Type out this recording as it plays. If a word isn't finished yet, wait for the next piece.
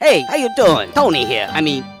Hey, how you doing? Tony here. I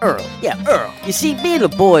mean, Earl. Yeah, Earl. You see, me and the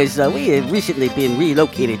boys, we have recently been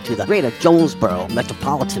relocated to the greater Jonesboro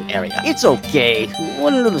metropolitan area. It's okay.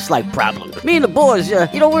 One little slight problem. Me and the boys,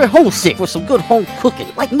 we're homesick for some good home cooking,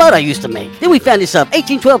 like Mother used to make. Then we found this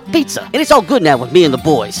 1812 pizza, and it's all good now with me and the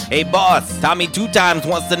boys. Hey, boss, Tommy 2 Times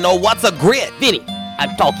wants to know what's a grit. Vinny,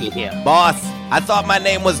 I'm talking here. Boss, I thought my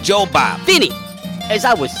name was Joe Bob. Vinny! As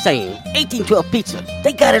I was saying, 1812 Pizza,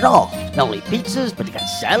 they got it all. Not only pizzas, but they got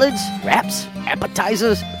salads, wraps,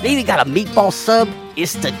 appetizers. They even got a meatball sub.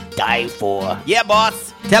 It's to die for. Yeah,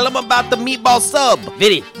 boss. Tell them about the meatball sub.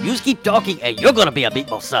 Vinny, you just keep talking and you're gonna be a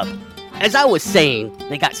meatball sub. As I was saying,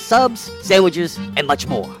 they got subs, sandwiches, and much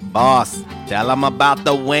more. Boss, tell them about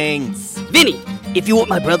the wings. Vinny, if you want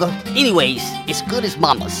my brother, anyways, it's good as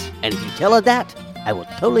mama's. And if you tell her that, I will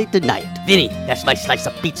totally deny it. Vinny, that's my slice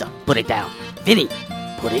of pizza. Put it down. Vinny,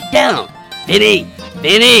 put it down. Vinny!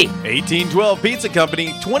 1812 Pizza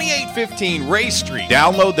Company, 2815 Ray Street.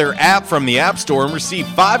 Download their app from the App Store and receive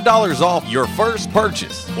 $5 off your first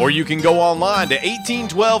purchase. Or you can go online to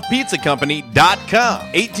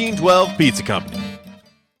 1812pizzacompany.com. 1812 Pizza Company.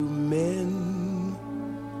 Men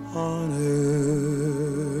on earth.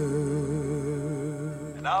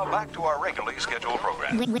 Now back to our regularly scheduled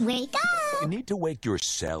program. Wake up! You need to wake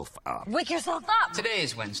yourself up. Wake yourself up! Today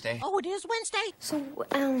is Wednesday. Oh, it is Wednesday? So,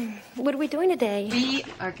 what are we doing today? We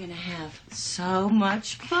are gonna have so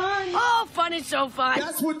much fun. Oh, fun is so fun.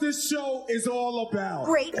 That's what this show is all about.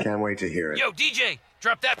 Great. Can't wait to hear it. Yo, DJ,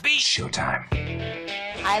 drop that beat. Showtime.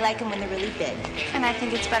 I like them when they're really big. And I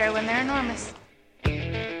think it's better when they're enormous.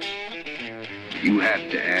 You have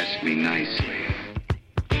to ask me nicely.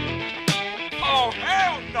 Oh,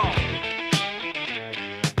 hell no!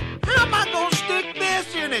 How am I gonna stick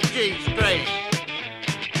this in a G-string?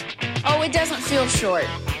 Oh, it doesn't feel short.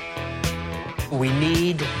 We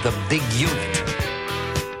need the big unit.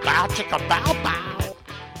 Bow chicka bow bow.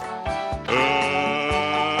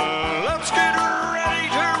 Let's get ready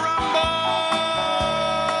to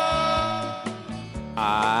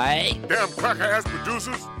rumble! Damn cracker-ass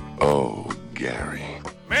producers. Oh, Gary.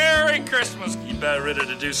 Merry Christmas. You better ready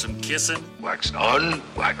to do some kissing? Wax on,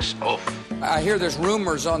 wax off. I hear there's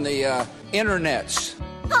rumors on the internets.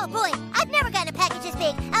 Oh, boy. I've never gotten a package this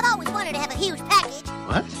big. I've always wanted to have a huge package.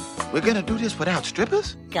 What? We're gonna do this without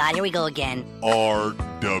strippers? God, here we go again. RWRC.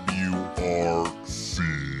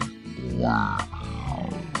 Wow.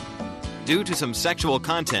 Due to some sexual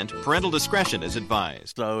content, parental discretion is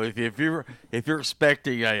advised. So if you're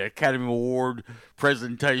expecting a Academy Award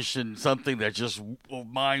presentation, something that's just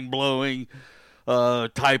mind-blowing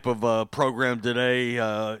type of program today,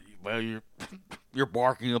 you're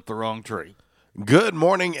barking up the wrong tree. Good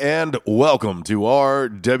morning and welcome to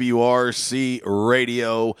RWRC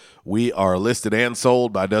Radio. We are listed and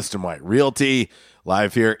sold by Dustin White Realty.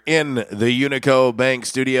 Live here in the Unico Bank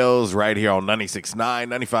Studios, right here on 96.9,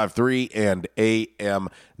 95.3, and AM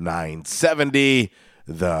 970.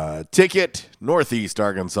 The Ticket, Northeast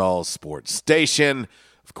Arkansas Sports Station.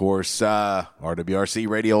 Of course, RWRC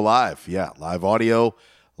Radio Live. Yeah, live audio,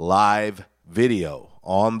 live video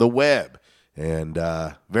on the web. And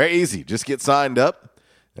very easy. Just get signed up.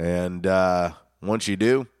 And once you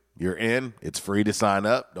do, you're in. It's free to sign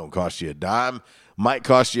up. Don't cost you a dime. Might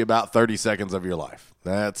cost you about 30 seconds of your life.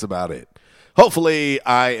 That's about it. Hopefully,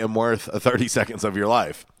 I am worth 30 seconds of your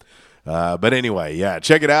life. But anyway, yeah,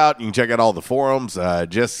 check it out. You can check out all the forums.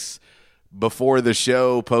 Just before the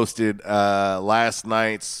show, posted last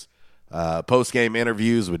night's post-game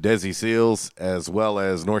interviews with Desi Seals as well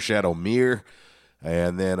as North Shadow Mir.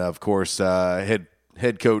 And then, of course, head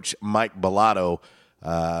coach Mike Bellato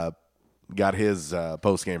got his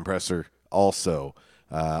post-game presser also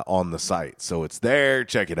on the site. So it's there.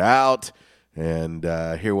 Check it out and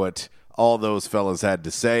hear what all those fellas had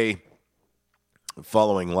to say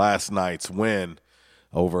following last night's win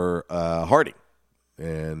over Harding.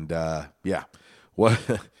 And, yeah,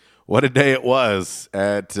 what a day it was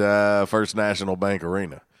at First National Bank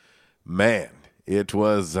Arena. Man, it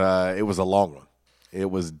was a long one. It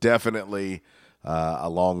was definitely a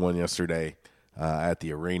long one yesterday at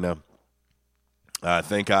the arena. I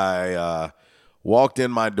think I walked in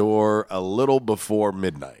my door a little before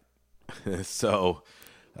midnight. So,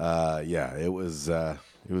 yeah, it was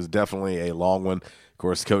definitely a long one. Of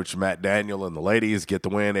course, Coach Matt Daniel and the ladies get the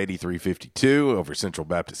win 83-52 over Central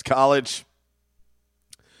Baptist College.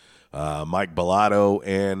 Mike Bellato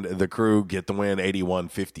and the crew get the win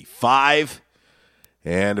 81-55.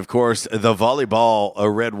 And, of course, the volleyball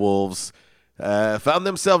Red Wolves found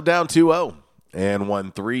themselves down 2-0 and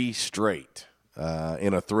won 3 straight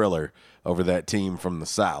in a thriller over that team from the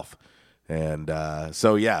South. And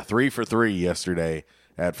so, yeah, 3 for 3 yesterday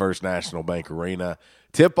at First National Bank Arena.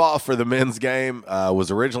 Tip-off for the men's game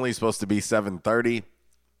was originally supposed to be 7:30.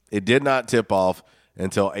 It did not tip off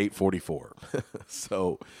until 8:44.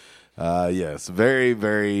 So, yes, very,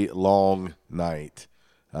 very long night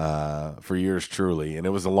for yours truly, and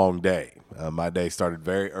it was a long day. My day started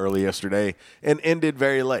very early yesterday and ended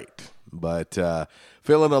very late. But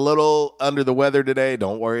feeling a little under the weather today.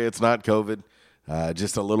 Don't worry, it's not COVID.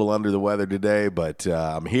 Just a little under the weather today, but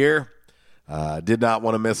I'm here. Did not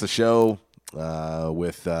want to miss a show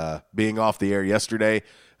with being off the air yesterday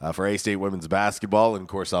for A-State women's basketball. And, of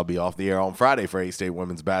course, I'll be off the air on Friday for A-State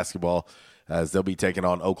women's basketball as they'll be taking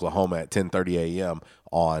on Oklahoma at 10:30 a.m.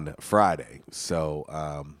 on Friday. So,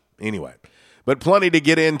 anyway, but plenty to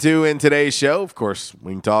get into in today's show. Of course,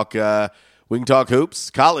 we can talk hoops.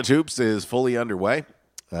 College hoops is fully underway.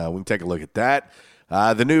 We can take a look at that.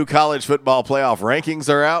 The new college football playoff rankings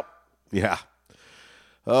are out. Yeah.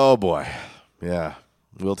 Oh, boy. Yeah.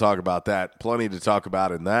 We'll talk about that. Plenty to talk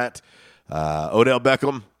about in that. Odell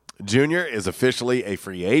Beckham Jr. is officially a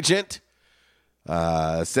free agent.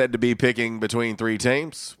 Said to be picking between 3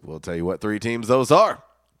 teams. We'll tell you what 3 teams those are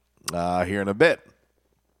here in a bit.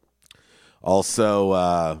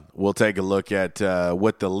 Also, we'll take a look at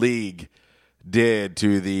what the league did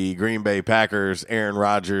to the Green Bay Packers, Aaron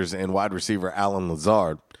Rodgers, and wide receiver Alan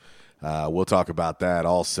Lazard. We'll talk about that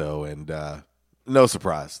also. And no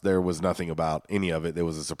surprise. There was nothing about any of it that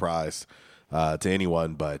was a surprise to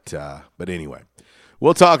anyone. But anyway,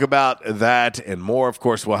 we'll talk about that and more. Of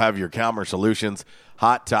course, we'll have your Calmer Solutions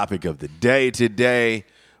hot topic of the day today.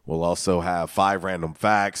 We'll also have 5 random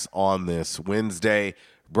facts on this Wednesday,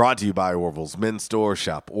 brought to you by Orville's Men's Store.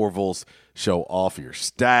 Shop Orville's, show off your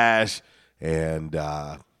stash. And,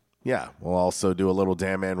 we'll also do a little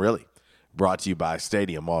Damn Man Really, brought to you by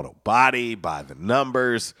Stadium Auto Body, by the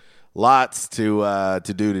numbers. Lots to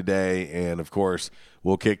do today. And, of course,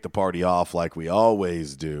 we'll kick the party off like we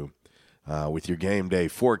always do with your game day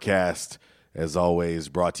forecast, as always,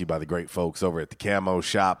 brought to you by the great folks over at the Camo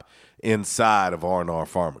Shop inside of R&R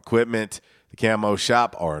Farm Equipment. The Camo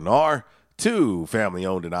Shop, R&R, 2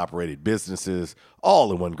 family-owned and operated businesses,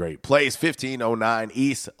 all in one great place, 1509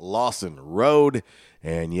 East Lawson Road.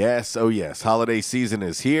 And yes, oh yes, holiday season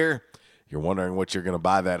is here. You're wondering what you're going to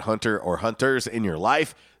buy that hunter or hunters in your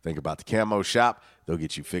life. Think about the Camo Shop. They'll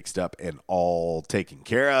get you fixed up and all taken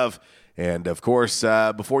care of. And, of course,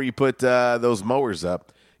 before you put those mowers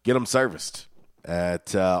up, get them serviced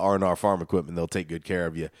at R&R Farm Equipment. They'll take good care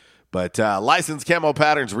of you. But licensed camo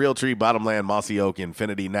patterns, Realtree, Bottomland, Mossy Oak,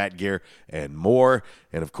 Infinity, Nat Gear, and more.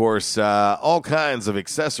 And, of course, all kinds of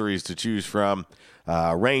accessories to choose from.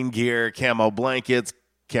 Rain gear, camo blankets,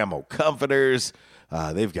 camo comforters.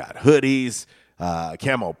 They've got hoodies,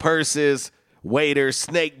 camo purses, waders,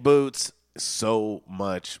 snake boots, so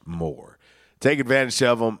much more. Take advantage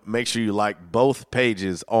of them. Make sure you like both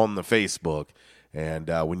pages on the Facebook. And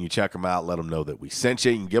when you check them out, let them know that we sent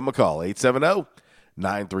you. You can give them a call,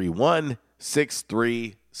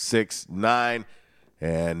 870-931-6369.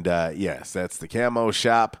 And, yes, that's the Camo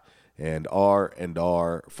Shop and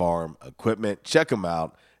R&R Farm Equipment. Check them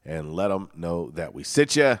out and let them know that we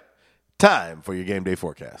sent you. Time for your game day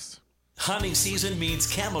forecast. Hunting season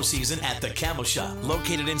means camo season at the Camo Shop,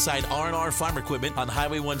 located inside R&R Farm Equipment on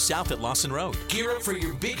Highway 1 South at Lawson Road. Gear up for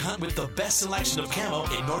your big hunt with the best selection of camo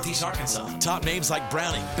in Northeast Arkansas. Top names like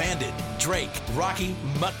Browning, Bandit, Drake, Rocky,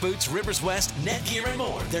 Muck Boots, Rivers West, Netgear, and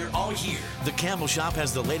more. They're all here. The Camo Shop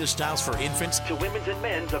has the latest styles for infants to women's and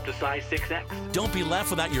men's up to size 6X. Don't be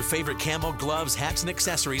left without your favorite camo gloves, hats, and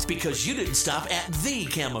accessories because you didn't stop at the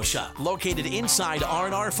Camo Shop, located inside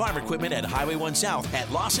R&R Farm Equipment at Highway 1 South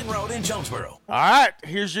at Lawson Road in Jonesboro. All right,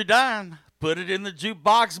 here's your dime. Put it in the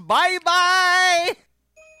jukebox. Bye-bye.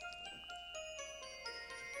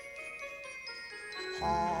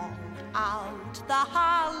 Out the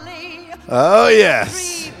holly. Oh,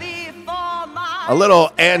 yes. A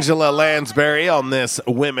little Angela Lansbury on this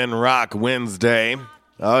Women Rock Wednesday.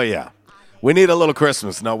 Oh, yeah. We need a little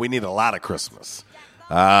Christmas. No, we need a lot of Christmas.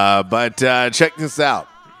 But check this out.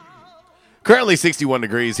 Currently 61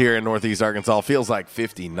 degrees here in Northeast Arkansas. Feels like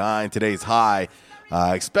 59. Today's high.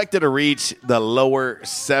 Expected to reach the lower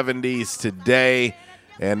 70s today.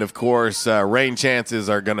 And, of course, rain chances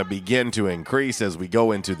are going to begin to increase as we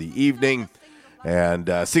go into the evening. And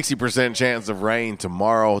 60% chance of rain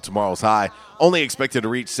tomorrow. Tomorrow's high. Only expected to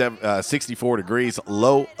reach 64 degrees.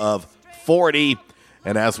 Low of 40.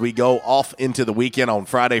 And as we go off into the weekend on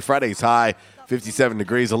Friday, Friday's high, 57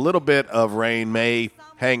 degrees. A little bit of rain may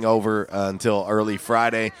hang over until early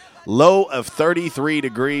Friday. Low of 33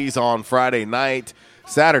 degrees on Friday night.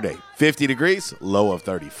 Saturday, 50 degrees. Low of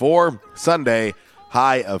 34. Sunday,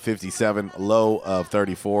 high of 57, low of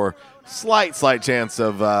 34. Slight chance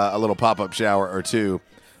of a little pop-up shower or two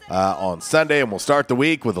on Sunday, and we'll start the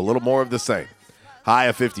week with a little more of the same. High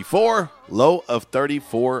of 54, low of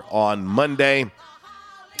 34 on Monday.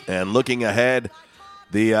 And looking ahead,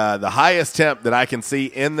 the highest temp that I can see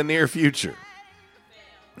in the near future,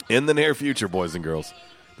 boys and girls,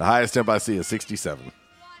 the highest temp I see is 67.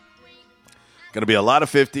 Going to be a lot of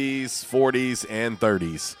 50s, 40s, and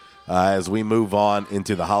 30s as we move on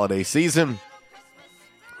into the holiday season.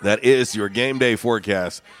 That is your game day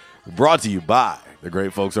forecast, brought to you by the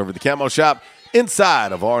great folks over at the Camo Shop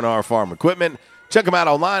inside of R&R Farm Equipment. Check them out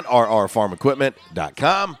online,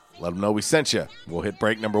 rrfarmequipment.com. Let them know we sent you. We'll hit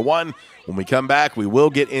break number 1. When we come back, we will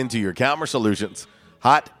get into your Calmer Solutions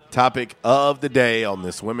hot topic of the day on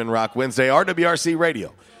this Women Rock Wednesday. RWRC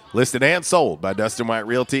Radio, listed and sold by Dustin White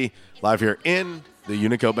Realty, live here in the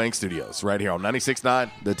Unico Bank Studios, right here on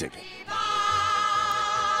 96.9 The Ticket.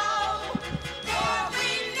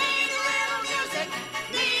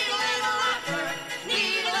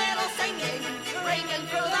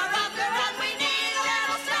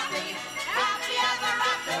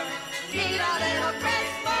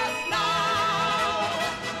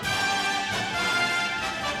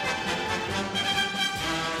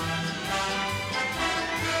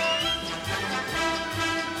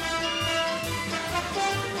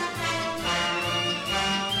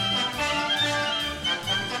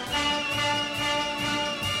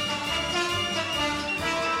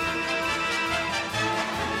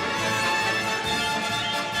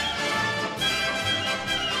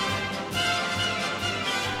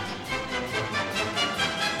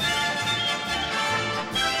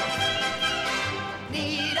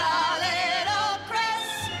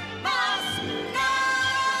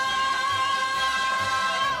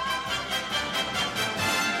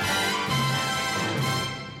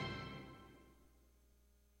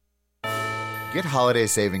 Get holiday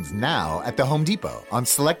savings now at the Home Depot on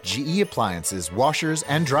select GE appliances, washers,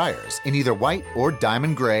 and dryers in either white or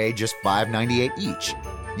diamond gray, just $5.98 each.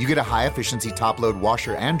 You get a high-efficiency top-load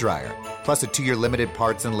washer and dryer, plus a 2-year limited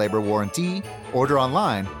parts and labor warranty. Order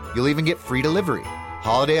online, you'll even get free delivery.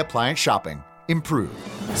 Holiday appliance shopping. Improved.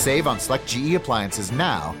 Save on select GE appliances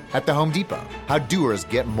now at the Home Depot. How doers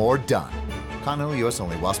get more done. Continental U.S.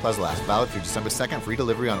 only while supplies last. Valid through December 2nd. Free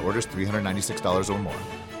delivery on orders $396 or more.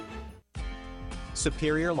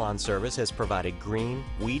 Superior Lawn Service has provided green,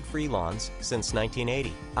 weed-free lawns since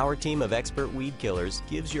 1980. Our team of expert weed killers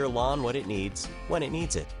gives your lawn what it needs, when it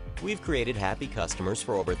needs it. We've created happy customers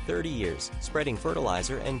for over 30 years, spreading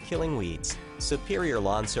fertilizer and killing weeds. Superior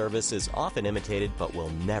Lawn Service is often imitated but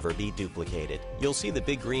will never be duplicated. You'll see the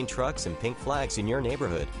big green trucks and pink flags in your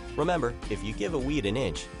neighborhood. Remember, if you give a weed an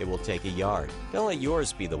inch, it will take a yard. Don't let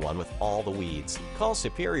yours be the one with all the weeds. Call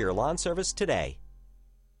Superior Lawn Service today.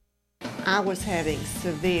 I was having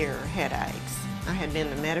severe headaches. I had been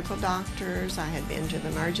to medical doctors, I had been to the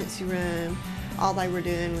emergency room. All they were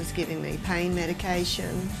doing was giving me pain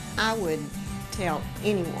medication. I would tell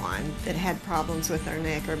anyone that had problems with their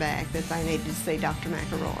neck or back that they needed to see Dr.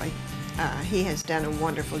 McElroy. He has done a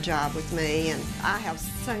wonderful job with me, and I have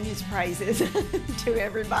sung his praises to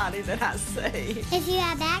everybody that I see. If you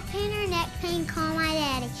have back pain or neck pain, call my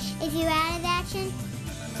daddy. If you're out of action,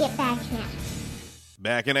 get back now.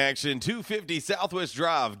 Back in action, 250 Southwest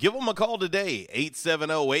Drive. Give them a call today,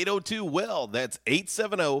 870-802-WELL. That's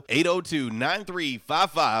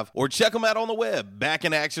 870-802-9355. Or check them out on the web,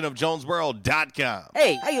 backinactionofjonesboro.com.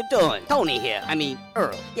 Hey, how you doing? Tony here.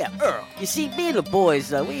 Earl. Yeah, Earl. You see, me and the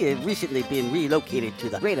boys, we have recently been relocated to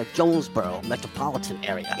the greater Jonesboro metropolitan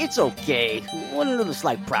area. It's okay. One little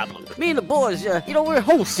slight problem. Me and the boys, we're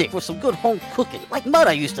homesick for some good home cooking, like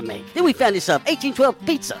Mother used to make. Then we found this 1812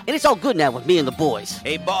 pizza, and it's all good now with me and the boys.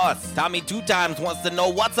 Hey, boss, Tommy 2 times wants to know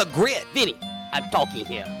what's a grit. Vinny, I'm talking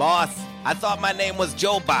here. Boss, I thought my name was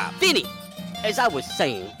Joe Bob. Vinny, as I was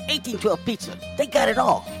saying, 1812 Pizza, they got it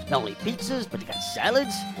all. Not only pizzas, but they got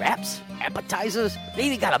salads, wraps, appetizers. They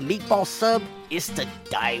even got a meatball sub. It's to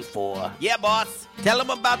die for. Yeah, boss. Tell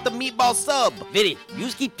them about the meatball sub. Vinny, you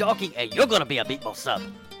just keep talking and you're gonna be a meatball sub.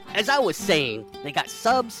 As I was saying, they got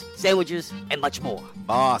subs, sandwiches, and much more.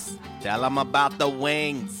 Boss, tell them about the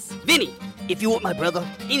wings. Vinny, if you want my brother,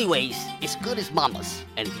 anyways, it's good as Mama's.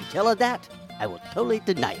 And if you tell her that, I will totally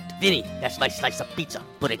deny it. Vinny, that's my slice of pizza.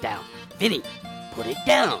 Put it down. Vinny, put it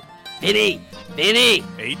down. Vinny!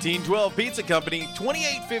 1812 Pizza Company,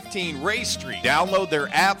 2815 Ray Street. Download their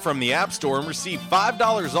app from the App Store and receive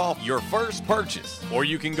 $5 off your first purchase. Or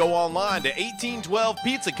you can go online to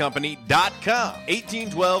 1812pizzacompany.com.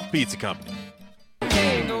 1812 Pizza Company.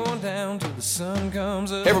 Going down down till the sun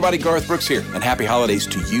comes up. Hey everybody, Garth Brooks here, and happy holidays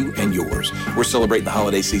to you and yours. We're celebrating the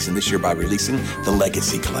holiday season this year by releasing the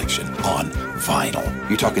Legacy Collection on vinyl.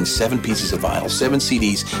 You're talking 7 pieces of vinyl, 7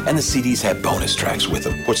 CDs, and the CDs have bonus tracks with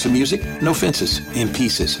them. What's the music? No Fences, In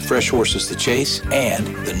Pieces, Fresh Horses to Chase, and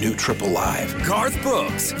the new Triple Live. Garth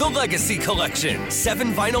Brooks, the Legacy Collection.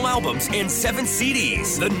 7 vinyl albums and 7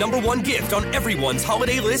 CDs. The #1 gift on everyone's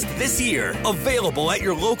holiday list this year. Available at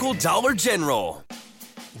your local Dollar General.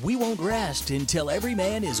 We won't rest until every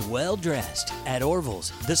man is well dressed. At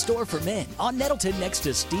Orville's, the store for men, on Nettleton next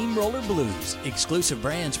to Steamroller Blues. Exclusive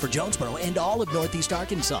brands for Jonesboro and all of Northeast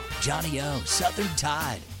Arkansas. Johnny O, Southern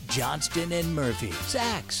Tide, Johnston and Murphy,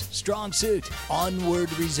 Saks, Strong Suit,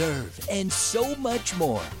 Onward Reserve, and so much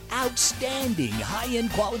more. Outstanding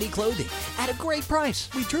high-end quality clothing at a great price.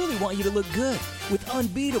 We truly want you to look good with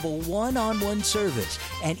unbeatable one-on-one service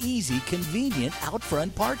and easy, convenient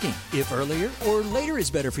out-front parking. If earlier or later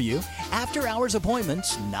is better for you, after-hours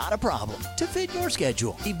appointments, not a problem. To fit your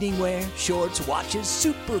schedule. Evening wear, shorts, watches,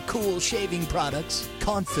 super cool shaving products,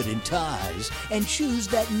 confident ties, and shoes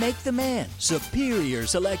that make the man. Superior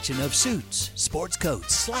selection of suits, sports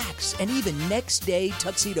coats, slacks, and even next-day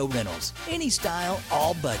tuxedo rentals. Any style,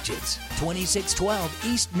 all budgets. 2612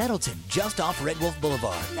 East Nettleton, just off Red Wolf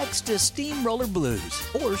Boulevard, next to Steamroller Blues.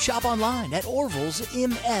 Or shop online at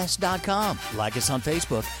orvillesms.com. Like us on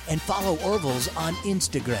Facebook and follow Orville's on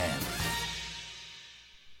Instagram.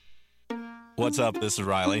 What's up? This is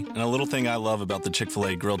Riley. And a little thing I love about the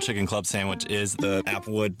Chick-fil-A Grilled Chicken Club sandwich is the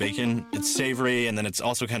Applewood bacon. It's savory and then it's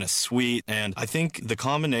also kind of sweet. And I think the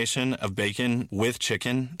combination of bacon with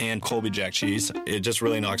chicken and Colby Jack cheese, it just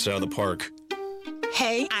really knocks it out of the park.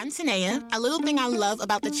 Hey, I'm Tanea. A little thing I love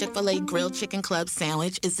about the Chick-fil-A Grilled Chicken Club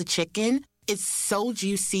sandwich is the chicken. It's so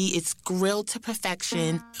juicy. It's grilled to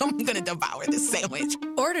perfection. I'm going to devour this sandwich.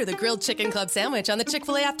 Order the Grilled Chicken Club sandwich on the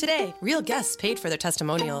Chick-fil-A app today. Real guests paid for their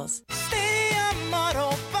testimonials.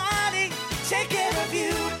 Auto Body, take care of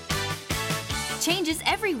you. Changes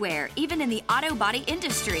everywhere, even in the auto body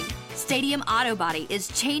industry. Stadium Auto Body is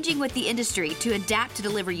changing with the industry to adapt to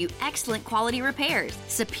deliver you excellent quality repairs,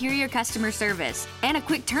 superior customer service, and a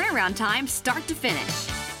quick turnaround time start to finish.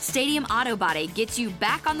 Stadium Auto Body gets you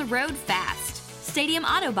back on the road fast. Stadium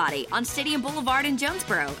Auto Body on Stadium Boulevard in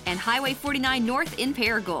Jonesboro and Highway 49 North in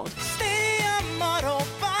Paragould. Stadium Auto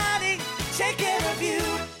Body, take care of you.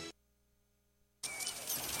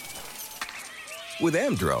 With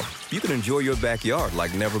Amdro, you can enjoy your backyard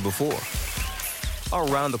like never before. Our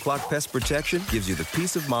round-the-clock pest protection gives you the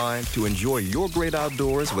peace of mind to enjoy your great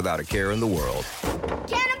outdoors without a care in the world.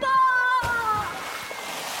 Cannonball!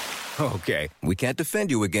 Okay, we can't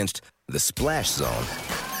defend you against the splash zone.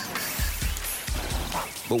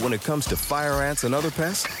 But when it comes to fire ants and other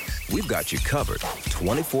pests, we've got you covered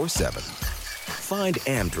 24/7. Find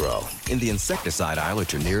Amdro in the insecticide aisle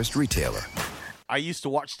at your nearest retailer. I used to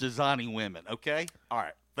watch Designing Women, okay? All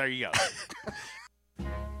right, there you go.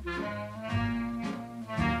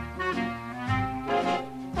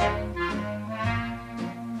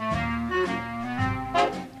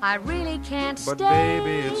 I really can't stay. But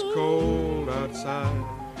baby, it's cold outside.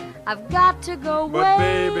 I've got to go away. But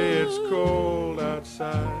baby, it's cold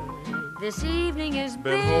outside. This evening has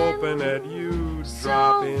been hoping that you'd so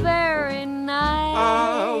drop in. very nice.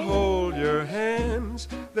 I'll hold your hands.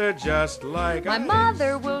 They're just like my ice.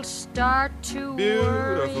 mother will start to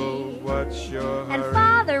Beautiful, worry. what's your hurry? And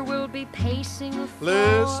father will be pacing the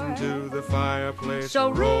floor. Listen to the fireplace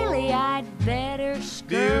So roar. really I'd better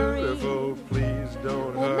scurry. Beautiful, please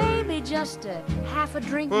don't Well, hurry. maybe just a half a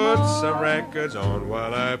drink Put more. some records on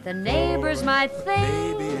while I The neighbors might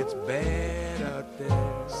think. Baby, it's bad out there.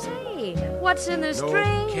 Say, what's in this No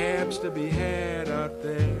drink? cabs to be had out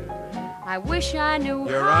there. I wish I knew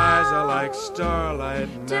Your how eyes are like starlight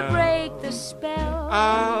to now. break the spell.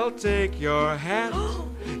 I'll take your hat.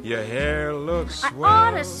 Your hair looks I swell.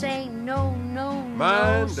 ought to say no, no,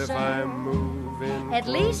 Mind no, if sir. I'm moving At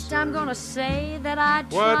least I'm gonna say that I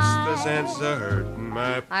tried. What's the sense of hurting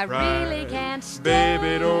my I pride? really can't stay.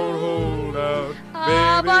 Baby, don't hold out.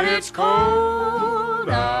 Ah, Baby, but it's cold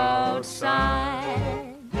outside.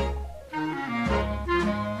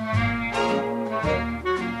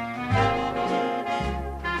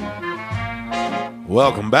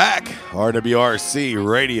 Welcome back, RWRC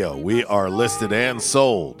Radio. We are listed and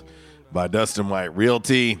sold by Dustin White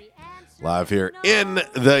Realty, live here in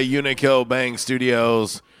the Unico Bank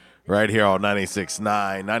Studios, right here on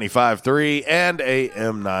 96.9, 95.3, and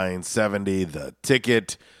AM 970, The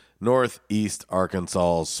Ticket, Northeast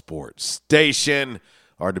Arkansas Sports Station,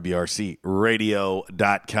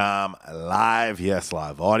 RWRCradio.com, live, yes,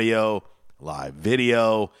 live audio, live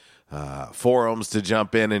video, forums to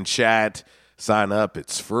jump in and chat. Sign up.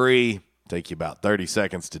 It's free. Take you about 30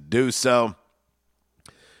 seconds to do so.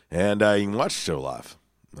 And you can watch the show live.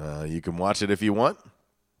 You can watch it if you want.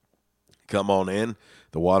 Come on in.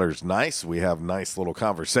 The water's nice. We have nice little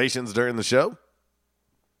conversations during the show.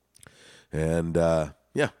 And,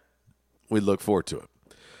 we look forward to it.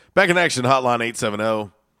 Back in action, hotline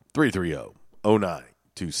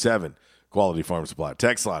 870-330-0927. Quality Farm Supply.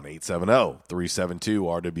 Text line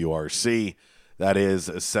 870-372-RWRC. That is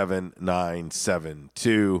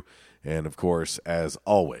 7972. And, of course, as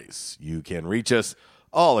always, you can reach us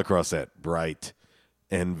all across that bright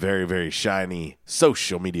and very, very shiny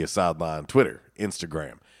social media sideline, Twitter,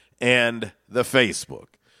 Instagram, and the Facebook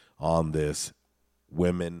on this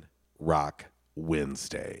Women Rock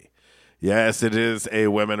Wednesday. Yes, it is a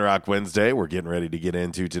Women Rock Wednesday. We're getting ready to get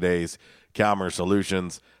into today's Calmer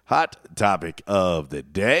Solutions hot topic of the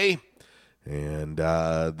day. And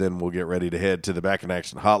then we'll get ready to head to the Back in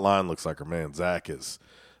Action hotline. Looks like our man Zach is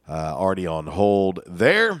already on hold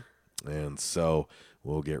there. And so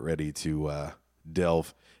we'll get ready to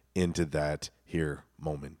delve into that here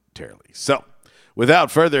momentarily. So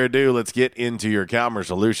without further ado, let's get into your Calmer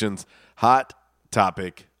Solutions hot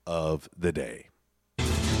topic of the day.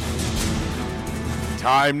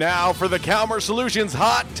 Time now for the Calmer Solutions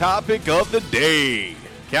hot topic of the day.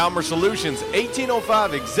 Calmer Solutions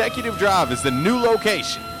 1805 Executive Drive is the new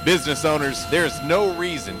location. Business owners, there's no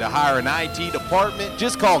reason to hire an IT department.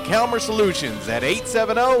 Just call Calmer Solutions at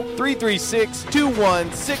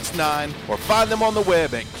 870-336-2169 or find them on the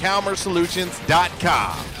web at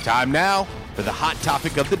calmersolutions.com. Time now for the hot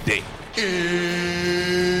topic of the day.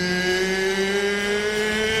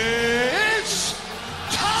 It's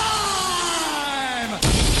time!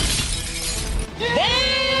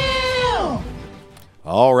 Damn!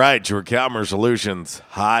 All right, your Calmer Solutions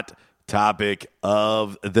hot topic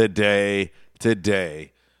of the day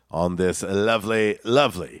today on this lovely,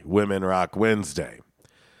 lovely Women Rock Wednesday.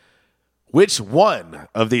 Which one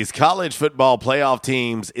of these college football playoff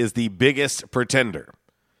teams is the biggest pretender?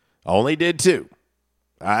 I only did two.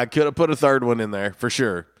 I could have put a third one in there for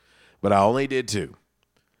sure, but I only did two.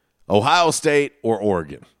 Ohio State or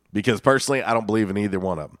Oregon, because personally, I don't believe in either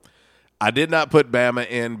one of them. I did not put Bama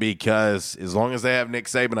in because as long as they have Nick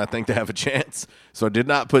Saban, I think they have a chance. So I did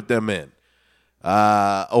not put them in.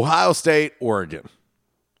 Ohio State, Oregon.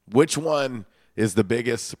 Which one is the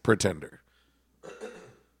biggest pretender?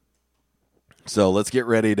 So let's get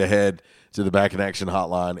ready to head to the Back in Action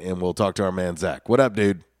hotline, and we'll talk to our man, Zach. What up,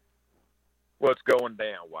 dude? What's going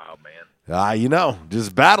down, wild man?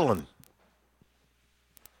 Just battling.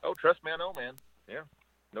 Oh, trust me, I know, man. Yeah,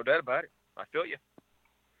 no doubt about it. I feel you.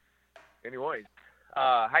 Anyways,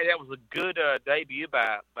 hey, that was a good debut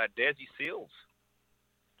by Desi Seals.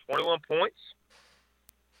 21 points.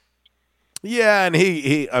 Yeah, and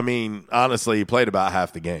he honestly, he played about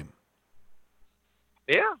half the game.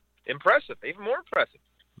 Yeah, impressive. Even more impressive.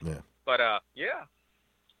 Yeah. But, yeah.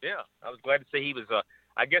 I was glad to see he was,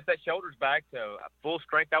 I guess that shoulder's back to full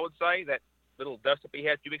strength, I would say. That little dust-up he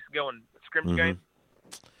had 2 weeks ago in the scrimmage game.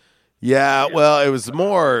 Yeah, well, it was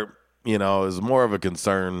more... of a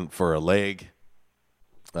concern for a leg.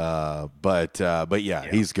 But yeah,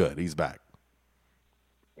 he's good. He's back.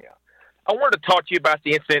 Yeah. I wanted to talk to you about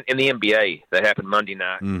the incident in the NBA that happened Monday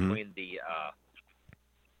night between the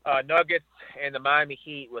Nuggets and the Miami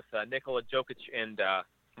Heat with Nikola Jokic and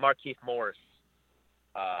Markieff Morris.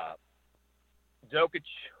 Jokic,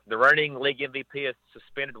 the reigning league MVP, is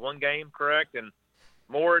suspended 1 game, correct? And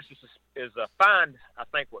Morris is fined, I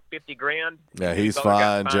think, $50,000. Yeah, he's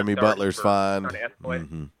fine. Jimmy Butler's fine.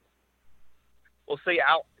 We'll see.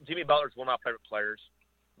 Jimmy Butler's one of my favorite players,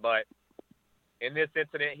 but in this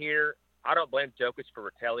incident here, I don't blame Jokic for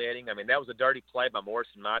retaliating. I mean, that was a dirty play by Morris,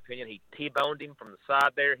 in my opinion. He T-boned him from the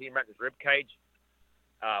side there. He went in his rib cage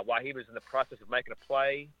while he was in the process of making a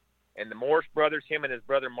play. And the Morris brothers, him and his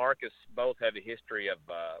brother Marcus, both have a history of,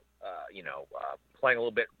 playing a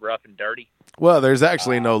little bit rough and dirty. Well, there's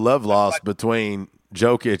actually no love lost between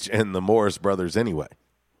Jokic and the Morris brothers anyway.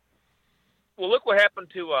 Well, look what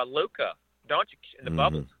happened to Luka Doncic in the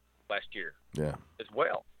bubbles last year. Yeah, as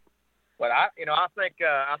well. But I think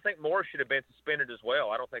Morris should have been suspended as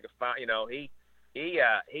well. I don't think a fine. He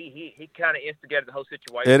kind of instigated the whole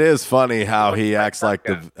situation. It is funny how he acts like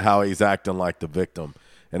how he's acting like the victim.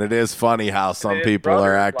 And it is funny how some people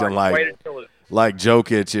are acting like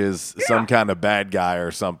Jokic is some kind of bad guy or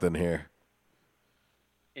something here.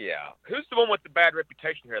 Yeah. Who's the one with the bad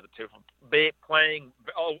reputation here, the two? Playing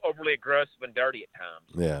overly aggressive and dirty at times.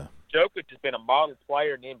 Yeah. Jokic has been a model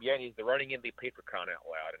player in the NBA, and he's the running MVP for crying out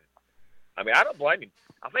loud. And, I mean, I don't blame him.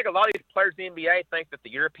 I think a lot of these players in the NBA think that the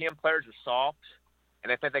European players are soft,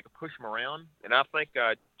 and they think they can push them around. And I think,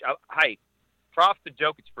 hey, props to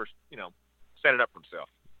Jokic for, setting up for himself.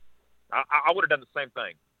 I would have done the same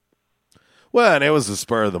thing. Well, and it was the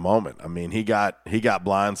spur of the moment. I mean, he got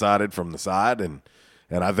blindsided from the side, and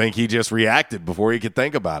I think he just reacted before he could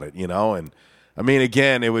think about it, And I mean,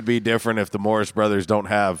 again, it would be different if the Morris brothers don't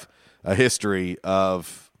have a history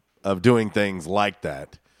of doing things like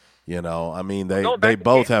that. I mean, they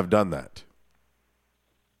both have done that.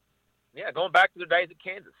 Yeah, going back to their days at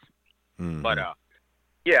Kansas. Mm-hmm. But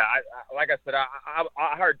yeah, I like I said,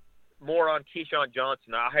 I heard more on Keyshawn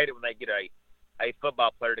Johnson. I hate it when they get a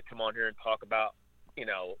football player to come on here and talk about,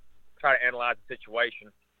 try to analyze the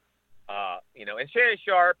situation. And Shannon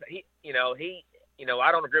Sharp, he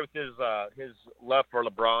I don't agree with his love for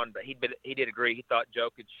LeBron, but he did agree. He thought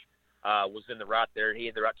Jokic was in the right there. He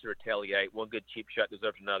had the right to retaliate. One good cheap shot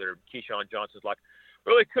deserves another. Keyshawn Johnson's like,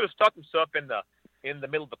 really could have stuck himself in the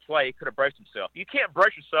middle of the play. He could have braced himself. You can't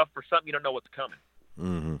brace yourself for something you don't know what's coming.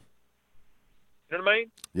 Mm-hmm. You know what I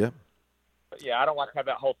mean? Yeah. But yeah, I don't like how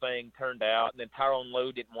that whole thing turned out. And then Tyrone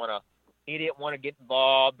Lue didn't want to get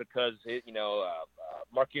involved because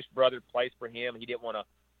Marcus' brother plays for him. He didn't want to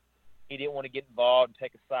get involved and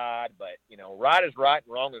take a side. But right is right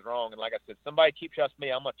and wrong is wrong. And like I said, somebody cheap shots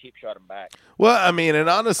me, I'm gonna cheap shot him back. Well, I mean, and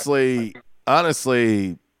honestly,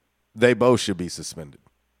 they both should be suspended.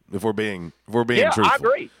 If we're being truthful, I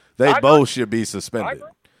agree. They both should be suspended.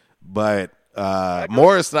 But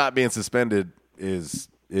Morris not being suspended is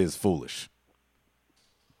foolish.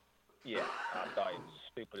 Yeah, I thought it was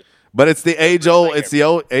stupid. But it's the age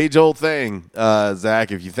old thing,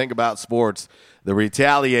 Zach. If you think about sports, the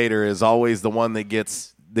retaliator is always the one that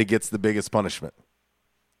gets the biggest punishment.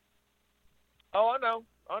 Oh, I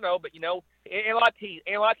know, but and like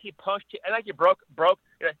he punched you, and like you broke.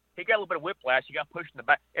 He got a little bit of whiplash. You got pushed in the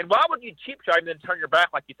back. And why would you cheap shot him and then turn your back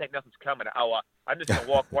like you think nothing's coming? I'm just gonna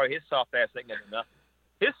walk away. His soft ass ain't gonna do nothing.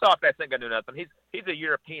 His soft ass ain't gonna do nothing. He's a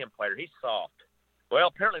European player. He's soft. Well,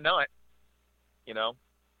 apparently not.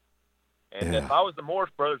 And if I was the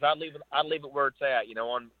Morris brothers, I'd leave it where it's at.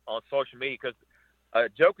 On social media, because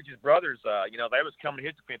Jokic's brothers, they was coming to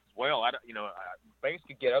his defense as well. Things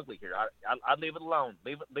could get ugly here. I'd leave it alone.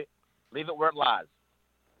 Leave it where it lies.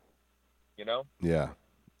 Yeah.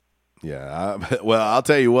 Well, I'll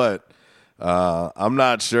tell you what. I'm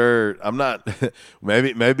not sure.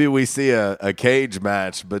 Maybe we see a cage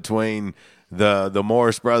match between the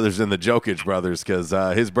Morris brothers and the Jokic brothers, because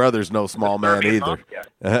his brother's no small man either.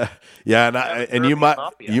 Yeah, and you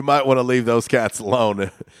might want to leave those cats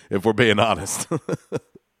alone if we're being honest.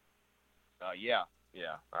 Yeah,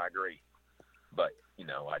 I agree. But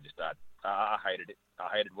I hated it. I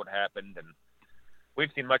hated what happened, and we've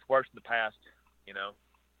seen much worse in the past.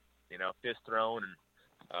 Fist thrown, and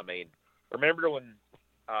I mean, remember when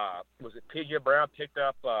was it P.J. Brown picked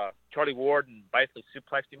up Charlie Ward and basically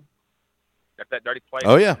suplexed him? Got that dirty play.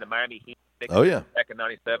 Oh yeah. In the Miami Heat. Oh yeah. Back in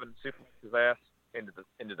 '97, suplexed his ass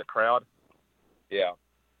into the crowd. Yeah.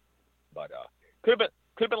 But could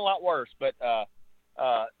have been a lot worse. But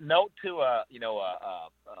note to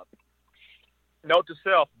note to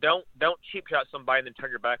self: don't cheap shot somebody and then turn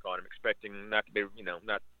your back on him, expecting not to be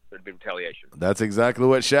not there to be retaliation. That's exactly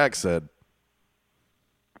what Shaq said.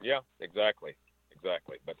 Yeah, exactly.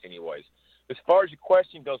 But anyways, as far as your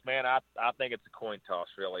question goes, man, I think it's a coin toss,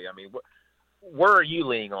 really. I mean, where are you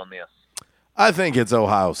leaning on this? I think it's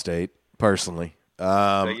Ohio State, personally.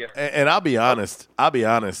 And I'll be honest.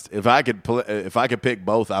 If I could pick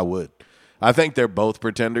both, I would. I think they're both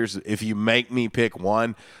pretenders. If you make me pick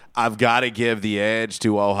one, I've got to give the edge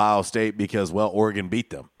to Ohio State because, well, Oregon beat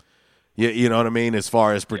them. You know what I mean? As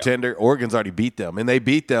far as pretender, Oregon's already beat them. And they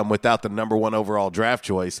beat them without the number 1 overall draft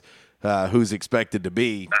choice, who's expected to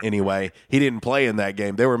be anyway. He didn't play in that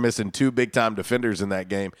game. They were missing 2 big-time defenders in that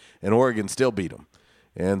game, and Oregon still beat them.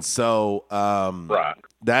 And so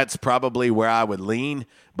that's probably where I would lean.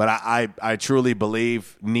 But I truly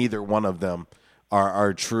believe neither one of them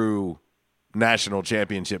are true national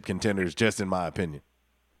championship contenders, just in my opinion.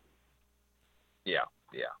 Yeah.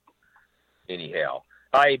 Anyhow.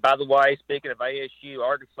 Hey, by the way, speaking of ASU,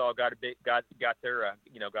 Arkansas got their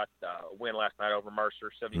win last night over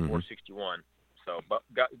Mercer, 74-61. So, but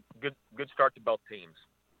got good start to both teams.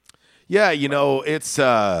 Yeah, it's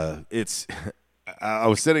I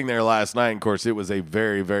was sitting there last night, and of course, it was a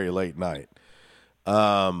very, very late night.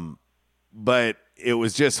 But it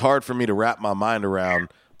was just hard for me to wrap my mind around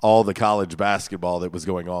all the college basketball that was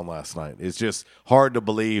going on last night. It's just hard to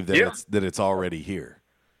believe that it's already here.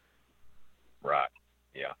 Right.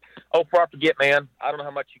 Yeah. Oh, before I forget, man, I don't know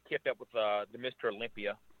how much you kept up with the Mr.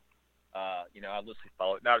 Olympia. I loosely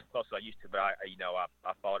followed it. Not as close as I used to, but I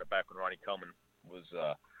followed it back when Ronnie Coleman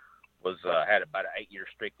had about an 8-year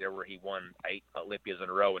streak there where he won 8 Olympias in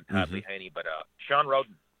a row and tied Lee Haney. But Sean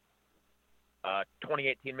Roden,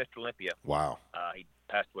 2018 Mr. Olympia. Wow. He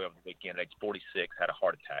passed away over the weekend at age 46, had a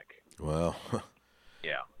heart attack. Well,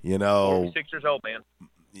 yeah. 46 years old, man.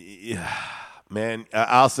 Yeah, man,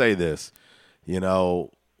 I'll say this.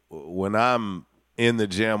 When I'm in the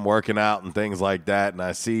gym working out and things like that, and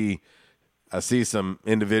I see some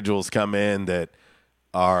individuals come in that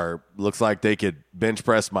looks like they could bench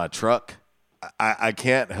press my truck, I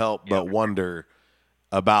can't help but wonder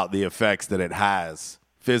about the effects that it has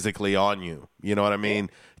physically on you. You know what I mean?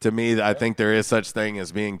 To me, I think there is such thing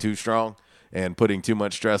as being too strong and putting too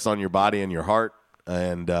much stress on your body and your heart.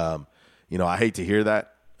 And, I hate to hear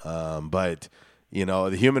that. But,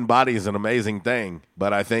 the human body is an amazing thing.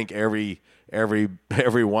 But I think every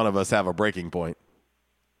one of us have a breaking point.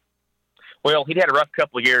 Well, he'd had a rough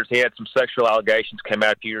couple of years. He had some sexual allegations came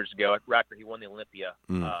out a few years ago. Right after he won the Olympia,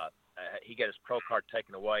 he got his pro card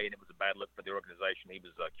taken away, and it was a bad look for the organization. He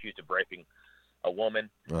was accused of raping a woman,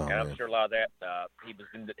 and I'm sure a lot of that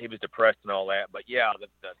he was depressed and all that. But yeah,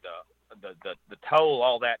 the toll,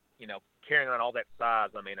 all that, carrying on all that size.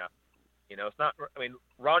 I mean, it's not. I mean,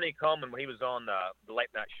 Ronnie Coleman, when he was on the late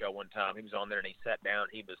night show one time, he was on there and he sat down.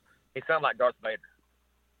 He sounded like Darth Vader.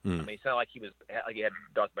 I mean, he sounded like he had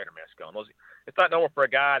Darth Vader mask on. It's not normal for a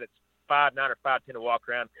guy that's 5'9" or 5'10" to walk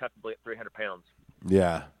around comfortably at 300 pounds.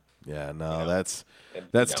 Yeah, no, that's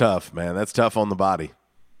tough, man. That's tough on the body.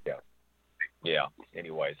 Yeah.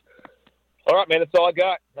 Anyways, all right, man. That's all I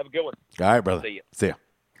got. Have a good one. All right, brother. See ya.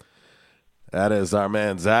 That is our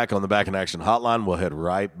man Zach on the Back in Action Hotline. We'll head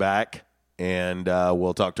right back and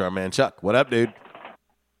we'll talk to our man Chuck. What up, dude?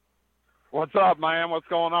 What's up, man? What's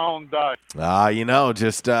going on today?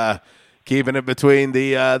 Just keeping it between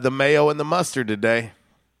the mayo and the mustard today.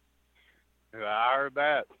 Yeah, I heard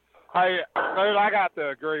that. Hey, dude, I got to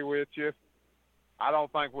agree with you. I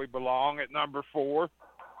don't think we belong at number 4.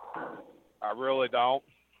 I really don't.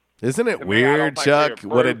 Isn't it weird, Chuck,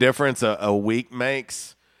 what a difference a week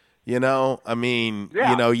makes? I mean,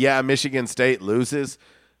 Michigan State loses,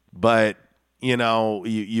 but you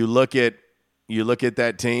look at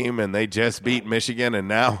that team and they just beat Michigan, and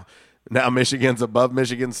now Michigan's above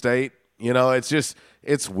Michigan State.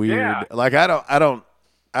 It's weird. Yeah. Like I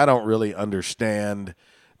don't really understand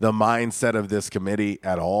the mindset of this committee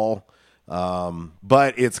at all.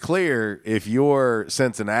 But it's clear if you're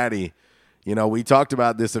Cincinnati, we talked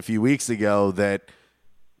about this a few weeks ago that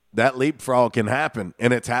leapfrog can happen,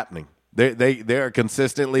 and it's happening. They are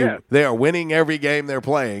consistently they are winning every game they're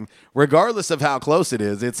playing, regardless of how close it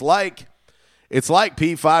is. It's like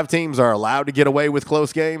P5 teams are allowed to get away with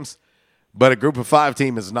close games, but a group of 5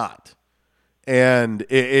 team is not. And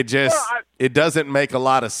it doesn't make a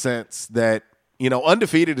lot of sense that,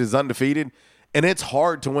 undefeated is undefeated, and it's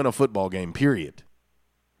hard to win a football game, period.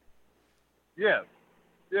 Yes.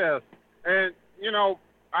 And,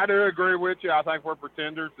 I do agree with you. I think we're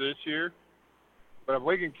pretenders this year. But if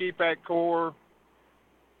we can keep that core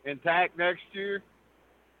intact next year,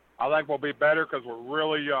 I think we'll be better because we're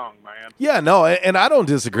really young, man. Yeah, no, and I don't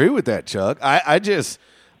disagree with that, Chuck. I just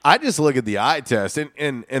look at the eye test,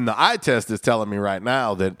 and the eye test is telling me right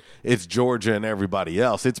now that it's Georgia and everybody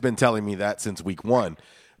else. It's been telling me that since week 1.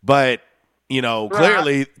 But,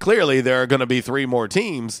 clearly there are going to be 3 more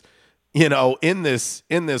teams, in this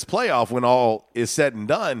playoff when all is said and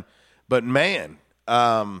done. But, man,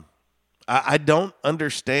 I don't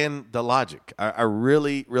understand the logic. I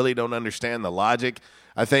really, really don't understand the logic.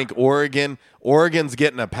 I think Oregon's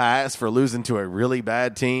getting a pass for losing to a really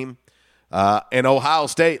bad team. And Ohio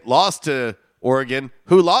State lost to Oregon,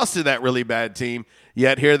 who lost to that really bad team,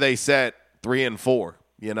 yet here they set 3-4.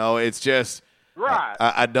 It's just right.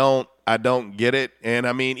 I don't get it. And,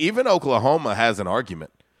 I mean, even Oklahoma has an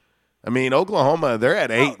argument. I mean, Oklahoma, they're at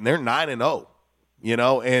 8 and they're 9-0.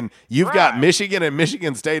 And you've got Michigan and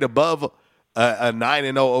Michigan State above a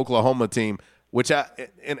 9-0 Oklahoma team, which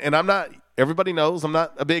I'm not. Everybody knows I'm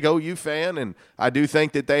not a big OU fan, and I do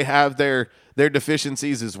think that they have their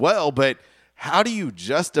deficiencies as well. But how do you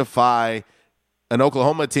justify an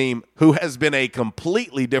Oklahoma team who has been a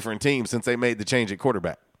completely different team since they made the change at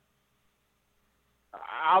quarterback?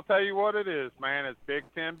 I'll tell you what it is, man. It's Big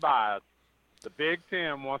Ten bias. The Big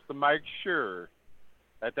Ten wants to make sure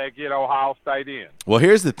that they get Ohio State in. Well,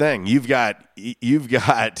 here's the thing. You've got.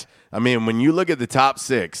 I mean, when you look at the top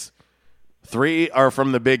 6, 3 are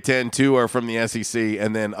from the Big Ten, 2 are from the SEC,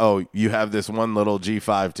 and then you have this one little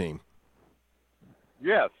G5 team.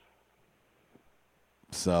 Yes.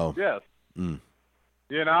 So. Yes.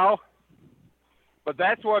 But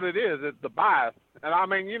that's what it is. It's the bias. And, I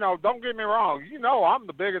mean, don't get me wrong. I'm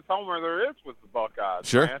the biggest homer there is with the Buckeyes,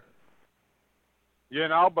 Sure. man.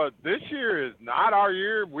 But this year is not our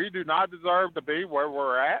year. We do not deserve to be where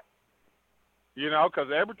we're at.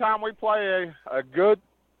 Because every time we play a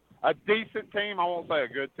decent team, I won't say a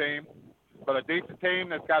good team, but a decent team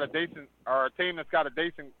that's got a decent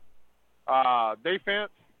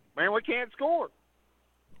defense, man, we can't score.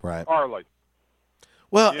 Right. Hardly.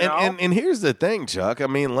 Well, and here's the thing, Chuck. I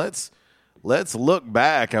mean, let's look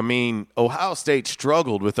back. I mean, Ohio State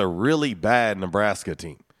struggled with a really bad Nebraska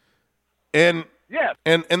team. And yes.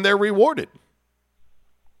 and they're rewarded.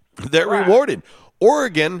 They're rewarded.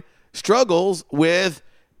 Oregon struggles with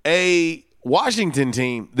a Washington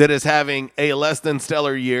team that is having a less than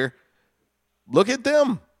stellar year. Look at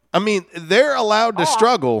them. I mean, they're allowed to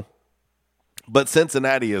struggle, but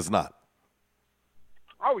Cincinnati is not.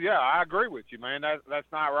 Oh, yeah, I agree with you, man.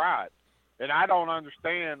 That's not right. And I don't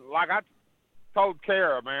understand. Like I told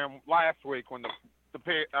Kara, man, last week when the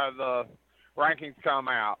rankings come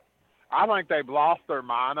out, I think they've lost their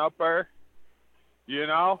mind up there.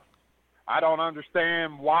 I don't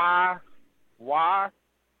understand why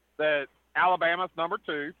that Alabama's number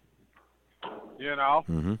 2.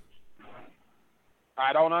 Mm-hmm.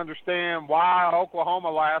 I don't understand why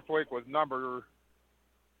Oklahoma last week was number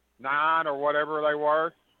 9 or whatever they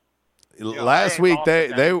were. Last week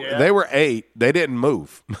they were 8. They didn't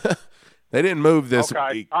move. They didn't move this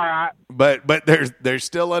week. All right. But they're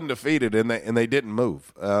still undefeated and they didn't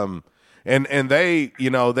move. And they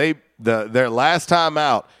their last time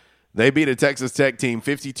out, they beat a Texas Tech team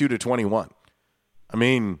 52-21. I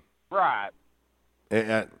mean, right.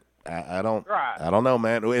 I don't know,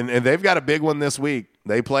 man. And they've got a big one this week.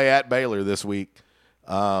 They play at Baylor this week.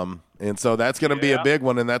 And so that's going to be a big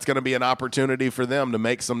one, and that's going to be an opportunity for them to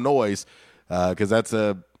make some noise because that's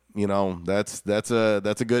a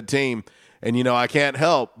good team. And, I can't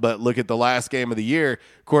help but look at the last game of the year.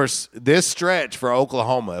 Of course, this stretch for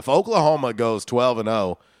Oklahoma, if Oklahoma goes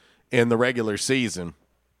 12-0 in the regular season,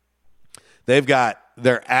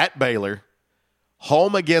 they're at Baylor,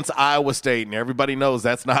 home against Iowa State, and everybody knows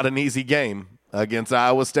that's not an easy game against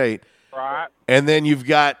Iowa State. Right. And then you've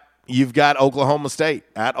got Oklahoma State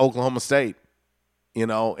at Oklahoma State, in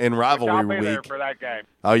rivalry I'll be week. there for that game.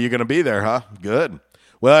 Oh, you're going to be there, huh? Good.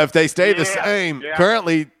 Well, if they stay the same,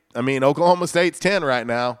 currently, I mean, Oklahoma State's 10 right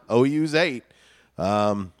now. OU's 8.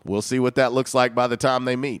 We'll see what that looks like by the time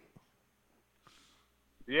they meet.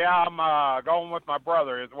 Yeah, I'm going with my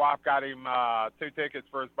brother. His wife got him 2 tickets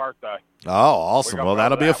for his birthday. Oh, awesome. Well,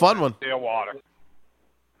 that'll be a fun one. Stillwater.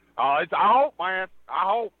 I hope, man. I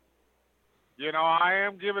hope. I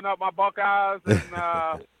am giving up my Buckeyes and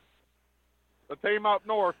the team up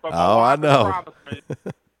north. But my wife I know. promised me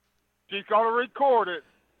she's going to record it,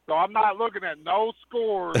 so I'm not looking at no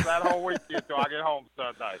scores that whole weekend until I get home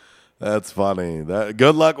Sunday. That's funny.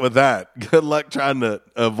 Good luck with that. Good luck trying to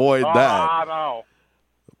avoid that. I know.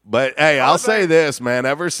 But, hey, I'll say this, man.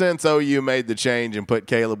 Ever since OU made the change and put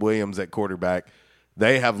Caleb Williams at quarterback,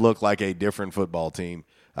 they have looked like a different football team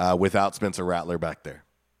without Spencer Rattler back there.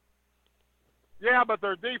 Yeah, but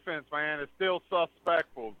their defense, man, is still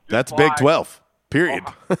suspectful. That's Big 12, period.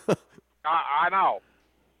 I know.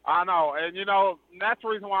 And, that's the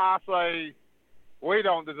reason why I say we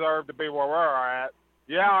don't deserve to be where we're at.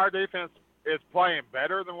 Yeah, our defense is playing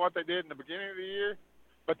better than what they did in the beginning of the year,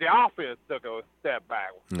 but the offense took a step back.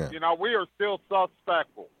 Yeah. We are still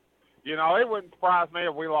suspectful. It wouldn't surprise me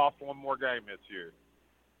if we lost one more game this year.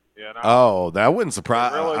 Oh, that wouldn't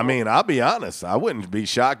surprise. Really I mean, I'll be honest. I wouldn't be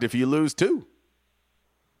shocked if you lose 2.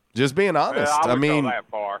 Just being honest. Yeah, I mean, go that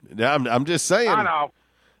far. I'm just saying. I know.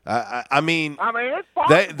 I mean, it's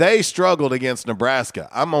fine. they struggled against Nebraska.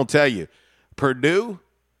 I'm gonna tell you, Purdue's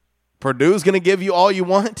gonna give you all you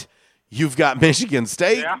want. You've got Michigan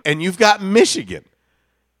State and you've got Michigan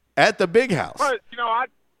at the Big House. But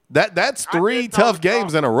that's 3 tough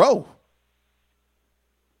games in a row.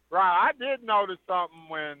 Right, I did notice something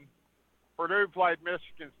when Purdue played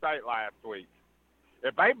Michigan State last week.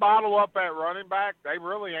 If they bottle up that running back, they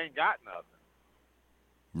really ain't got nothing.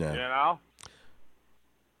 Yeah.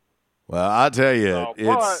 Well, I'll tell you,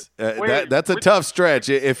 that's a tough stretch.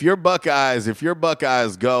 If your Buckeyes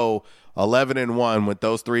go 11-1 with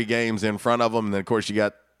those 3 games in front of them, and then of course you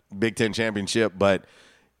got Big Ten championship. But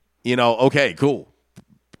okay, cool.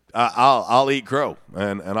 I'll eat crow,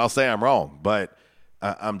 and I'll say I'm wrong, but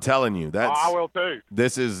I'm telling you I will too.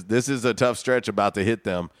 This is a tough stretch about to hit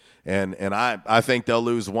them. And I think they'll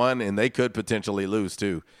lose 1, and they could potentially lose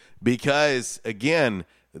 2, because again,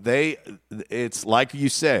 it's like you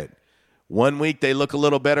said, One week they look a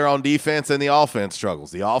little better on defense and the offense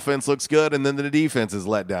struggles. The offense looks good and then the defense is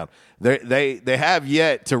let down. They have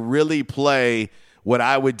yet to really play what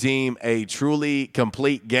I would deem a truly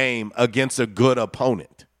complete game against a good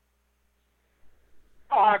opponent.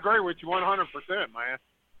 Oh, I agree with you 100%, man.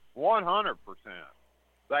 100%.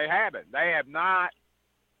 They haven't. They have not,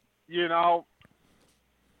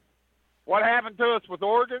 what happened to us with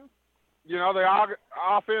Oregon? The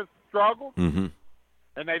offense struggled. Mm-hmm.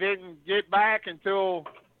 And they didn't get back until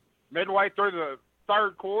midway through the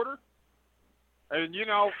third quarter. And,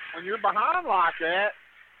 when you're behind like that,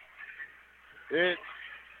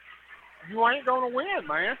 you ain't going to win,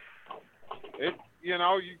 man.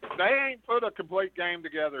 They ain't put a complete game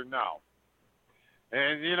together, no.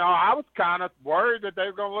 And, I was kind of worried that they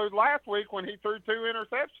were going to lose last week when he threw 2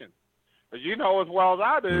 interceptions. As you know as well as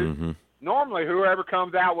I do, normally whoever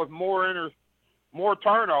comes out with more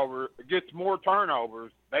turnovers, gets more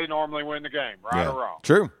turnovers, they normally win the game, right or wrong.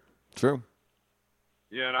 True.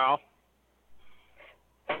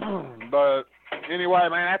 But anyway,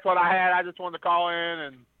 man, that's what I had. I just wanted to call in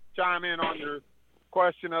and chime in on your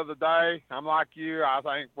question of the day. I'm like you. I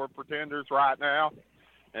think we're pretenders right now.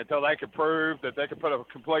 Until they can prove that they can put a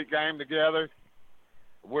complete game together,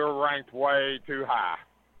 we're ranked way too high.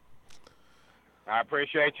 I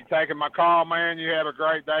appreciate you taking my call, man. You have a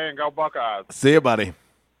great day, and go Buckeyes. See you, buddy.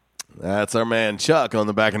 That's our man Chuck on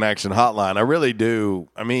the Back in Action hotline. I really do.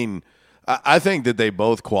 I mean, I think that they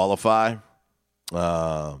both qualify.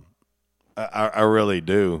 I really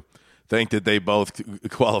do think that they both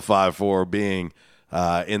qualify for being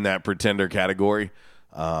in that pretender category.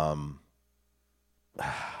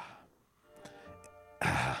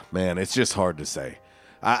 Man, it's just hard to say.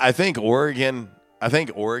 I think Oregon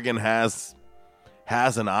has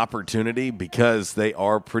an opportunity because they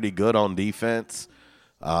are pretty good on defense.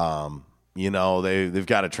 They've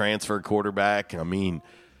got a transfer quarterback. I mean,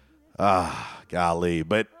 golly.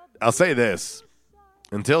 But I'll say this.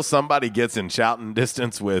 Until somebody gets in shouting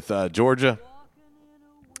distance with Georgia,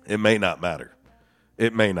 it may not matter.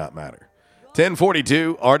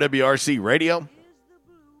 1042 RWRC Radio.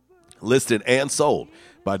 Listed and sold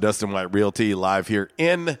by Dustin White Realty, live here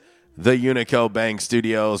in the Unico Bank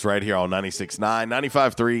Studios, right here on 96.9,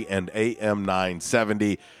 95.3, and AM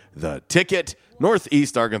 970. The Ticket,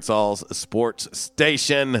 Northeast Arkansas's sports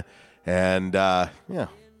station. And,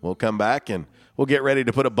 we'll come back and we'll get ready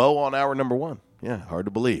to put a bow on hour number 1. Yeah, hard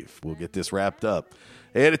to believe. We'll get this wrapped up.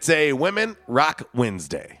 It's a Women Rock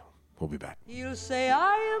Wednesday. We'll be back. You'll say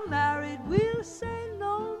I am married, we'll say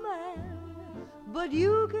no man, but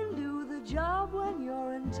you can do the job when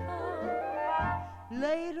you're in town.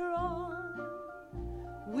 Later on,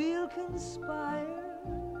 we'll conspire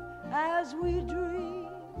as we dream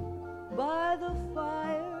by the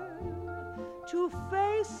fire to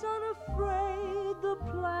face unafraid the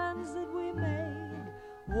plans that we made,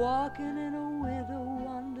 walking in a winter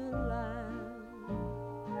wonderland.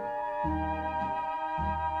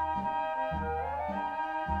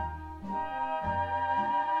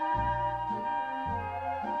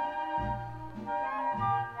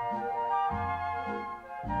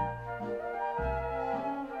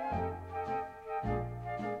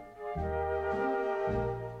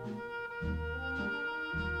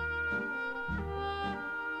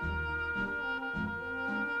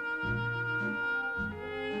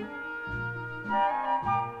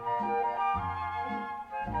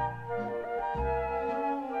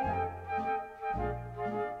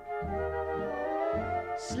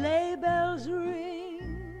 Sleigh bells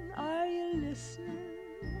ring, are you listening?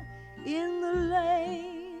 In the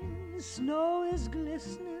lane, snow is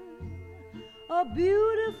glistening. A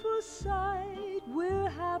beautiful sight, we're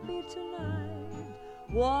happy tonight,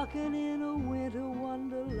 walking in a winter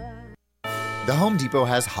wonderland. The Home Depot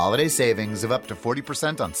has holiday savings of up to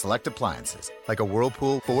 40% on select appliances, like a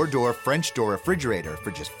Whirlpool 4-door French door refrigerator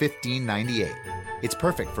for just $15.98. It's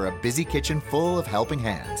perfect for a busy kitchen full of helping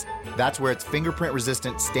hands. That's where its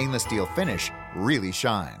fingerprint-resistant stainless steel finish really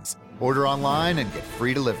shines. Order online and get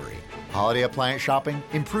free delivery. Holiday appliance shopping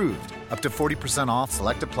improved. Up to 40% off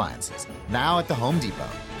select appliances. Now at the Home Depot.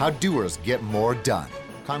 How doers get more done.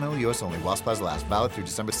 Continental U.S. only while supplies last. Valid through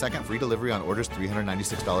December 2nd. Free delivery on orders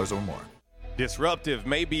 $396 or more. Disruptive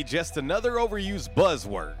may be just another overused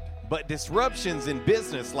buzzword, but disruptions in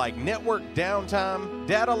business like network downtime,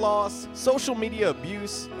 data loss, social media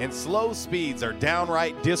abuse, and slow speeds are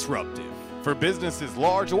downright disruptive. For businesses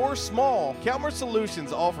large or small, Calmer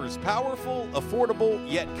Solutions offers powerful, affordable,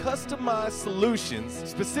 yet customized solutions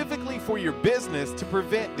specifically for your business to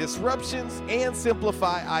prevent disruptions and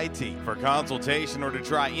simplify IT. For consultation or to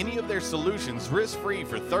try any of their solutions risk-free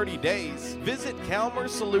for 30 days, visit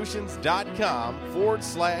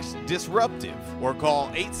calmersolutions.com/disruptive or call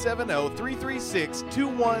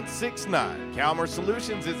 870-336-2169. Calmer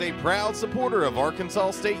Solutions is a proud supporter of Arkansas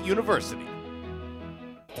State University.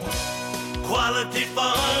 Quality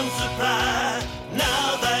Farm Supply,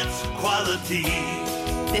 now that's quality.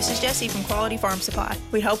 This is Jessie from Quality Farm Supply.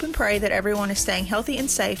 We hope and pray that everyone is staying healthy and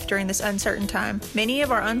safe during this uncertain time. Many of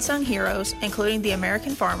our unsung heroes, including the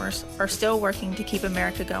American farmers, are still working to keep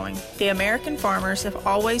America going. The American farmers have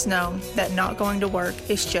always known that not going to work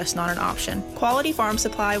is just not an option. Quality Farm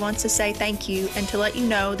Supply wants to say thank you and to let you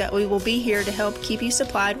know that we will be here to help keep you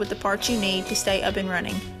supplied with the parts you need to stay up and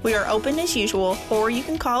running. We are open as usual, or you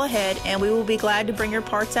can call ahead and we will be glad to bring your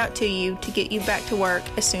parts out to you to get you back to work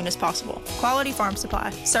as soon as possible. Quality Farm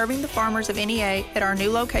Supply, serving the farmers of NEA at our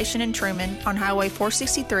new location in Truman on Highway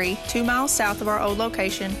 463, 2 miles south of our old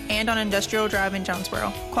location, and on Industrial Drive in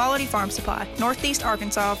Jonesboro. Quality Farm Supply, Northeast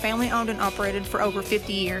Arkansas, family owned and operated for over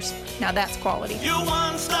 50 years. Now that's quality. Your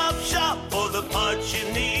one-stop shop for the parts you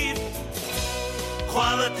need.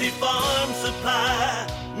 Quality Farm Supply,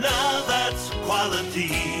 now that's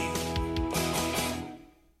quality.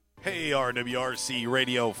 Hey RWRC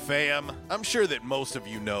Radio fam, I'm sure that most of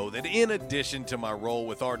you know that in addition to my role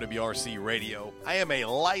with RWRC Radio, I am a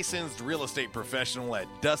licensed real estate professional at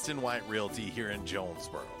Dustin White Realty here in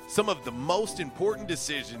Jonesboro. Some of the most important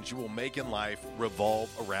decisions you will make in life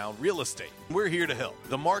revolve around real estate. We're here to help.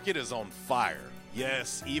 The market is on fire.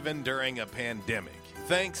 Yes, even during a pandemic,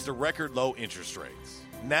 thanks to record low interest rates.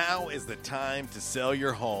 Now is the time to sell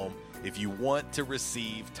your home if you want to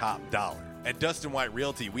receive top dollar. At Dustin White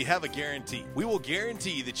Realty, we have a guarantee. We will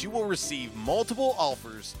guarantee that you will receive multiple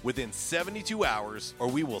offers within 72 hours or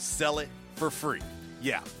we will sell it for free.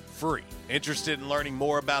 Yeah, free. Interested in learning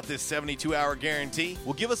more about this 72-hour guarantee?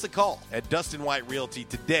 Well, give us a call at Dustin White Realty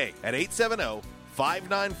today at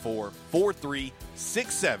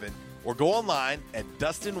 870-594-4367 or go online at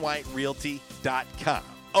DustinWhiteRealty.com.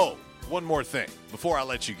 Oh, one more thing before I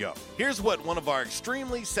let you go. Here's what one of our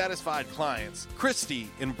extremely satisfied clients, Christy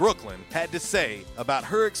in Brooklyn, had to say about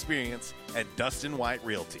her experience at Dustin White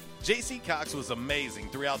Realty. JC Cox was amazing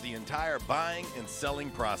throughout the entire buying and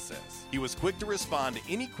selling process. He was quick to respond to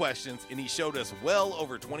any questions and he showed us well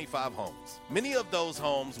over 25 homes. Many of those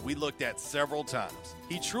homes we looked at several times.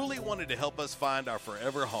 He truly wanted to help us find our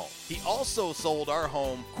forever home. He also sold our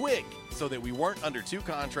home quick so that we weren't under 2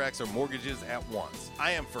 contracts or mortgages at once.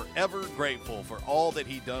 I am forever grateful for all that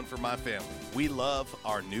he done for my family. We love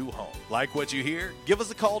our new home. Like what you hear? Give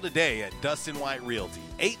us a call today at Dustin White Realty,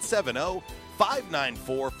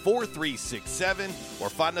 870-594-4367 or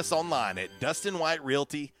find us online at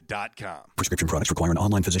DustinWhiteRealty.com. Prescription products require an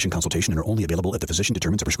online physician consultation and are only available if the physician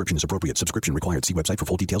determines a prescription is appropriate. Subscription required. See website for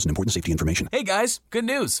full details and important safety information. Hey guys, good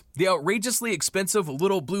news. The outrageously expensive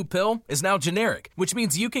Little Blue Pill is now generic, which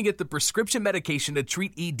means you can get the prescription medication to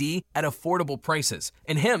treat ED at affordable prices.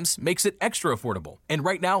 And Hims makes it extra affordable. And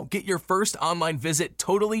right now, get your first online visit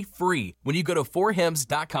totally free when you go to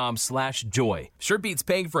 4hims.com/joy. Sure beats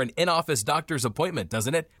paying for an in-office doctor's appointment,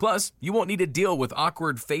 doesn't it? Plus, you won't need to deal with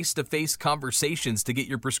awkward face-to-face conversations to get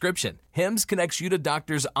your prescription. Hims connects you to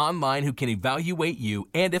doctors online who can evaluate you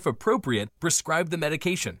and, if appropriate, prescribe the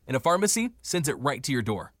medication. And a pharmacy sends it right to your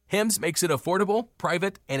door. Hims makes it affordable,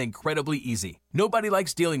 private, and incredibly easy. Nobody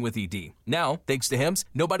likes dealing with ED. Now, thanks to Hims,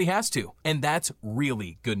 nobody has to. And that's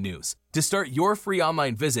really good news. To start your free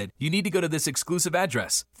online visit, you need to go to this exclusive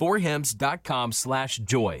address,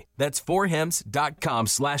 4hims.com/joy. That's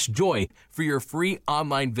 4hims.com/joy for your free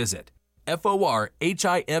online visit.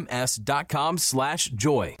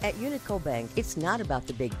 FORHIMS.com/joy. At Unico Bank, it's not about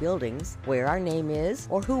the big buildings, where our name is,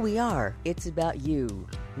 or who we are. It's about you,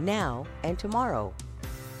 now and tomorrow.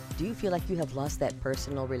 Do you feel like you have lost that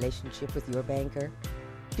personal relationship with your banker?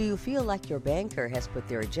 Do you feel like your banker has put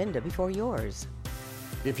their agenda before yours?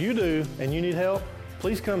 If you do and you need help,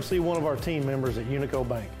 please come see one of our team members at Unico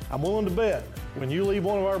Bank. I'm willing to bet when you leave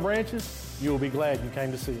one of our branches, you will be glad you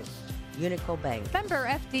came to see us. Unico Bank. Member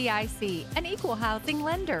FDIC, an equal housing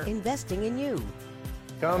lender. Investing in you.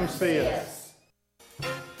 Come see us.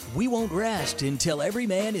 We won't rest until every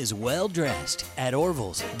man is well dressed. At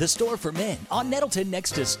Orville's, the store for men, on Nettleton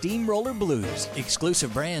next to Steamroller Blues.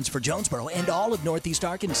 Exclusive brands for Jonesboro and all of Northeast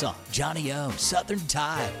Arkansas. Johnny O, Southern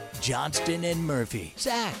Tide, Johnston and Murphy,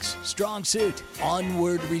 Saks, Strong Suit,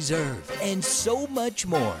 Onward Reserve, and so much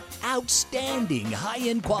more. Outstanding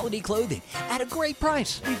high-end quality clothing at a great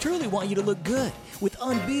price. We truly want you to look good with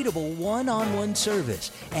unbeatable one-on-one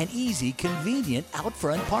service and easy, convenient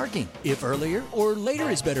out-front parking. If earlier or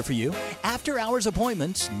later is better for you, after-hours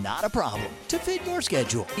appointments, not a problem. To fit your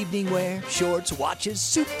schedule, evening wear, shorts, watches,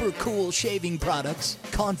 super cool shaving products,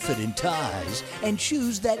 confident ties, and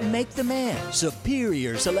shoes that make the man.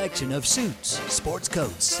 Superior selection of suits, sports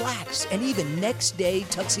coats, slacks, and even next-day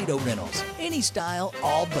tuxedo rentals. Any style,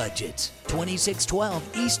 all budgets.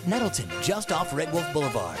 2612 East Nettleton, just off Red Wolf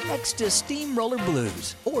Boulevard, next to Steamroller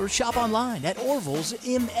Blues. Or shop online at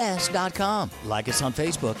orvillesms.com. Like us on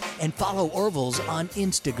Facebook and follow Orville's on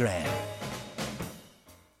Instagram.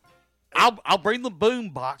 I'll bring the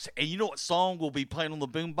boom box, and you know what song will be playing on the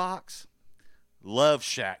boom box? Love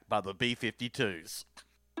Shack by the B-52s.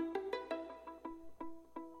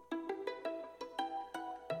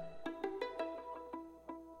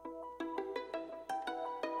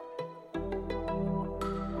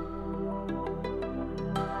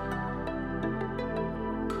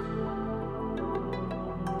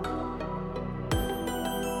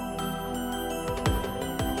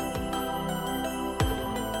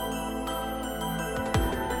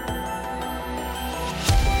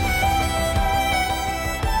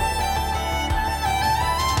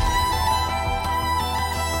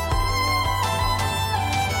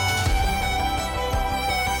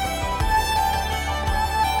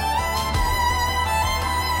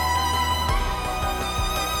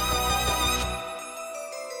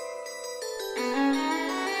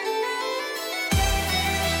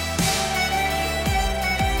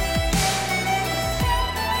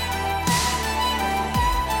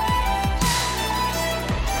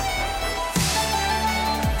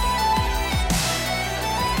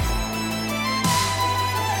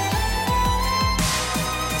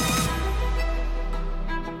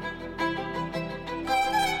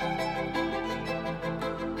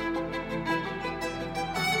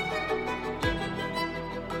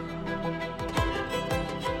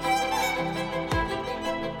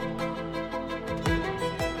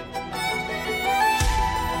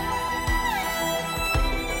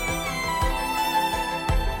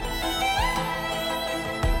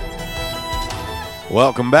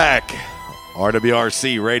 Welcome back.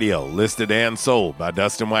 RWRC Radio, listed and sold by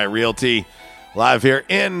Dustin White Realty. Live here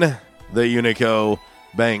in the Unico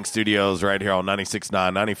Bank Studios right here on 96.9,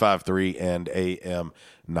 95.3, and AM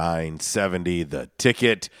 970. The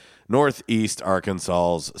Ticket, Northeast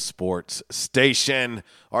Arkansas's sports station.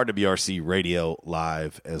 RWRC Radio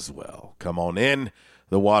live as well. Come on in.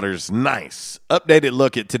 The water's nice. Updated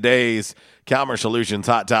look at today's Calmer Solutions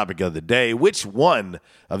hot topic of the day. Which one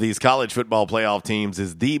of these college football playoff teams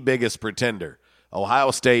is the biggest pretender?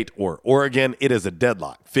 Ohio State or Oregon? It is a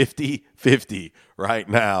deadlock, 50-50 right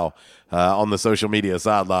now on the social media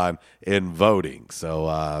sideline in voting.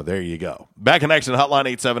 So there you go. Back in action,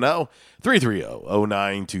 hotline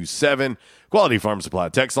 870-330-0927. Quality Farm Supply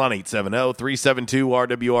text line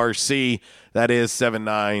 870-372-RWRC. That is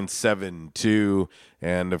 7972.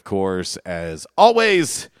 And, of course, as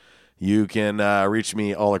always, you can reach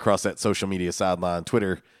me all across that social media sideline,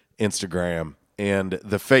 Twitter, Instagram, and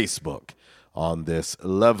the Facebook on this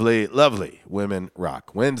lovely, lovely Women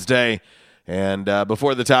Rock Wednesday. And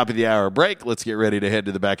before the top of the hour break, let's get ready to head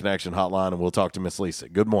to the Back in Action hotline, and we'll talk to Miss Lisa.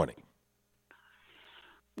 Good morning.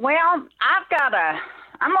 Well, I'm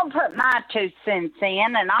going to put my 2 cents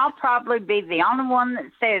in, and I'll probably be the only one that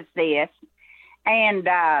says this. And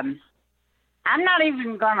I'm not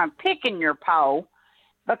even going to pick in your poll,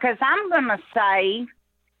 because I'm going to say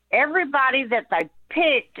everybody that they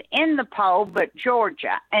picked in the poll but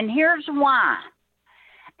Georgia. And here's why.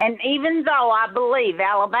 And even though I believe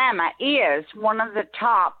Alabama is one of the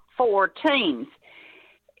top 4 teams,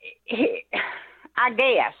 I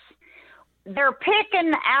guess they're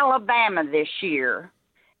picking Alabama this year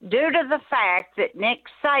due to the fact that Nick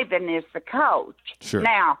Saban is the coach. Sure.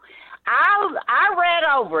 Now, I read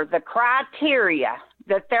over the criteria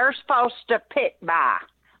that they're supposed to pick by,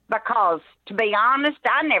 because, to be honest,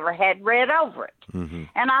 I never had read over it. Mm-hmm.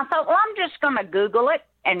 And I thought, well, I'm just going to Google it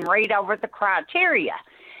and read over the criteria.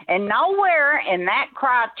 And nowhere in that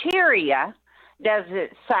criteria does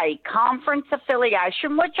it say conference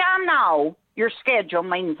affiliation, which I know your schedule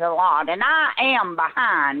means a lot. And I am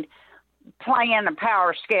behind playing a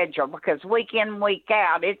power schedule, because week in, week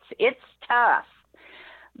out, it's tough.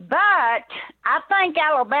 But I think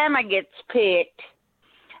Alabama gets picked.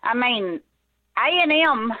 I mean,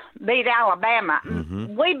 A&M beat Alabama.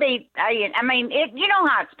 Mm-hmm. We beat A&M. I mean, you know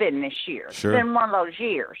how it's been this year. Sure. It's been one of those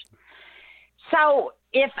years. So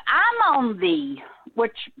if I'm on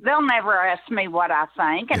which they'll never ask me what I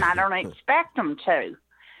think, and I don't expect them to.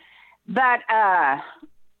 But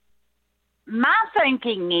my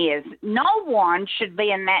thinking is no one should be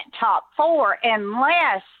in that top 4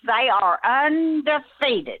 unless they are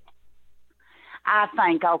undefeated. I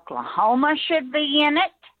think Oklahoma should be in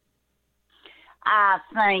it. I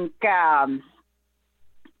think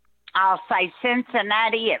I'll say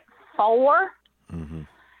Cincinnati at 4. Mm-hmm.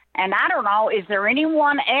 And I don't know, is there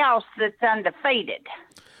anyone else that's undefeated?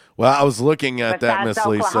 Well, I was looking at that, Miss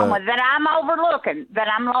Lisa. Oklahoma, that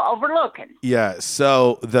I'm overlooking. Yeah,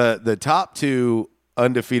 so the top 2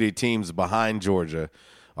 undefeated teams behind Georgia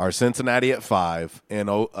are Cincinnati at 5 and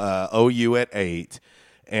OU at 8.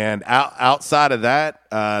 And outside of that,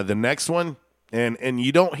 the next one, and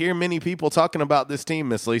you don't hear many people talking about this team,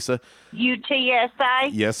 Miss Lisa. UTSA?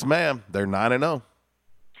 Yes, ma'am. They're 9-0.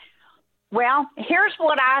 Well, here's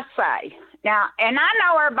what I say. Now, and I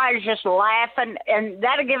know everybody's just laughing, and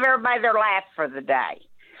that'll give everybody their laugh for the day.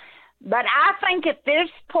 But I think at this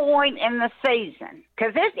point in the season,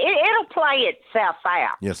 because it'll play itself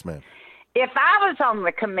out. Yes, ma'am. If I was on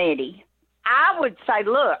the committee, I would say,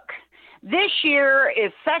 look, this year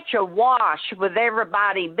is such a wash with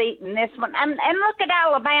everybody beating this one. And look at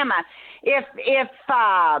Alabama. If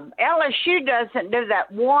LSU doesn't do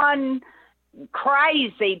that one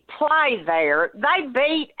crazy play there, they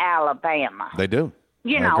beat Alabama. They do.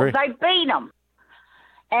 You know, they beat them.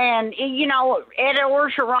 And, you know, Ed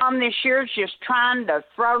Orgeron this year is just trying to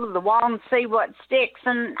throw to the wall and see what sticks.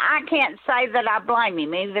 And I can't say that I blame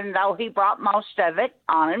him, even though he brought most of it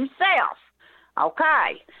on himself.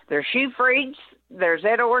 Okay, there's Hugh Freeze, there's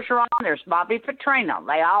Ed Orgeron, there's Bobby Petrino.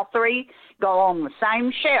 They all 3 go on the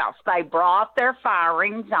same shelf. They brought their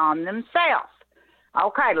firings on themselves.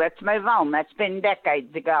 Okay, let's move on. That's been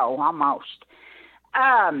decades ago, almost.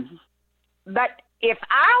 But if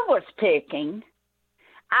I was picking,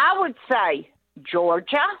 I would say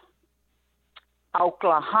Georgia,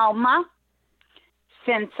 Oklahoma,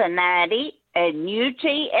 Cincinnati, and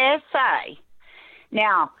UTSA.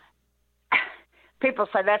 Now, people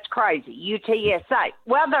say that's crazy, UTSA.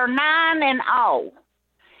 Well, they're 9-0.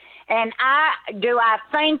 And I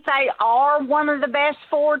think they are one of the best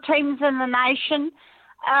 4 teams in the nation?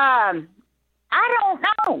 I don't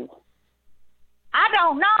know.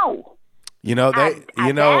 You know,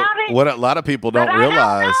 what a lot of people don't realize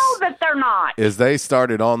I don't know that they're not. Is they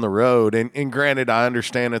started on the road. And granted, I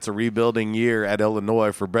understand it's a rebuilding year at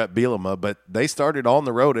Illinois for Brett Bielema, but they started on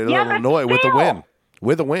the road at Illinois with a win.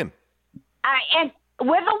 With a win. And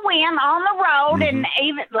with a win on the road, Mm-hmm. and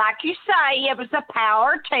even like you say, it was a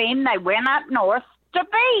power team. They went up north to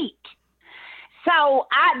beat. So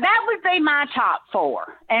that would be my top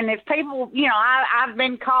 4. And if people, you know, I've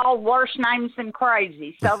been called worse names than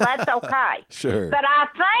crazy, so that's okay. Sure. But I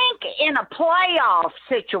think in a playoff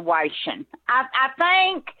situation, I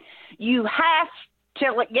think you have,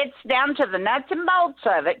 till it gets down to the nuts and bolts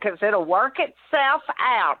of it, because it'll work itself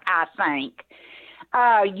out, I think.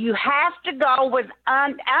 You have to go with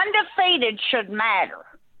undefeated should matter,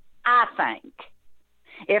 I think.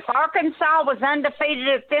 If Arkansas was undefeated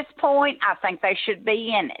at this point, I think they should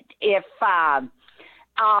be in it. If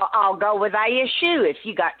I'll go with ASU. If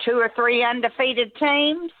you got 2 or 3 undefeated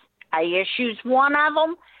teams, ASU's one of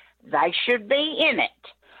them. They should be in it.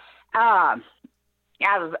 I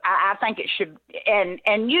think it should. And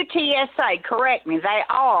UTSA, correct me, they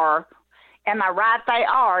are. Am I right? They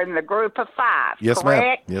are in the group of 5. Yes,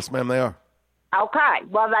 correct? ma'am. Yes, ma'am, they are. Okay.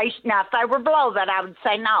 Well, now if they were below that, I would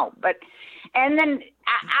say no. But and then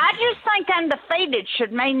I just think undefeated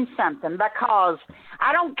should mean something, because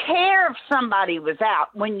I don't care if somebody was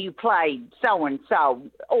out when you played so-and-so,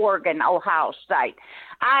 Oregon, Ohio State.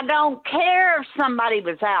 I don't care if somebody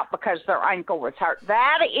was out because their ankle was hurt.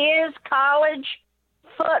 That is college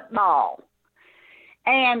football.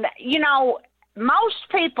 And, you know, most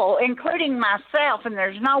people, including myself, and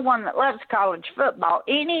there's no one that loves college football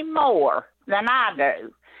any more than I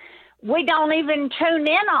do, we don't even tune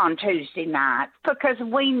in on Tuesday nights because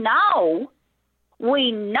we know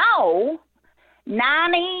 99%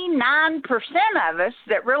 of us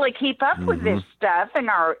that really keep up with this stuff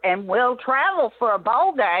and will travel for a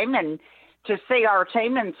bowl game and to see our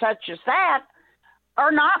team and such as that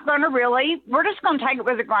are not going to really, we're just going to take it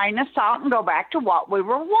with a grain of salt and go back to what we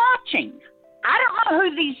were watching. I don't know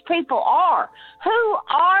who these people are. Who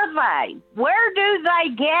are they? Where do they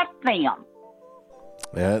get them?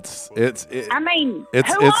 Yeah, it's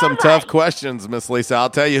some who tough are questions, Miss Lisa. I'll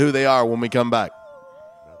tell you who they are when we come back.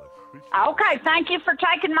 they? Okay, thank you for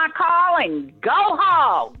taking my call, and go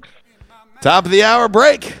Hogs! Top of the hour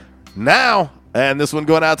break now. And this one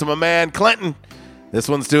going out to my man, Clinton. This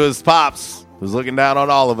one's to his pops, who's looking down on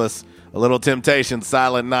all of us. A Little Temptation,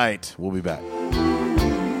 Silent Night. We'll be back.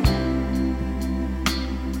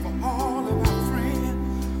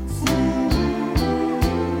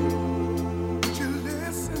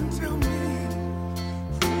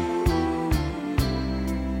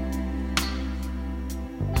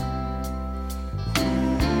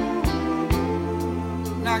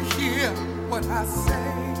 Now hear what I say.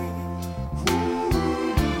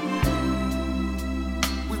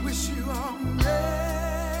 We wish you a Merry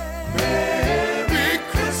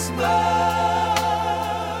Christmas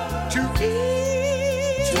to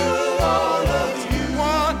each one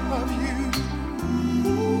of you.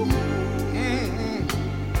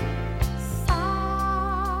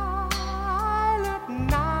 Silent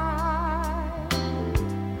night,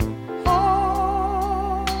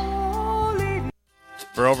 holy.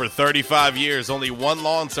 For over 35 years, only one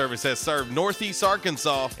lawn service has served Northeast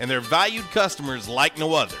Arkansas and their valued customers like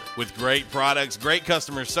no other. With great products, great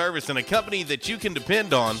customer service, and a company that you can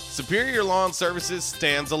depend on, Superior Lawn Services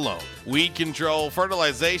stands alone. Weed control,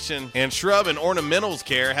 fertilization, and shrub and ornamentals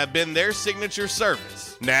care have been their signature service.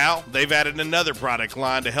 Now, they've added another product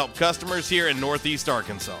line to help customers here in Northeast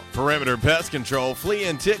Arkansas. Perimeter Pest Control, Flea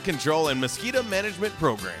and Tick Control, and Mosquito Management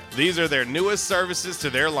Program. These are their newest services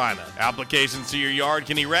to their lineup. Applications to your yard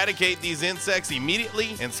can eradicate these insects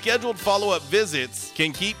immediately, and scheduled follow-up visits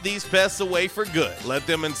can keep these pests away for good. Let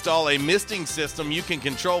them install a misting system you can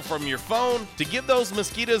control from your phone to give those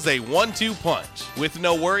mosquitoes a 1-2 punch. With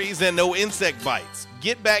no worries and no insect bites.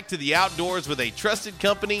 Get back to the outdoors with a trusted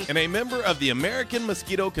company and a member of the American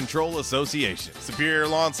Mosquito Control Association. Superior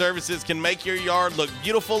Lawn Services can make your yard look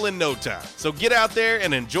beautiful in no time. So get out there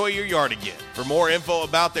and enjoy your yard again. For more info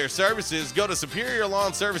about their services, go to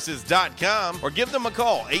superiorlawnservices.com or give them a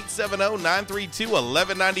call,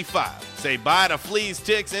 870-932-1195. Say bye to fleas,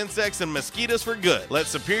 ticks, insects, and mosquitoes for good. Let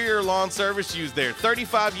Superior Lawn Service use their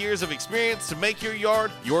 35 years of experience to make your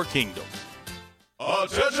yard your kingdom.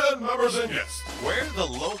 Attention, members and guests. Where the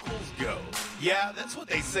locals go. Yeah, that's what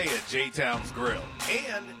they say at J-Town's Grill.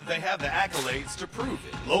 And they have the accolades to prove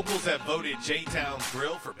it. Locals have voted J-Town's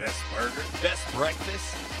Grill for best burger, best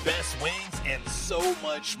breakfast, best wings, and so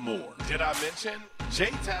much more. Did I mention?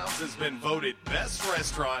 J-Town's has been voted best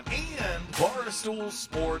restaurant and Barstool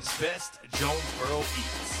Sports best Jonesboro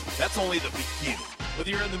Eats. That's only the beginning.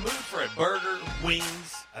 Whether you're in the mood for a burger,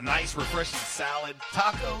 wings, a nice refreshing salad,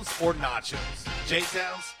 tacos, or nachos,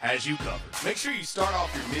 J-Town's has you covered. Make sure you start off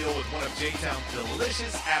your meal with one of J-Town's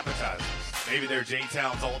delicious appetizers. Maybe their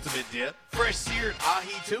J-Town's ultimate dip, fresh seared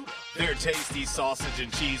ahi tuna, their tasty sausage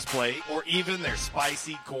and cheese plate, or even their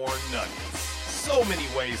spicy corn nuggets. So many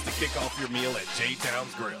ways to kick off your meal at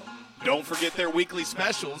J-Town's Grill. Don't forget their weekly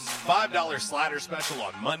specials, $5 slider special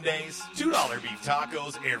on Mondays, $2 beef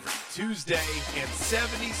tacos every Tuesday, and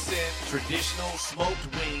 70-cent traditional smoked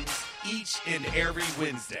wings each and every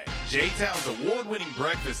Wednesday. J-Town's award-winning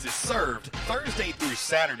breakfast is served Thursday through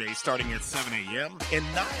Saturday starting at 7 a.m. and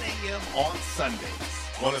 9 a.m. on Sundays.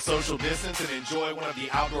 Want to social distance and enjoy one of the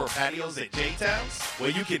outdoor patios at J-Town's?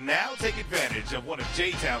 Well, you can now take advantage of one of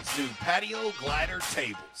J-Town's new patio glider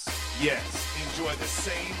tables. Yes, enjoy the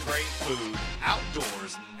same great food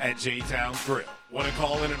outdoors at J-Town's Grill. Want to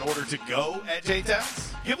call in order to go at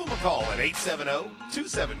J-Town's? Give them a call at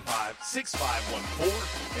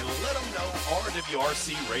 870-275-6514 and let them know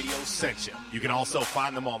RWRC Radio sent you. You can also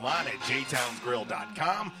find them online at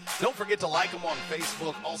jtownsgrill.com. Don't forget to like them on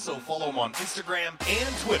Facebook. Also follow them on Instagram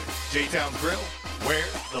and Twitter. J-Town's Grill, where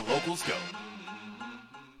the locals go.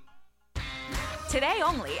 Today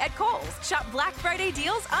only at Kohl's. Shop Black Friday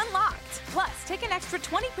deals unlocked. Plus, take an extra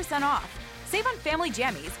 20% off. Save on family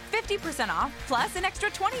jammies, 50% off, plus an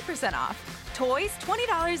extra 20% off. Toys,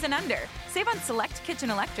 $20 and under. Save on select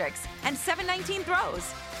kitchen electrics and $7.19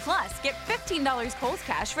 throws. Plus, get $15 Kohl's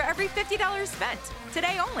cash for every $50 spent.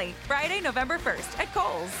 Today only, Friday, November 1st at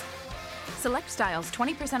Kohl's. Select styles,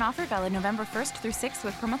 20% offer valid November 1st through 6th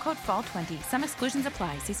with promo code FALL20. Some exclusions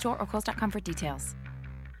apply. See store or kohls.com for details.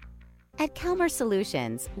 At Calmer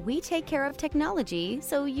Solutions, we take care of technology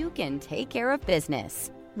so you can take care of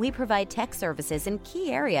business. We provide tech services in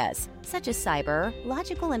key areas such as cyber,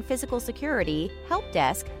 logical and physical security, help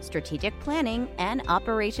desk, strategic planning, and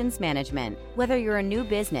operations management. Whether you're a new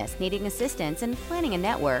business needing assistance in planning a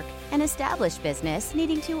network, an established business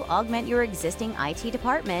needing to augment your existing IT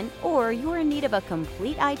department, or you're in need of a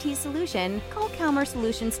complete IT solution, call Calmer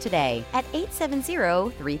Solutions today at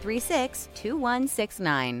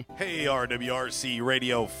 870-336-2169. Hey, RWRC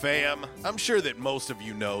Radio fam. I'm sure that most of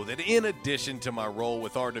you know that in addition to my role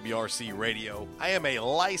with RWRC Radio, I am a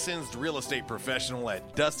licensed real estate professional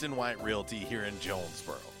at Dustin White Realty here in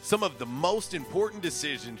Jonesboro. Some of the most important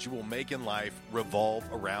decisions you will make in life revolve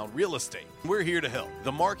around real estate. We're here to help.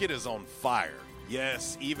 The market is on fire.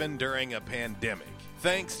 Yes, even during a pandemic,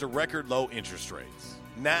 thanks to record low interest rates.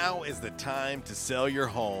 Now is the time to sell your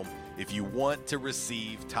home if you want to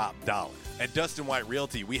receive top dollar. At Dustin White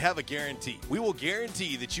Realty, we have a guarantee. We will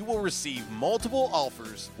guarantee that you will receive multiple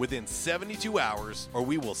offers within 72 hours, or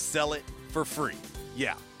we will sell it for free.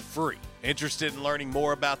 Yeah, free. Interested in learning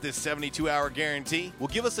more about this 72-hour guarantee? Well,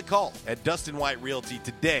 give us a call at Dustin White Realty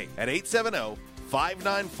today at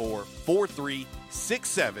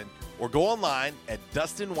 870-594-4367 or go online at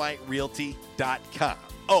DustinWhiteRealty.com.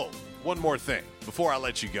 Oh, one more thing before I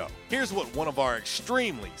let you go. Here's what one of our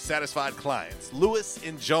extremely satisfied clients, Lewis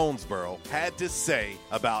in Jonesboro, had to say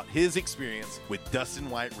about his experience with Dustin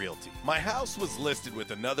White Realty. My house was listed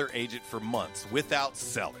with another agent for months without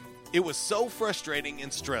selling. It was so frustrating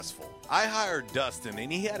and stressful. I hired Dustin and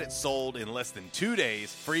he had it sold in less than 2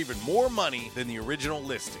 days for even more money than the original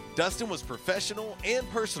listing. Dustin was professional and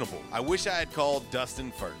personable. I wish I had called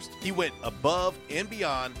Dustin first. He went above and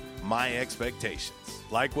beyond my expectations.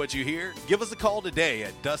 Like what you hear? Give us a call today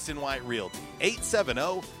at Dustin White Realty,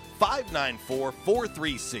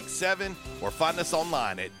 870-594-4367, or find us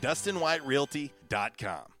online at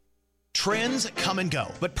DustinWhiteRealty.com. Trends come and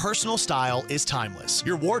go, but personal style is timeless.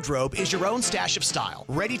 Your wardrobe is your own stash of style,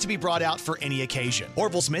 ready to be brought out for any occasion.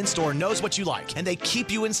 Orville's Men's Store knows what you like, and they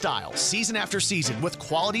keep you in style season after season with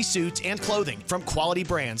quality suits and clothing from quality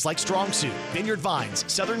brands like Strong Suit, Vineyard Vines,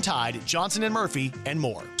 Southern Tide, Johnson & Murphy, and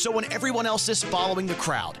more. So when everyone else is following the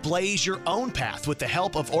crowd, blaze your own path with the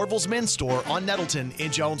help of Orville's Men's Store on Nettleton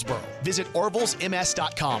in Jonesboro. Visit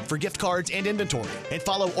orvillesms.com for gift cards and inventory, and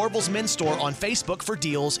follow Orville's Men's Store on Facebook for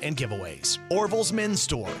deals and giveaways. Orville's Men's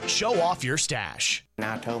Store. Show off your stash. And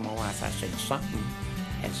I told my wife, I said, something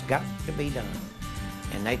has got to be done.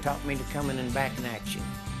 And they taught me to come in back in action.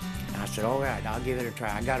 And I said, all right, I'll give it a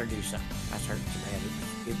try. I got to do something. I started so bad,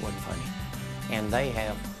 it wasn't funny. And they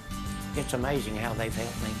have, it's amazing how they've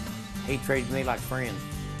helped me. He treated me like a friend.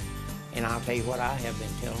 And I'll tell you what, I have been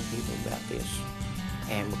telling people about this.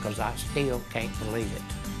 And because I still can't believe it.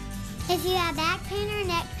 If you have back pain or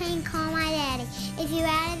neck pain, call my daddy. If you're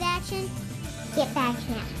out of action, get back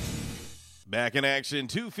in. Back in action,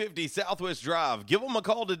 250 Southwest Drive. Give them a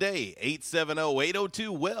call today,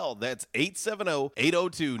 870-802-WELL. That's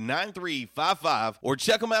 870-802-9355. Or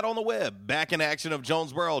check them out on the web,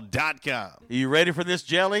 backinactionofjonesboro.com. You ready for this,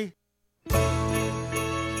 Jelly? You're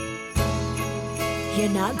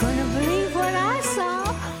not gonna believe what I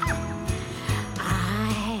saw.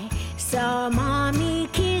 I saw Mommy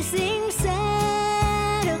kissing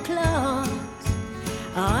Santa Claus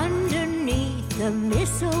underneath the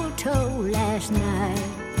mistletoe last night.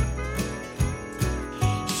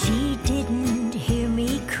 She didn't hear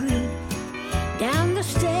me creep down the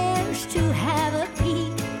stairs to have a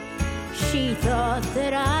peek. She thought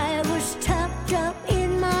that I was tucked up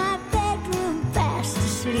in my bedroom fast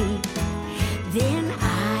asleep. Then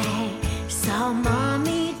I saw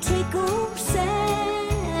Mommy tickle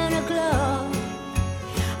Santa Claus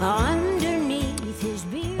underneath his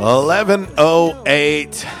beard.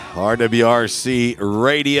 11:08 RWRC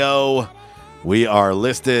Radio. We are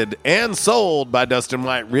listed and sold by Dustin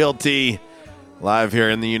White Realty. Live here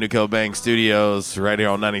in the Unico Bank Studios, right here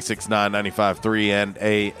on 96.9, 95.3, and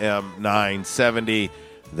AM 970.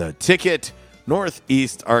 The Ticket,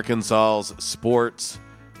 Northeast Arkansas's sports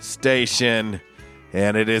station.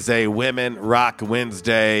 And it is a Women Rock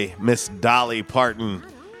Wednesday. Miss Dolly Parton.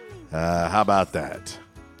 How about that?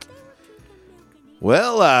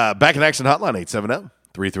 Well, back in action hotline,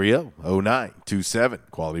 870-330-0927.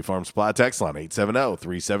 Quality Farm Supply text line,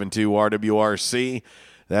 870-372-RWRC.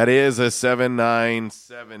 That is a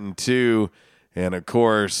 7972. And, of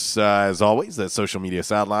course, as always, that social media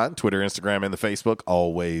sideline, Twitter, Instagram, and the Facebook,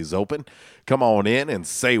 always open. Come on in and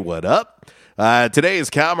say what up. Today's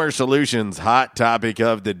Calmer Solutions hot topic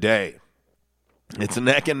of the day. It's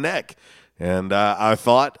neck and neck, and I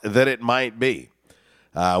thought that it might be.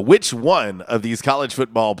 Which one of these college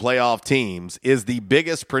football playoff teams is the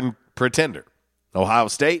biggest pretender, Ohio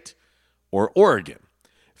State or Oregon?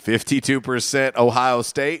 52% Ohio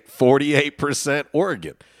State, 48%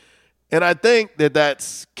 Oregon. And I think that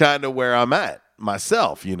that's kind of where I'm at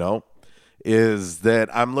myself, is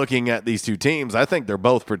that I'm looking at these two teams. I think they're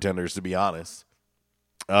both pretenders, to be honest.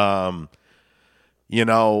 I'll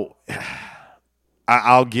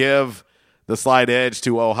give the slight edge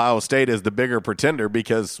to Ohio State as the bigger pretender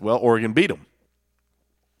because, Oregon beat them.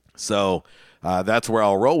 So that's where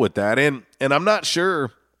I'll roll with that. And I'm not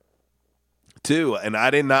sure, too, and I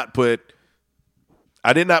did not put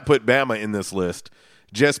Bama in this list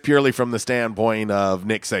just purely from the standpoint of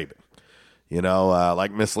Nick Saban.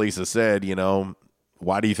 Like Miss Lisa said,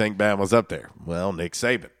 why do you think Bama's up there? Well, Nick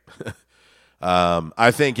Saban.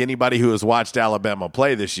 I think anybody who has watched Alabama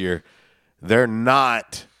play this year, they're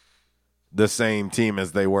not the same team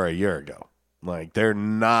as they were a year ago. Like, they're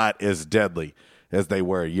not as deadly as they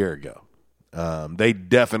were a year ago. They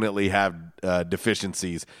definitely have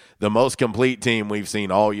deficiencies. The most complete team we've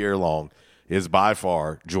seen all year long is by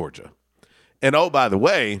far Georgia. And, oh, by the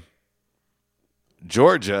way,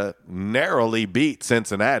 Georgia narrowly beat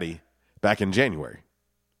Cincinnati back in January.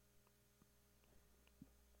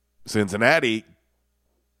 Cincinnati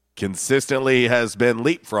consistently has been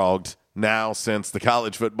leapfrogged now since the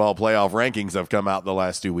college football playoff rankings have come out the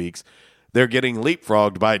last 2 weeks. They're getting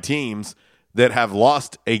leapfrogged by teams that have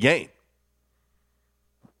lost a game.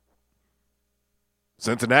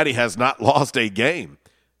 Cincinnati has not lost a game.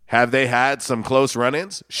 Have they had some close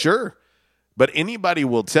run-ins? Sure. But anybody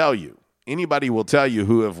will tell you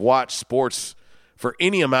who have watched sports for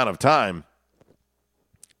any amount of time,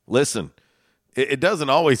 listen, it doesn't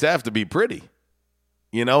always have to be pretty,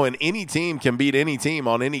 and any team can beat any team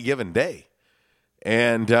on any given day.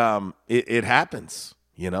 And it happens,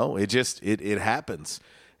 it happens.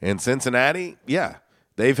 And Cincinnati, yeah,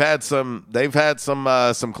 they've had some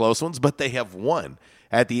close ones, but they have won.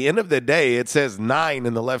 At the end of the day, it says 9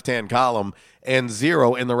 in the left-hand column and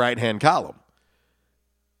 0 in the right-hand column.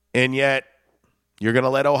 And yet, you're going to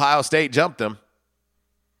let Ohio State jump them.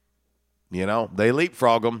 They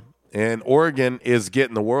leapfrog them. And Oregon is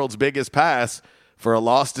getting the world's biggest pass for a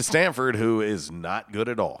loss to Stanford, who is not good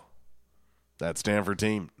at all. That Stanford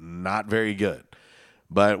team, not very good.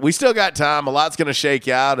 But we still got time. A lot's going to shake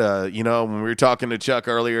out. When we were talking to Chuck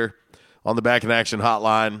earlier on the Back in Action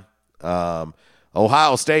hotline,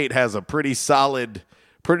 Ohio State has a pretty solid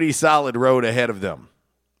road ahead of them.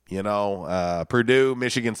 Purdue,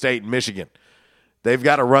 Michigan State, and Michigan. They've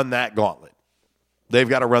got to run that gauntlet. If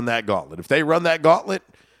they run that gauntlet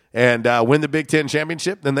and win the Big Ten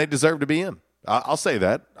championship, then they deserve to be in. I'll say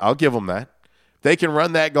that. I'll give them that. If they can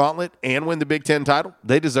run that gauntlet and win the Big Ten title,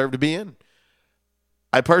 they deserve to be in.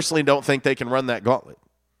 I personally don't think they can run that gauntlet.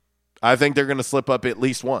 I think they're going to slip up at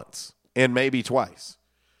least once and maybe twice.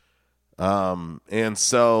 And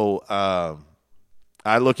so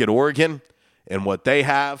I look at Oregon and what they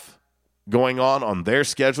have going on their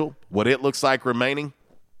schedule, what it looks like remaining.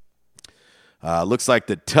 Looks like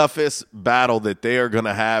the toughest battle that they are going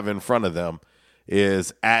to have in front of them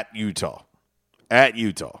is at Utah.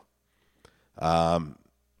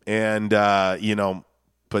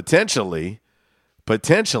 Potentially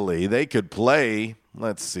they could play,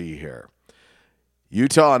 let's see here.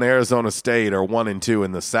 Utah and Arizona State are 1-2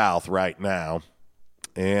 in the South right now.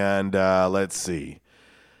 And let's see.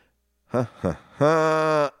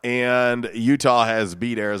 And Utah has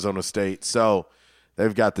beat Arizona State, so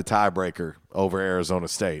they've got the tiebreaker over Arizona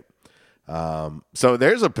State. So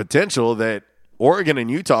there's a potential that Oregon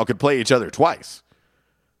and Utah could play each other twice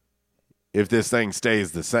if this thing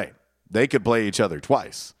stays the same. They could play each other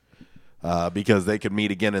twice because they could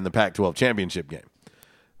meet again in the Pac-12 championship game.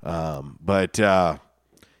 But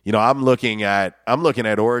I'm looking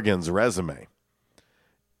at Oregon's resume,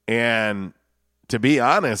 and to be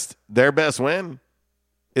honest, their best win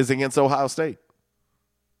is against Ohio State.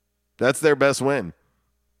 That's their best win.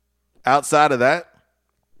 Outside of that,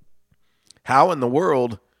 how in the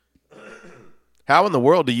world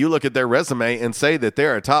do you look at their resume and say that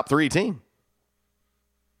they're a top 3 team?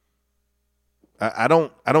 I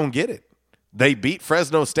don't get it. They beat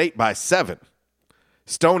Fresno State by 7.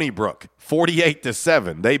 Stony Brook,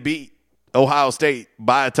 48-7. They beat Ohio State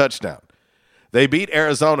by a touchdown. They beat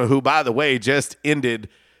Arizona, who, by the way, just ended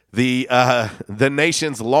the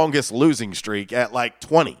nation's longest losing streak at like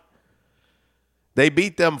 20. They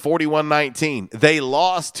beat them 41-19. They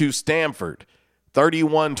lost to Stanford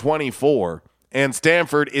 31-24, and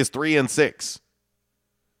Stanford is 3-6.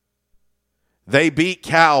 They beat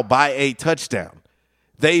Cal by a touchdown.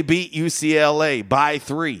 They beat UCLA by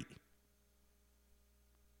 3.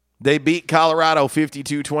 They beat Colorado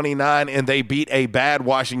 52-29, and they beat a bad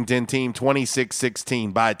Washington team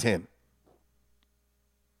 26-16 by 10.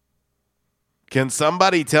 Can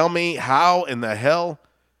somebody tell me how in the hell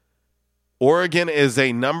Oregon is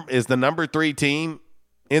the number 3 team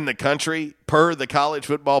in the country per the college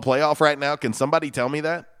football playoff right now? Can somebody tell me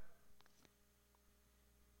that?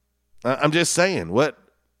 I'm just saying, what?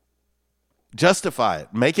 Justify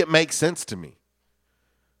it. Make it make sense to me.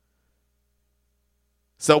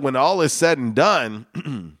 So when all is said and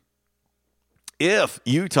done, if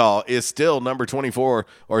Utah is still number 24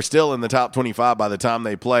 or still in the top 25 by the time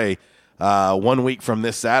they play 1 week from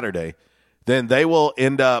this Saturday, then they will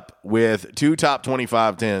end up with two top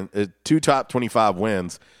 25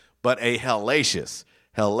 wins, but a hellacious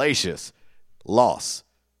loss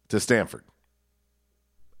to Stanford.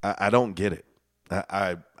 I don't get it.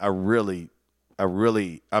 I'm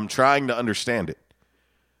trying to understand it.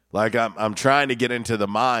 Like I'm trying to get into the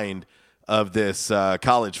mind of this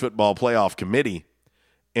college football playoff committee,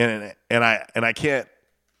 and I can't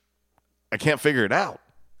figure it out.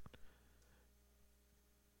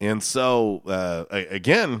 And so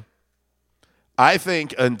again, I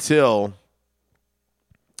think until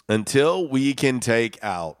we can take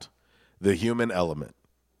out the human element,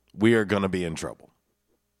 we are going to be in trouble.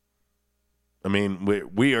 I mean,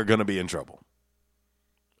 we are going to be in trouble.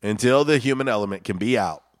 Until the human element can be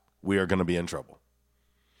out, we are going to be in trouble.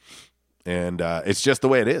 And it's just the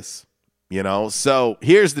way it is, you know. So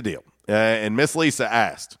here's the deal. And Miss Lisa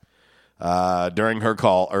asked during her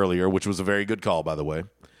call earlier, which was a very good call, by the way.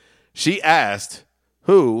 She asked,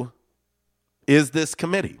 who is this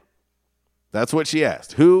committee? That's what she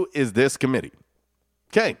asked. Who is this committee?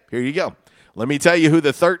 Okay, here you go. Let me tell you who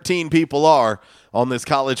the 13 people are on this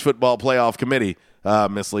college football playoff committee,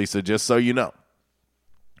 Miss Lisa, just so you know.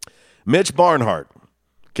 Mitch Barnhart,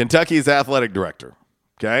 Kentucky's athletic director,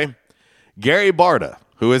 okay? Gary Barta,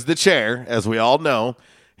 who is the chair, as we all know,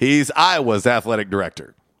 he's Iowa's athletic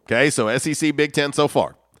director, okay? So SEC Big Ten so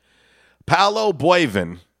far. Paolo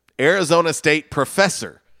Boivin, Arizona State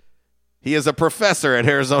professor. He is a professor at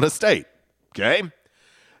Arizona State, okay?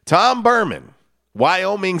 Tom Berman,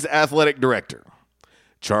 Wyoming's athletic director.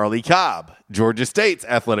 Charlie Cobb, Georgia State's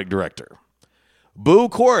athletic director. Boo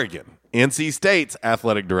Corrigan, NC State's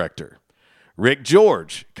athletic director. Rick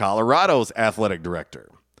George, Colorado's athletic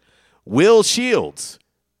director. Will Shields,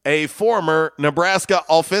 a former Nebraska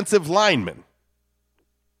offensive lineman.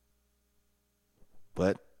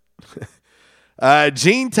 What?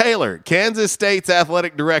 Gene Taylor, Kansas State's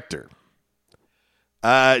athletic director.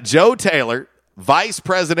 Joe Taylor, vice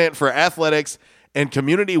president for athletics and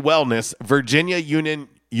community wellness, Virginia Union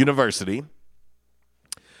University.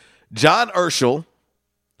 John Urschel,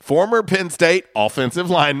 former Penn State offensive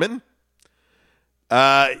lineman.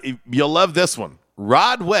 You'll love this one.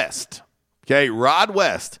 Rod West. Okay, Rod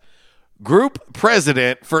West, group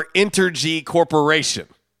president for Entergy Corporation.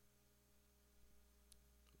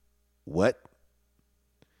 What?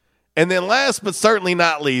 And then last but certainly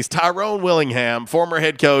not least, Tyrone Willingham, former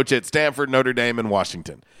head coach at Stanford, Notre Dame, and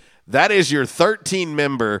Washington. That is your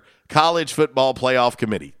 13-member college football playoff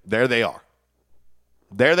committee. There they are.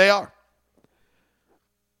 There they are.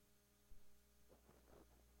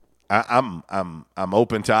 I'm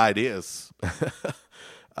open to ideas.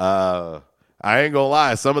 I ain't gonna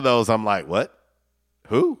lie. Some of those I'm like, what?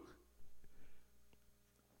 Who?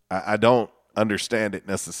 I don't understand it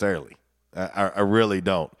necessarily. I really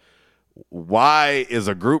don't. Why is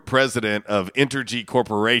a group president of Entergy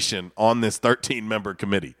Corporation on this 13-member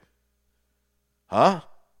committee? Huh?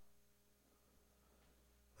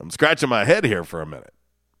 I'm scratching my head here for a minute.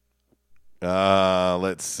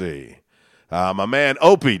 Let's see. My man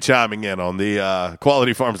Opie chiming in on the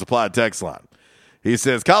Quality Farm Supply text line. He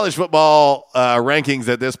says, college football rankings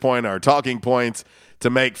at this point are talking points to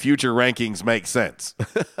make future rankings make sense.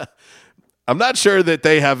 I'm not sure that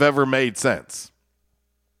they have ever made sense.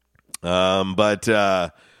 But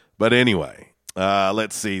anyway,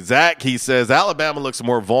 let's see. Zach, he says, Alabama looks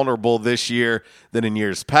more vulnerable this year than in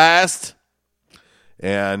years past.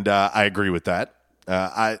 And I agree with that.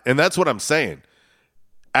 And that's what I'm saying.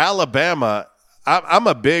 Alabama, I'm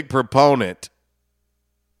a big proponent.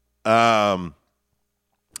 I'm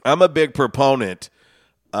a big proponent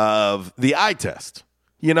of the eye test.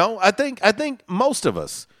 You know, I think most of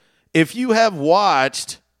us, if you have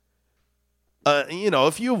watched,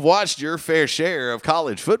 if you've watched your fair share of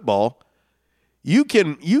college football, you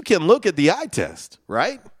can look at the eye test,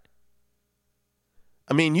 right?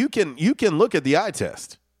 I mean, you can look at the eye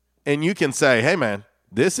test and you can say, hey man,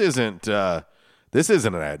 this isn't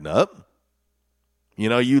adding up. You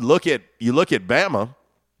know, you look at Bama.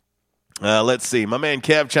 Let's see. My man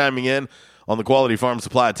Kev chiming in on the Quality Farm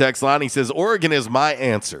Supply text line. He says, Oregon is my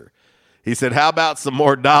answer. He said, how about some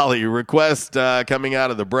more Dolly? Request coming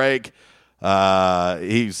out of the break.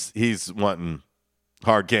 He's wanting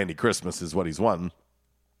hard candy Christmas is what he's wanting.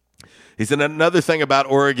 He said another thing about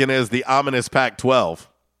Oregon is the ominous Pac-12.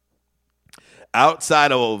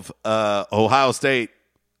 Outside of Ohio State,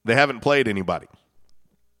 they haven't played anybody.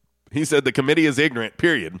 He said the committee is ignorant,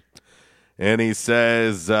 period. And he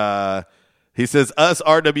says us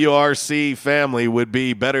RWRC family would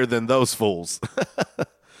be better than those fools.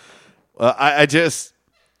 I just,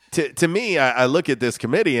 to me, I look at this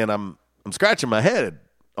committee and I'm scratching my head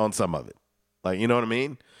on some of it. Like, you know what I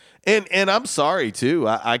mean? And I'm sorry too.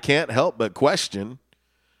 I can't help but question,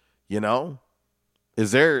 you know,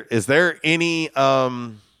 is there any,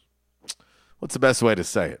 what's the best way to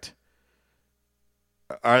say it?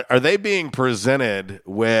 Are they being presented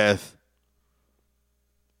with,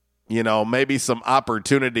 you know, maybe some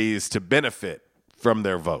opportunities to benefit from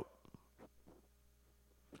their vote?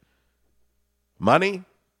 Money,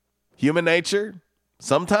 human nature,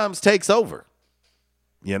 sometimes takes over.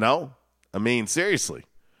 You know? I mean, seriously.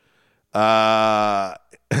 My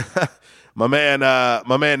man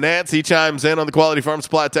Nance, he chimes in on the Quality Farm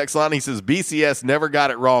Supply text line. He says BCS never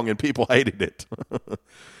got it wrong and people hated it.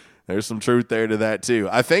 There's some truth there to that too.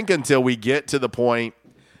 I think until we get to the point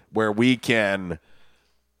where we can,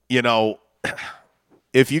 you know,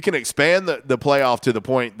 if you can expand the playoff to the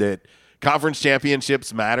point that conference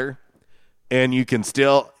championships matter and you can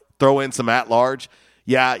still throw in some at-large,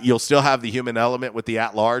 yeah, you'll still have the human element with the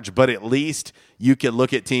at-large, but at least you can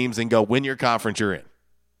look at teams and go, win your conference, you're in.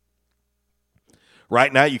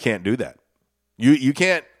 Right now, you can't do that. You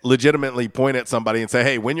can't legitimately point at somebody and say,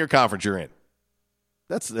 hey, win your conference, you're in.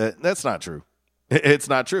 That's not true. It's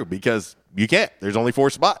not true because you can't. There's only 4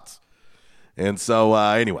 spots. And so,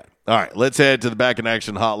 anyway. All right, let's head to the Back in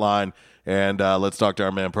Action hotline, and let's talk to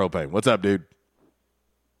our man Propane. What's up, dude? Hey,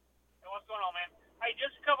 what's going on, man? Hey,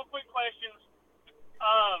 just a couple quick questions.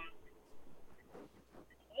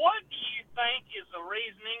 What do you think is the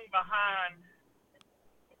reasoning behind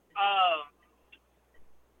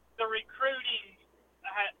the recruiting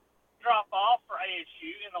drop off for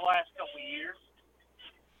ASU in the last couple of years?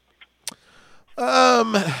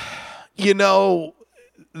 You know,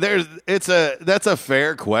 that's a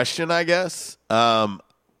fair question, I guess.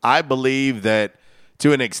 I believe that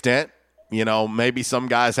to an extent, you know, maybe some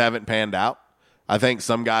guys haven't panned out. I think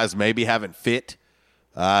some guys maybe haven't fit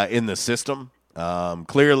in the system.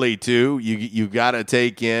 Clearly, too, you got to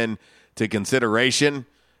take into consideration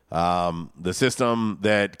the system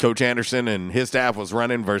that Coach Anderson and his staff was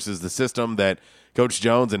running versus the system that Coach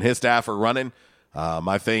Jones and his staff are running.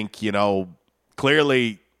 I think, you know,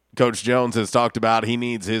 clearly Coach Jones has talked about he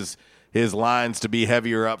needs his lines to be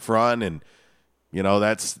heavier up front, and you know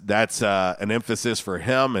that's an emphasis for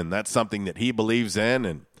him, and that's something that he believes in.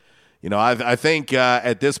 And you know, I think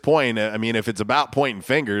at this point, I mean, if it's about pointing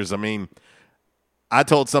fingers, I mean, I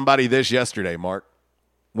told somebody this yesterday, Mark.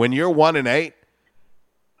 When you're 1-8,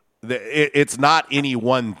 it's not any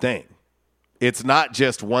one thing. It's not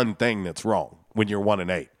just one thing that's wrong when you're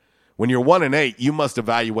 1-8. When you're 1-8, you must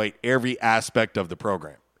evaluate every aspect of the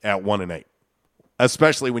program at 1-8,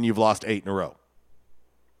 especially when you've lost 8 in a row.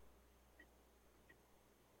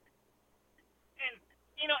 And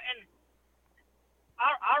you know, and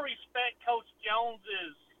I respect Coach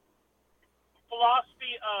Jones's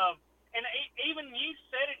philosophy of, and even you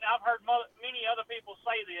said it, and I've heard many other people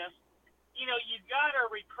say this. You know, you got to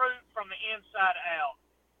recruit from the inside out,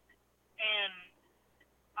 and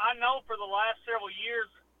I know for the last several years,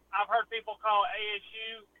 I've heard people call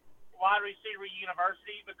ASU wide receiver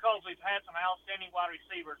university because we've had some outstanding wide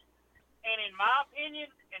receivers. And in my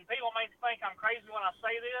opinion, and people may think I'm crazy when I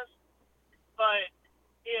say this, but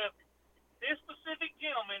if this specific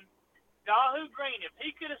gentleman, Dahu Green, if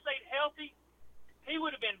he could have stayed healthy, he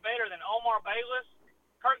would have been better than Omar Bayless,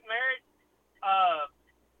 Kirk Merritt,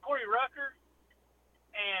 Corey Rucker,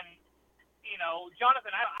 and, you know,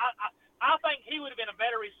 Jonathan. I think he would have been a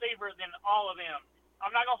better receiver than all of them.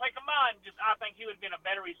 I'm not going to say combined, just I think he would have been a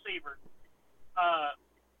better receiver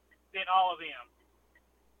than all of them.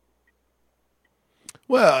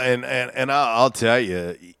 Well, and I'll tell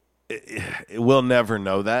you, we'll never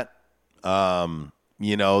know that.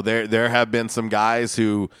 You know, there have been some guys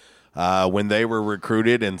who, when they were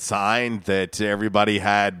recruited and signed, that everybody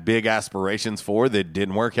had big aspirations for that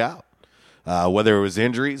didn't work out. Whether it was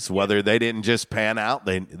injuries, whether they didn't just pan out,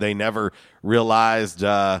 they never realized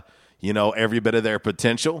you know, every bit of their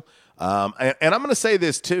potential. And I'm going to say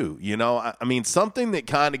this too, you know, I mean, something that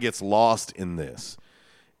kind of gets lost in this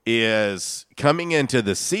is coming into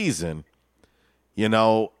the season, you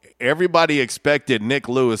know, everybody expected Nick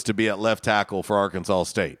Lewis to be at left tackle for Arkansas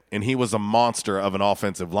State, and he was a monster of an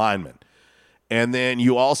offensive lineman. And then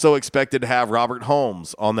you also expected to have Robert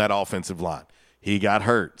Holmes on that offensive line. He got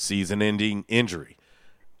hurt, season-ending injury.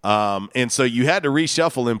 And so you had to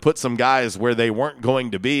reshuffle and put some guys where they weren't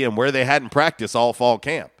going to be and where they hadn't practiced all fall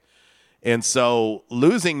camp. And so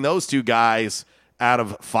losing those two guys out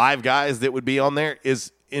of 5 guys that would be on there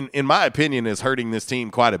is, in my opinion, is hurting this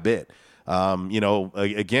team quite a bit.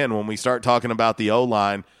 Again, when we start talking about the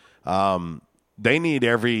O-line, they need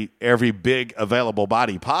every big available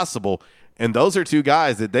body possible. And those are 2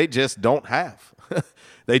 guys that they just don't have.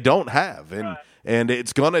 They don't have. And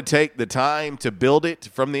it's going to take the time to build it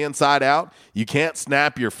from the inside out. You can't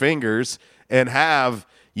snap your fingers and have,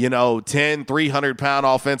 10, 300-pound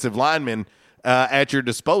offensive linemen at your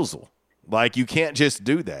disposal. Like, you can't just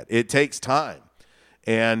do that. It takes time.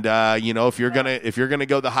 And, if you're gonna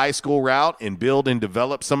go the high school route and build and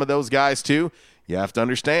develop some of those guys too, you have to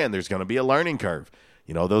understand there's going to be a learning curve.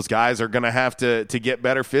 Those guys are going to have to get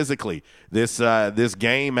better physically. This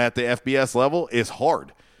game at the FBS level is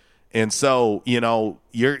hard. And so,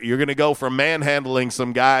 you're going to go from manhandling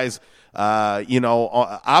some guys,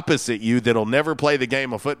 opposite you that'll never play the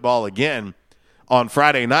game of football again on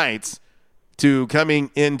Friday nights to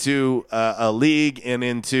coming into a league and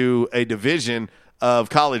into a division of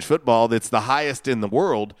college football that's the highest in the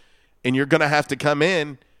world. And you're going to have to come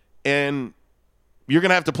in and you're going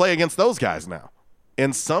to have to play against those guys now.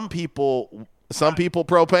 And some people,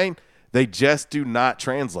 Propane, they just do not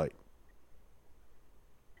translate.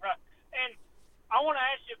 Right. And I want to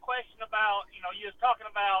ask you a question about, you was talking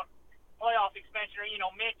about playoff expansion, or,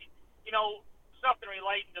 mentioned, something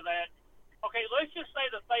relating to that. Okay, let's just say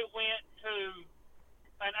that they went to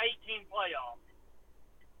an 18 playoff.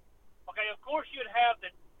 Okay, of course you'd have the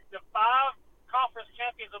 5 conference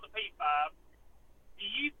champions of the P5. Do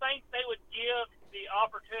you think they would give the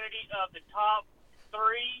opportunity of the top 3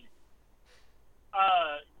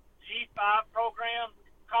 G5 program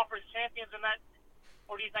conference champions in that,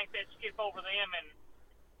 or do you think they'd skip over them and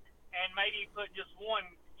maybe put just one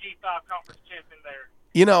G5 conference champion there?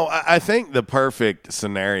 I think the perfect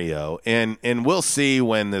scenario, and we'll see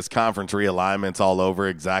when this conference realignment's all over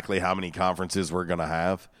exactly how many conferences we're going to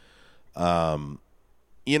have. And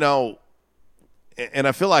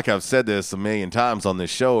I feel like I've said this a million times on this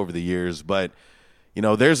show over the years, but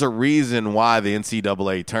there's a reason why the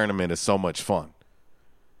NCAA tournament is so much fun.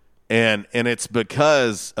 And it's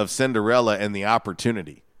because of Cinderella and the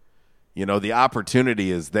opportunity. The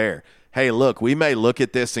opportunity is there. Hey, look, we may look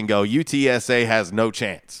at this and go, UTSA has no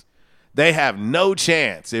chance. They have no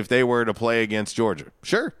chance if they were to play against Georgia.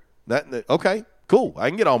 Sure. Okay, cool. I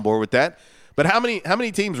can get on board with that. But how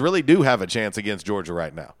many teams really do have a chance against Georgia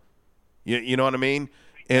right now? You know what I mean?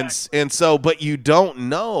 Exactly. And so, but you don't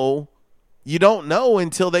know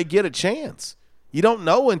until they get a chance. You don't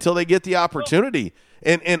know until they get the opportunity.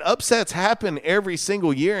 And upsets happen every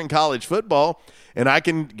single year in college football. And I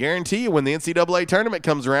can guarantee you when the NCAA tournament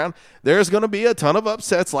comes around, there's going to be a ton of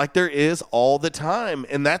upsets like there is all the time.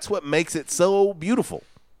 And that's what makes it so beautiful.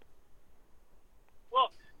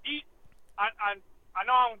 Well, I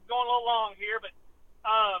know I'm going a little long here, but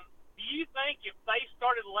do you think if they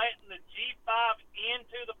started letting the G5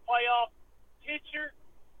 into the playoff picture,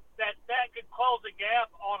 that could close the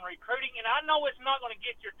gap on recruiting? And I know it's not going to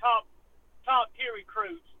get your top tier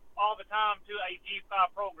recruits all the time to a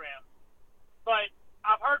G5 program, but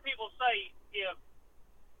I've heard people say if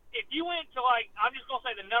you went to, like, I'm just going to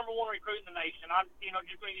say the number 1 recruit in the nation,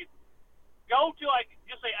 just going to go to, like,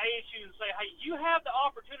 just say ASU and say, hey, you have the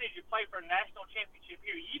opportunity to play for a national championship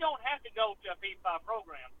here. You don't have to go to a P5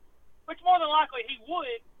 program, which more than likely he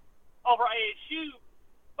would over ASU,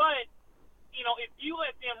 but if you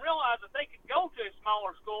let them realize that they could go to a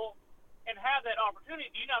smaller school and have that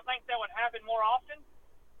opportunity, do you not think that would happen more often?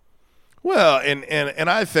 Well, and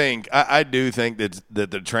I do think that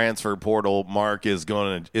the transfer portal, Mark, is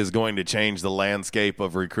going to change the landscape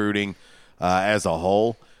of recruiting as a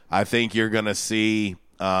whole. I think you're going to see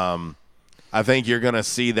that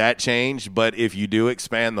change. But if you do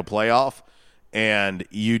expand the playoff, and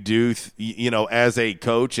you do, as a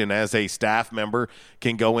coach and as a staff member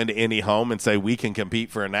can go into any home and say we can compete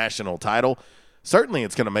for a national title, certainly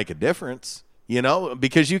it's going to make a difference,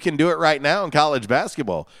 because you can do it right now in college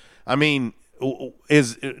basketball. I mean,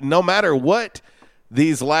 no matter what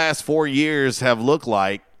these last 4 years have looked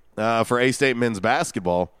like for A-State men's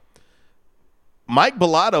basketball, Mike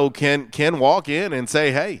Bilato can walk in and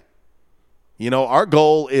say, hey, our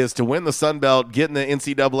goal is to win the Sun Belt, get in the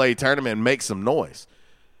NCAA tournament, and make some noise.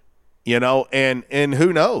 And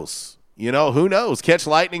who knows? Who knows? Catch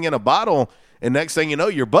lightning in a bottle, and next thing you know,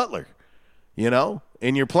 you're Butler, and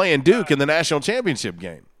you're playing Duke in the national championship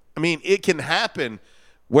game. I mean, it can happen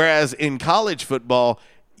Whereas in college football,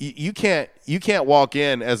 you can't walk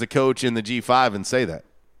in as a coach in the G5 and say that.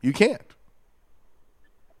 You can't.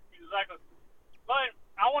 Exactly. But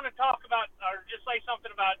I want to talk about, or just say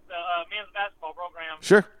something about the men's basketball program.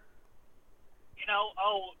 Sure. You know,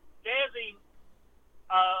 Desi,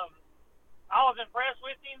 I was impressed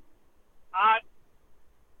with him. I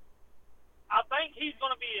think he's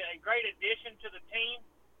going to be a great addition to the team,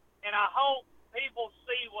 and I hope people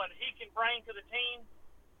see what he can bring to the team,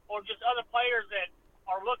 or just other players that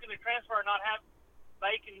are looking to transfer and not have,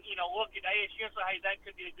 they can, look at ASU and say, hey, that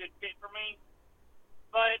could be a good fit for me.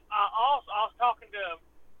 But I was talking to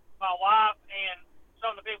my wife and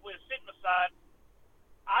some of the people we were sitting beside.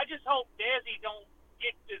 I just hope Desi don't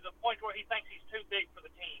get to the point where he thinks he's too big for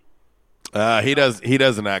the team. He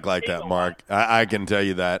doesn't act like that, Mark. I can tell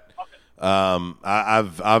you that. Okay.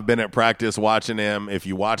 I've been at practice watching him. If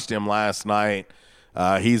you watched him last night,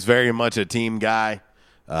 he's very much a team guy.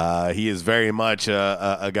 He is very much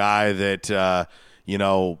a guy that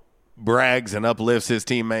brags and uplifts his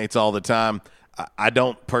teammates all the time. I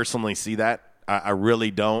don't personally see that. I really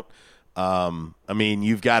don't. I mean,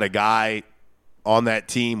 you've got a guy on that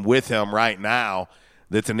team with him right now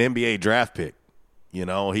that's an NBA draft pick.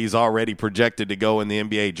 He's already projected to go in the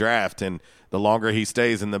NBA draft, and the longer he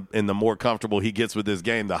stays and the more comfortable he gets with his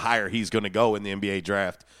game, the higher he's going to go in the NBA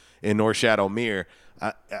draft in North Shadow Mere.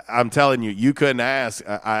 I'm telling you, you couldn't ask.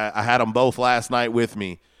 I had them both last night with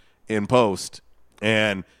me in post,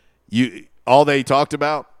 and all they talked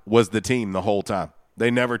about was the team the whole time. They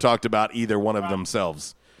never talked about either one of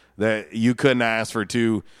themselves. That you couldn't ask for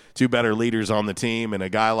two better leaders on the team, and a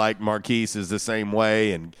guy like Marquise is the same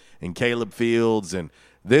way, and Caleb Fields, and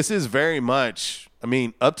this is very much, I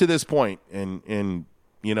mean, up to this point, and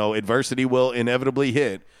adversity will inevitably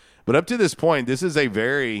hit, but up to this point, this is a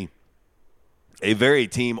very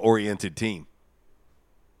team-oriented team.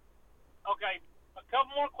 Okay, a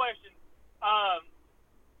couple more questions.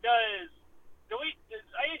 Does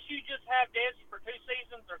ASU just have Desi for 2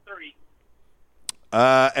 seasons or 3?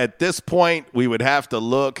 At this point, we would have to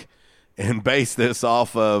look and base this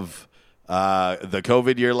off of the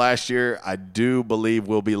COVID year last year. I do believe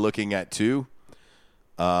we'll be looking at 2.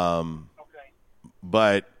 Okay.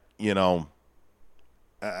 But,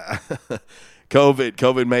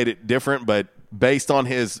 COVID made it different, but based on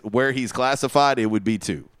where he's classified, it would be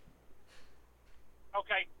 2.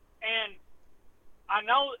 Okay. And I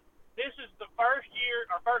know this is the first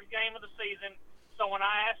game of the season, so when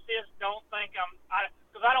I ask this, don't think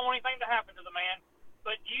because I don't want anything to happen to the man,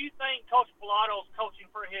 but do you think Coach Pilato is coaching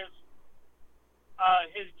for his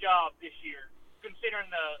job this year, considering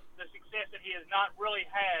the success that he has not really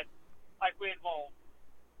had like we had wanted?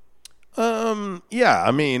 Yeah,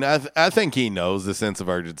 I mean, I think he knows the sense of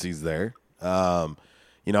urgency's there.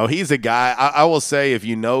 He's a guy, I will say, if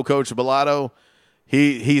you know Coach Pilato,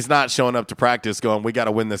 he's not showing up to practice going, we got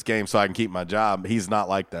to win this game so I can keep my job. He's not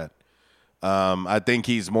like that. I think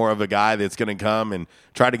he's more of a guy that's going to come and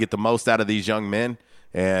try to get the most out of these young men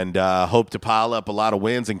and hope to pile up a lot of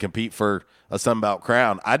wins and compete for a Sunbelt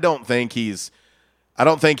crown. I don't think he's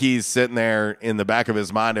sitting there in the back of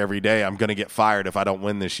his mind every day, I'm going to get fired if I don't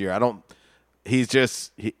win this year.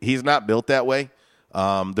 He's not built that way.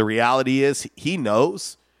 The reality is he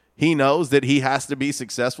knows that he has to be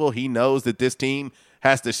successful. He knows that this team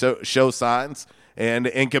has to show signs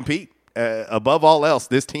and compete. Above all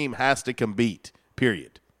else, this team has to compete,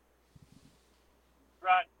 period.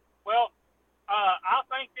 Right. Well, I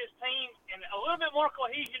think this team and a little bit more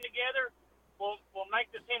cohesion together will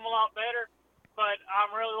make the team a lot better. But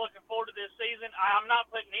I'm really looking forward to this season. I'm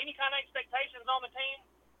not putting any kind of expectations on the team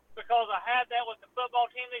because I had that with the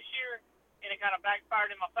football team this year, and it kind of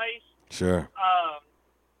backfired in my face. Sure.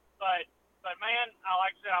 But man,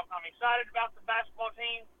 like I said, I'm excited about the basketball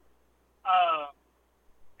team.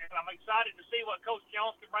 And I'm excited to see what Coach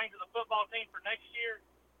Jones can bring to the football team for next year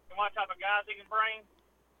and what type of guys he can bring.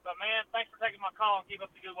 But, man, thanks for taking my call and keep up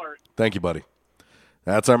the good work. Thank you, buddy.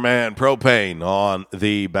 That's our man, Propane, on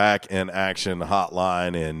the Back in Action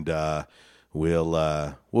hotline. And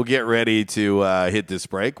we'll get ready to hit this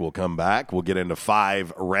break. We'll come back. We'll get into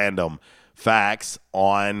 5 random facts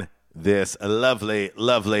on this lovely,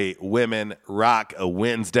 lovely Women Rock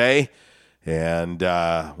Wednesday. And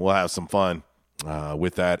we'll have some fun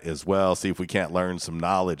with that as well. See if we can't learn some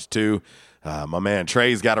knowledge too. My man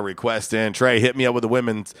Trey's got a request in. Trey, hit me up with a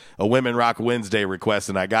Women Rock Wednesday request,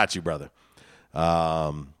 and I got you, brother. We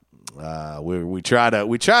try to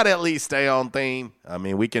at least stay on theme. I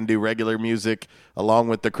mean, we can do regular music along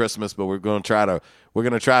with the Christmas, but we're gonna try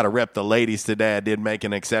to rep the ladies today. I did make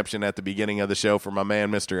an exception at the beginning of the show for my man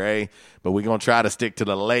Mr. A, but we're gonna try to stick to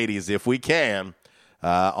the ladies if we can.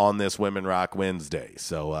 on this Women Rock Wednesday.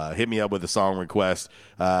 So hit me up with a song request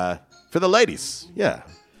for the ladies. Yeah.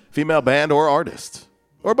 Female band or artist.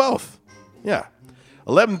 Or both. Yeah.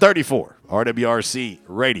 1134 RWRC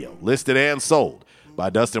Radio. Listed and sold by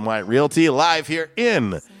Dustin White Realty. Live here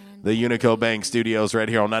in the Unico Bank Studios right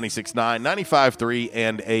here on 96.9, 95.3,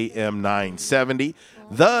 and AM 970.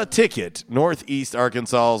 The Ticket, Northeast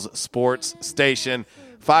Arkansas's sports station.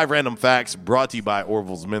 5 random facts brought to you by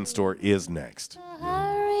Orville's Men's Store is next.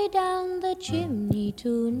 Hurry down the chimney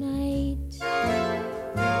tonight.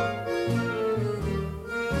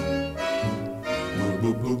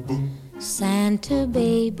 Santa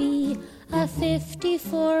baby, a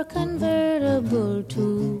 54 convertible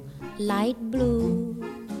to light blue.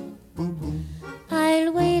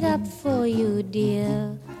 I'll wait up for you,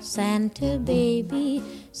 dear Santa baby,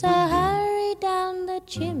 so hurry down the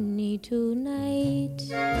chimney tonight.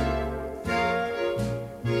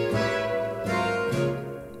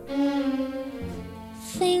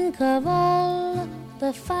 Think of all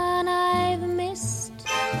the fun I've missed.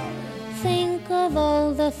 Think of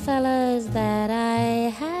all the fellas that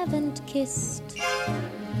I haven't kissed.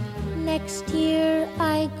 Next year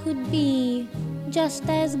I could be just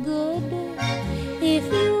as good if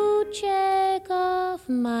you check off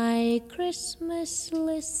my Christmas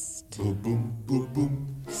list.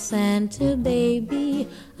 Santa baby,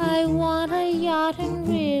 I want a yacht, and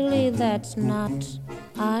really that's not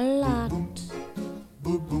a lot.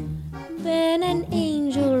 Been an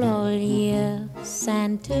angel all year,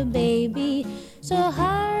 Santa baby, so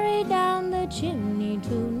hurry down the chimney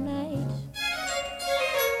tonight.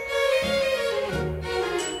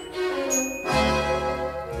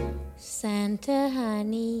 Santa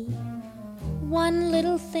honey, one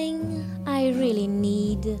little thing I really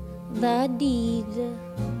need, the deed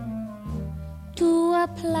to a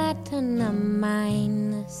platinum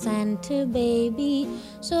mine, Santa baby,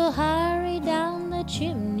 so hurry down the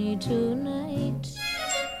chimney tonight.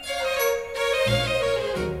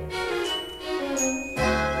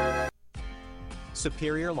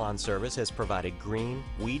 Superior Lawn Service has provided green,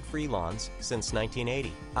 weed-free lawns since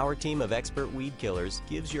 1980. Our team of expert weed killers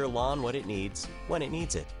gives your lawn what it needs, when it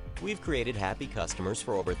needs it. We've created happy customers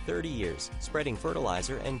for over 30 years, spreading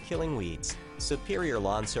fertilizer and killing weeds. Superior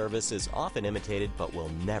Lawn Service is often imitated but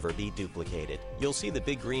will never be duplicated. You'll see the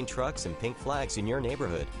big green trucks and pink flags in your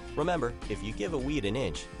neighborhood. Remember, if you give a weed an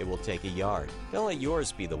inch, it will take a yard. Don't let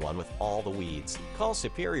yours be the one with all the weeds. Call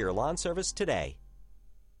Superior Lawn Service today.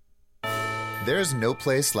 There's no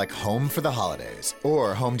place like home for the holidays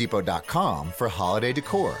or HomeDepot.com for holiday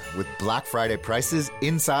decor with Black Friday prices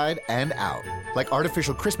inside and out. Like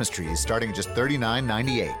artificial Christmas trees starting at just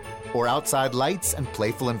 $39.98 or outside lights and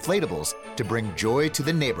playful inflatables to bring joy to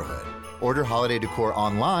the neighborhood. Order holiday decor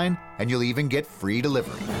online and you'll even get free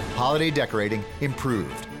delivery. Holiday decorating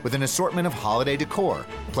improved with an assortment of holiday decor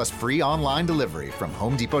plus free online delivery from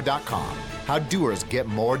HomeDepot.com. How doers get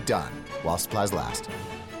more done while supplies last.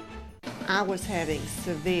 I was having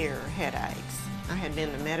severe headaches. I had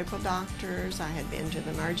been to medical doctors, I had been to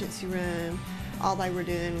the emergency room. All they were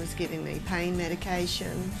doing was giving me pain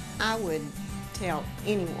medication. I would tell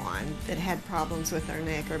anyone that had problems with their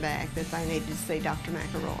neck or back that they needed to see Dr.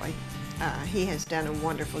 McElroy. He has done a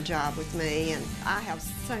wonderful job with me, and I have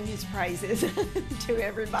sung his praises to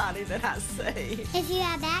everybody that I see. If you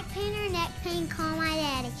have back pain or neck pain, call my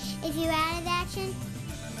daddy. If you're out of action,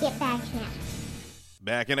 get back now.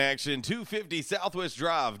 Back in action, 250 Southwest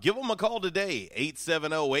Drive. Give them a call today,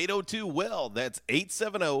 870-802-WELL. That's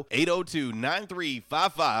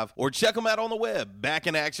 870-802-9355. Or check them out on the web,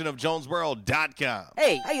 backinactionofjonesboro.com.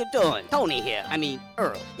 Hey, how you doing? Tony here.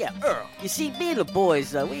 Earl. Yeah, Earl. You see, me and the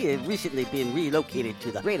boys, we have recently been relocated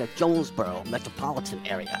to the greater Jonesboro metropolitan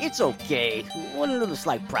area. It's okay. One little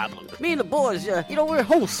slight problem. Me and the boys, we're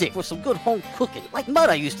homesick for some good home cooking, like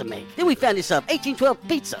Mother used to make. Then we found this 1812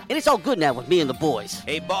 pizza, and it's all good now with me and the boys.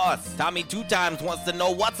 Hey, boss, Tommy 2 Times wants to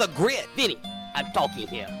know what's a grit. Vinny, I'm talking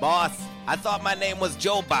here. Boss, I thought my name was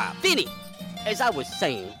Joe Bob. Vinny, as I was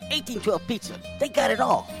saying, 1812 Pizza, they got it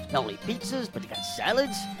all. Not only pizzas, but they got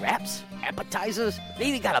salads, wraps, appetizers. They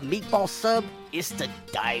even got a meatball sub. It's to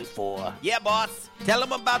die for. Yeah, boss. Tell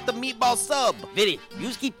them about the meatball sub. Vinny, you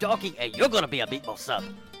just keep talking and you're gonna be a meatball sub.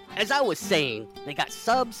 As I was saying, they got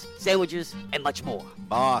subs, sandwiches, and much more.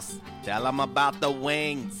 Boss, tell them about the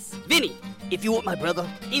wings. Vinny, if you want my brother,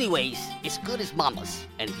 anyways, it's good as Mama's.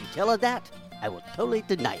 And if you tell her that, I will totally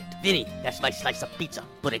deny it. Vinny, that's my slice of pizza.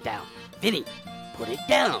 Put it down. Vinny, put it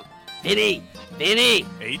down. Vinny!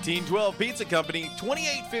 1812 Pizza Company,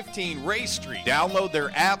 2815 Ray Street. Download their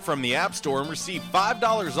app from the App Store and receive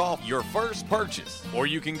 $5 off your first purchase. Or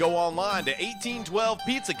you can go online to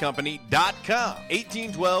 1812pizzacompany.com.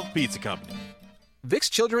 1812 Pizza Company. Vicks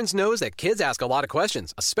Children's knows that kids ask a lot of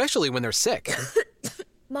questions, especially when they're sick.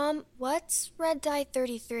 Mom, what's red dye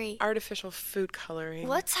 33? Artificial food coloring.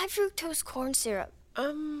 What's high fructose corn syrup?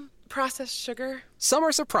 Processed sugar. Some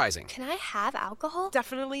are surprising. Can I have alcohol?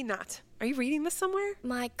 Definitely not. Are you reading this somewhere?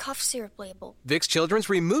 My cough syrup label. Vicks Children's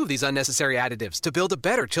remove these unnecessary additives to build a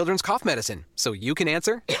better children's cough medicine. So you can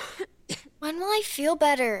answer. When will I feel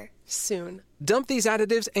better? Soon. Dump these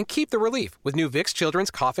additives and keep the relief with new Vicks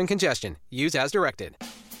Children's Cough and Congestion. Use as directed.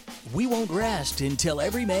 We won't rest until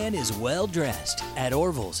every man is well dressed. At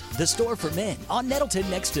Orville's, the store for men, on Nettleton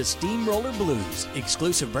next to Steamroller Blues.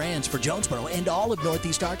 Exclusive brands for Jonesboro and all of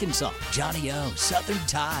Northeast Arkansas. Johnny O, Southern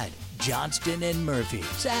Tide, Johnston and Murphy,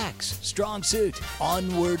 Saks, Strong Suit,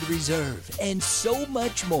 Onward Reserve, and so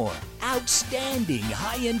much more. Outstanding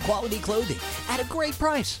high-end quality clothing at a great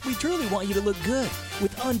price. We truly want you to look good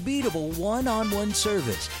with unbeatable one-on-one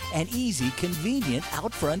service and easy, convenient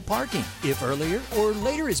out-front parking. If earlier or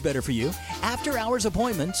later is better for you, after-hours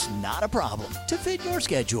appointments, not a problem. To fit your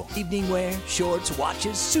schedule. Evening wear, shorts,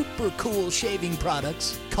 watches, super cool shaving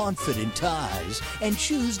products, confident ties, and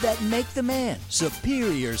shoes that make the man.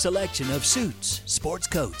 Superior selection of suits, sports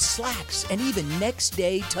coats, slacks, and even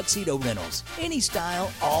next-day tuxedo rentals. Any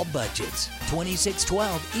style, all budgets.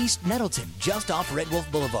 2612 East Nettleton, just off Red Wolf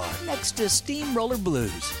Boulevard, next to Steamroller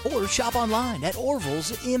Blues. Or shop online at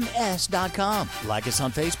orvillesms.com. Like us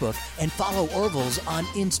on Facebook and follow Orville's on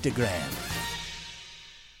Instagram.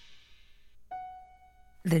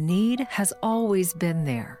 The need has always been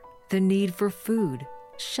there. The need for food,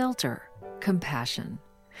 shelter, compassion.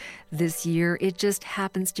 This year, it just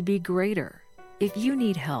happens to be greater. If you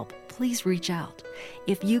need help, please reach out.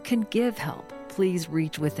 If you can give help, please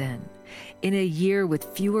reach within. In a year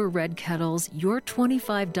with fewer red kettles, your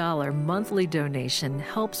 $25 monthly donation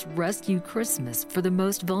helps rescue Christmas for the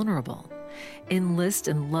most vulnerable. Enlist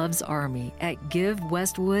in Love's Army at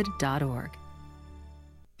givewestwood.org.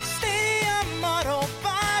 Stadium Auto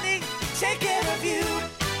Body, take care of you.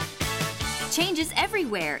 Changes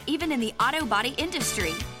everywhere, even in the auto body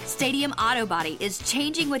industry. Stadium Auto Body is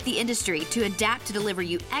changing with the industry to adapt to deliver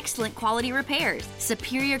you excellent quality repairs,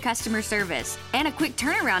 superior customer service, and a quick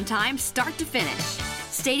turnaround time start to finish.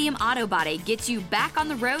 Stadium Auto Body gets you back on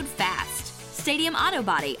the road fast. Stadium Auto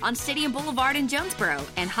Body on Stadium Boulevard in Jonesboro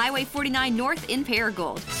and Highway 49 North in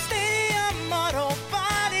Paragould. Stadium Auto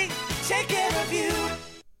Body, take care of you.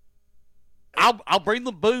 I'll bring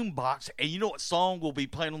the boom box, and you know what song will be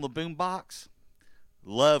playing on the boom box?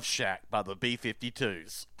 Love Shack by the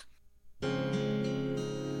B-52s.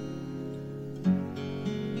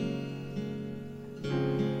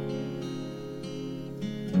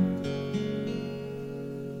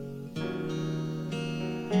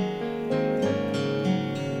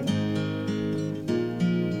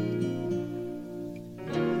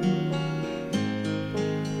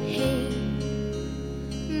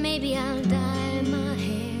 Maybe I'll dye my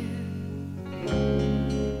hair.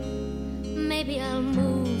 Maybe I'll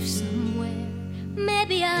move somewhere.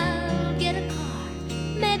 Maybe I'll get a car.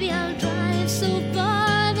 Maybe I'll drive so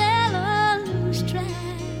far they'll all lose track.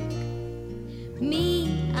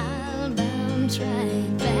 Me, I'll bounce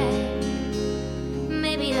right back.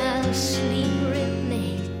 Maybe I'll sleep real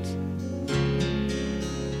late.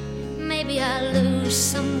 Maybe I'll lose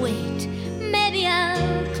some weight. Maybe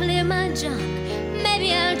I'll clear my junk.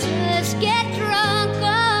 Maybe I'll just get drunk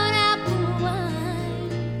on apple wine.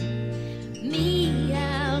 Me,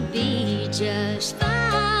 I'll be just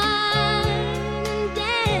fine and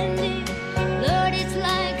dandy. Lord, it's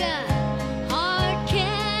like a hard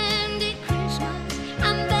candy Christmas.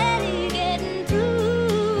 I'm barely getting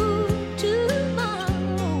through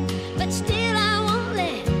tomorrow, but still I won't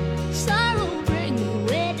let sorrow bring me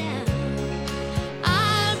way down.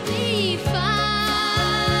 I'll be fine.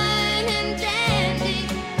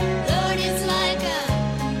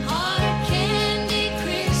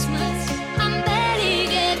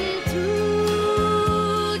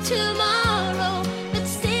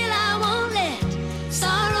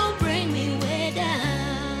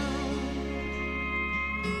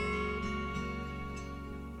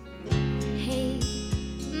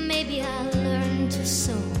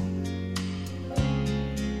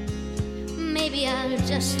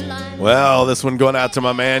 Well, this one going out to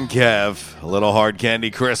my man Kev. A little hard candy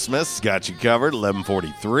Christmas. Got you covered.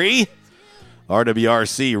 1143.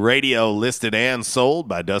 RWRC Radio listed and sold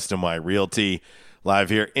by Dustin White Realty.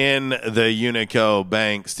 live here in the Unico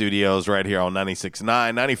Bank Studios right here on 96.9,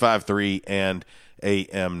 95.3, and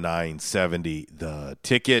AM 970. The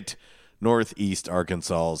Ticket, Northeast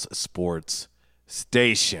Arkansas's sports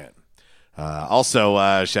station.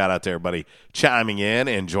 Also, shout out to everybody chiming in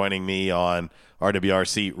and joining me on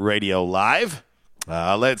RWRC Radio Live.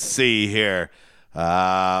 Let's see here.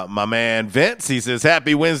 My man Vince, he says,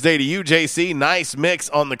 happy Wednesday to you, JC. Nice mix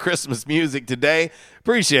on the Christmas music today.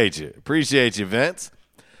 Appreciate you, Vince.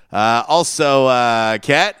 Also,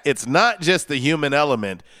 Kat, it's not just the human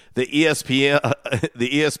element. The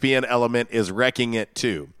ESPN element is wrecking it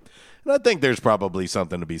too. And I think there's probably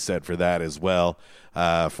something to be said for that as well,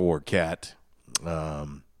 for Kat.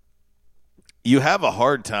 You have a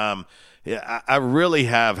hard time. I really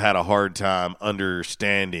have had a hard time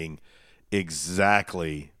understanding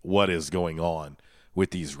exactly what is going on with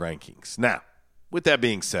these rankings. Now, with that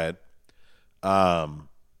being said, it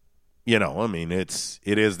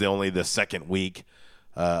is only the second week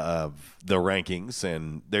of the rankings,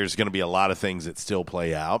 and there's going to be a lot of things that still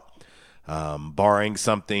play out. Barring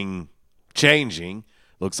something changing,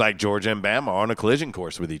 looks like Georgia and Bama are on a collision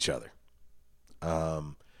course with each other.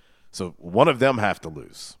 So one of them have to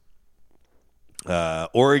lose.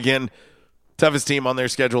 Oregon, toughest team on their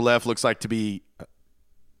schedule left, looks to be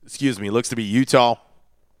Utah.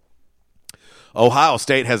 Ohio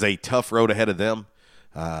State has a tough road ahead of them.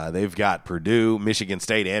 They've got Purdue, Michigan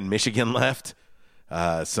State, and Michigan left.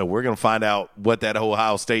 So we're going to find out what that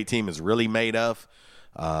Ohio State team is really made of.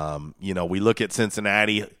 We look at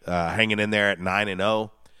Cincinnati hanging in there at 9-0.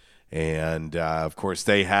 And, of course,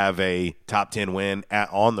 they have a top 10 win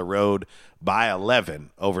on the road by 11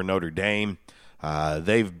 over Notre Dame.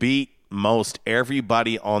 They've beat most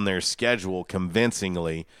everybody on their schedule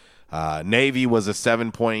convincingly. Navy was a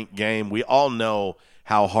 7-point game. We all know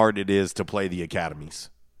how hard it is to play the academies.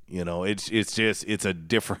 It's a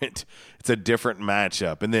different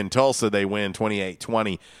matchup. And then Tulsa, they win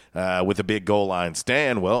 28-20 with a big goal line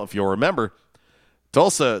stand. Well, if you'll remember,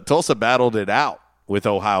 Tulsa battled it out with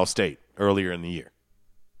Ohio State earlier in the year.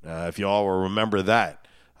 If you all will remember that,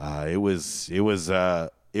 it was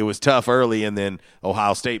tough early, and then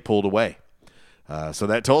Ohio State pulled away. So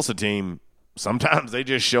that Tulsa team, sometimes they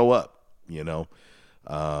just show up,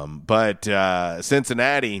 But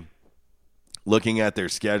Cincinnati, looking at their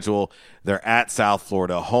schedule, they're at South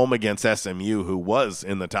Florida, home against SMU, who was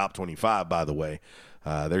in the top 25, by the way.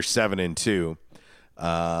 They're 7-2.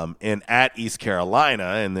 And at East Carolina,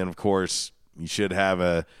 and then, of course, you should have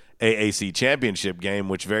a AAC championship game,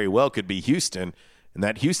 which very well could be Houston, and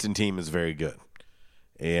that Houston team is very good.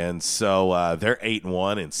 And so they're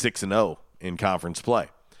 8-1 and 6-0 in conference play.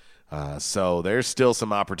 So there's still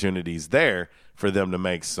some opportunities there for them to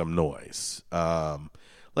make some noise.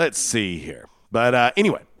 Let's see here. But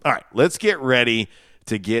anyway, all right, let's get ready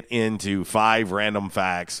to get into 5 random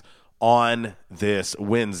facts on this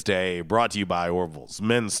Wednesday, brought to you by Orville's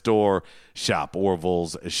Men's Store. Shop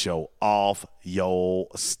Orville's, show off your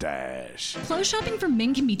stash. Clothes shopping for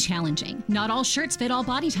men can be challenging. Not all shirts fit all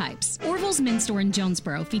body types. Orville's Men's Store in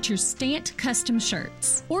Jonesboro features stamped custom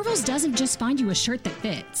shirts. Orville's doesn't just find you a shirt that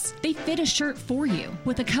fits. They fit a shirt for you.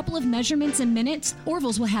 With a couple of measurements and minutes,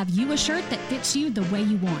 Orville's will have you a shirt that fits you the way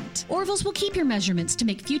you want. Orville's will keep your measurements to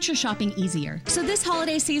make future shopping easier. So this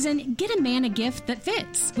holiday season, get a man a gift that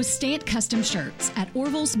fits with stamped custom shirts at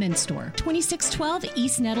Orville's Men's Store, 2612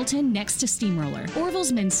 East Nettleton, next to Steamroller.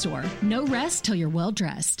 Orville's Men's Store. No rest till you're well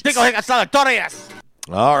dressed. All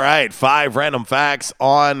right, 5 random facts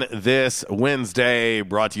on this Wednesday,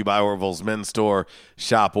 brought to you by Orville's Men's Store.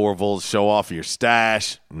 Shop Orville's, show off your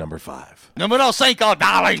stash. Number 5. Numero 5,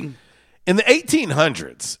 darling. In the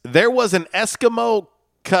 1800s, there was an Eskimo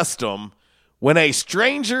custom when a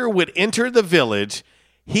stranger would enter the village,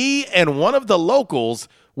 he and one of the locals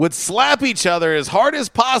would slap each other as hard as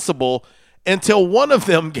possible until one of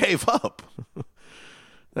them gave up.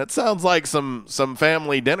 That sounds like some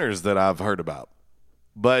family dinners that I've heard about.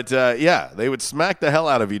 But, yeah, they would smack the hell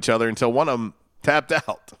out of each other until one of them tapped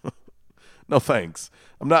out. No thanks.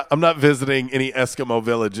 I'm not visiting any Eskimo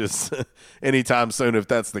villages anytime soon if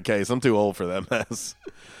that's the case. I'm too old for that mess.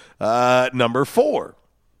 Number 4.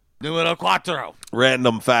 Numero 4.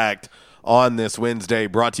 Random fact on this Wednesday,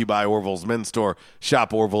 brought to you by Orville's Men's Store.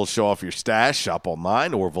 Shop Orville's, show off your stash. Shop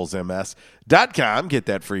online, orvillesms.com. Get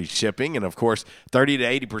that free shipping. And, of course, 30 to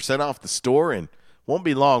 80% off the store. And won't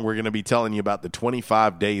be long, we're going to be telling you about the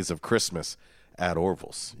 25 days of Christmas at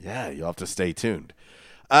Orville's. Yeah, you'll have to stay tuned.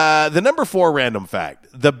 The number 4 random fact.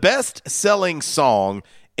 The best-selling song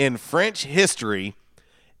in French history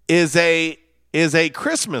is a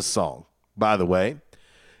Christmas song, by the way,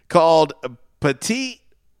 called Petit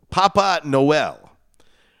Papa Noel.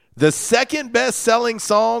 The second best-selling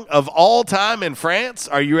song of all time in France.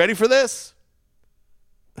 Are you ready for this?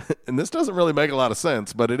 And this doesn't really make a lot of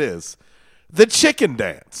sense, but it is. The Chicken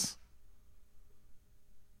Dance.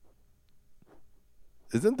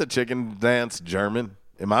 Isn't the Chicken Dance German?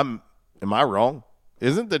 Am I wrong?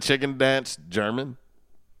 Isn't the Chicken Dance German?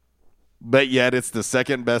 But yet it's the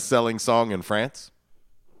second best-selling song in France?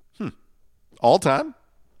 All time?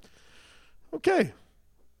 Okay.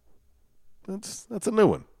 That's a new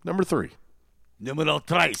one. Number 3. Numero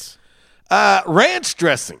 3. Ranch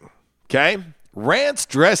dressing. Okay? Ranch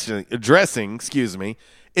dressing,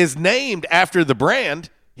 is named after the brand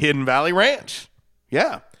Hidden Valley Ranch.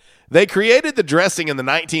 Yeah. They created the dressing in the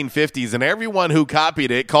 1950s, and everyone who copied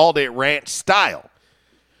it called it ranch style.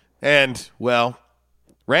 And, well,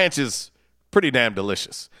 ranch is pretty damn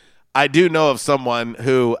delicious. I do know of someone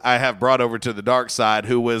who I have brought over to the dark side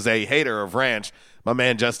who was a hater of ranch, my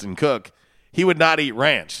man Justin Cook. He would not eat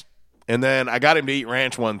ranch. And then I got him to eat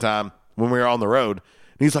ranch one time when we were on the road.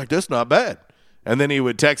 And he's like, that's not bad. And then he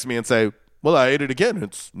would text me and say, well, I ate it again.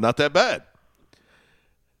 It's not that bad.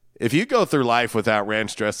 If you go through life without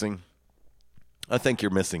ranch dressing, I think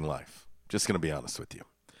you're missing life. Just going to be honest with you.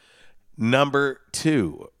 Number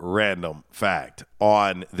 2 random fact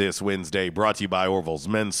on this Wednesday, brought to you by Orville's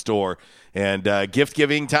Men's Store. And gift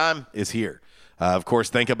giving time is here. Of course,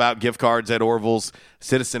 think about gift cards at Orville's,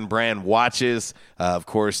 Citizen brand watches. Of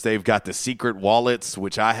course, they've got the secret wallets,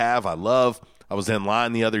 which I have. I love. I was in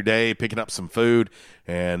line the other day picking up some food,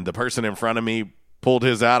 and the person in front of me pulled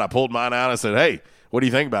his out. I pulled mine out. I said, hey, what do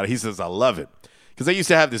you think about it? He says, I love it. Because I used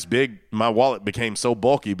to have this my wallet became so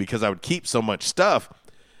bulky because I would keep so much stuff,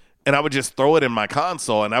 and I would just throw it in my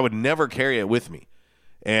console, and I would never carry it with me.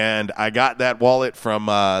 And I got that wallet from,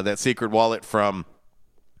 that secret wallet from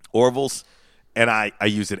Orville's, and I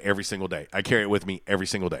use it every single day. I carry it with me every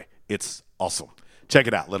single day. It's awesome. Check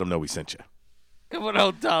it out. Let them know we sent you. Come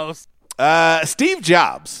on, Toast. Steve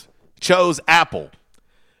Jobs chose Apple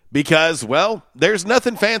because, well, there's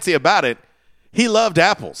nothing fancy about it. He loved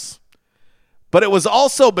apples. But it was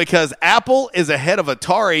also because Apple is ahead of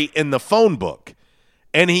Atari in the phone book.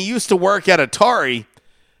 And he used to work at Atari,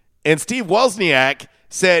 and Steve Wozniak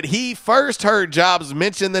said he first heard Jobs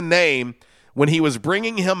mention the name when he was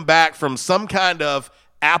bringing him back from some kind of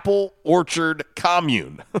apple orchard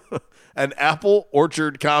commune. An apple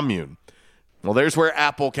orchard commune. Well, there's where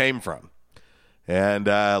Apple came from. And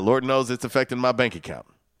Lord knows it's affecting my bank account.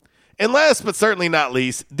 And last but certainly not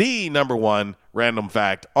least, the number 1 random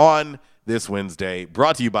fact on this Wednesday,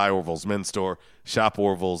 brought to you by Orville's Men's Store. Shop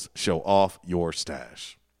Orville's, show off your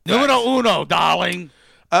stash. Numero 1, darling.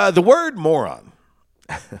 The word moron.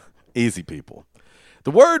 Easy, people.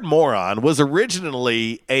 The word moron was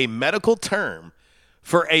originally a medical term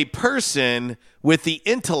for a person with the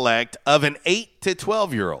intellect of an 8 to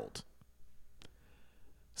 12-year-old.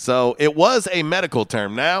 So it was a medical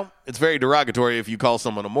term. Now, it's very derogatory if you call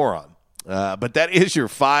someone a moron. But that is your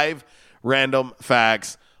 5 random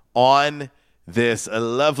facts on this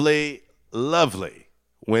lovely, lovely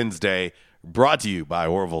Wednesday, brought to you by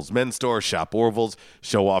Orville's Men's Store. Shop Orville's,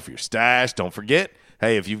 show off your stash. Don't forget,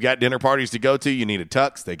 hey, if you've got dinner parties to go to, you need a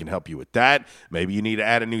tux, they can help you with that. Maybe you need to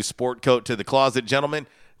add a new sport coat to the closet, gentlemen.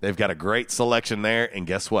 They've got a great selection there, and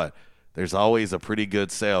guess what? There's always a pretty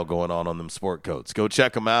good sale going on them sport coats. Go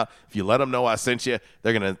check them out. If you let them know I sent you,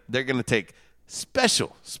 they're gonna take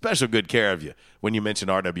special good care of you when you mention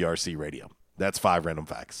RWRC Radio. That's 5 random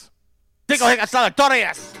facts.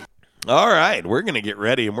 All right, we're going to get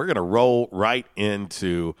ready, and we're going to roll right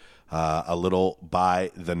into a little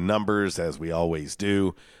by the numbers, as we always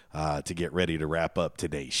do, to get ready to wrap up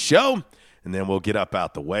today's show. And then we'll get up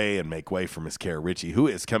out the way and make way for Miss Kara Ritchie, who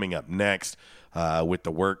is coming up next with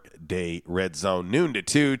the Workday Red Zone, noon to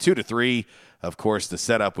 2, 2 to 3. Of course, the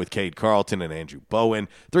setup with Cade Carlton and Andrew Bowen.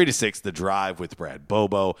 3 to 6, the drive with Brad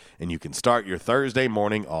Bobo. And you can start your Thursday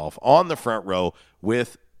morning off on the front row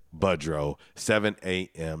with Budrow, 7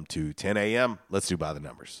 a.m. to 10 a.m. Let's do by the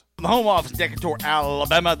numbers. From the home office, Decatur,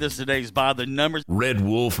 Alabama. This is today's By the Numbers. Red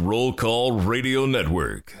Wolf Roll Call Radio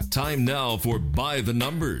Network. Time now for By the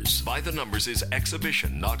Numbers. By the Numbers is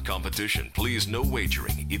exhibition, not competition. Please, no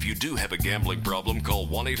wagering. If you do have a gambling problem, call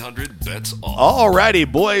 1-800-BETS-OFF. All righty,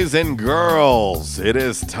 boys and girls. It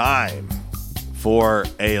is time for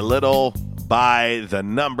a little By the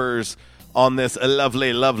Numbers on this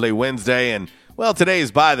lovely, lovely Wednesday. And well,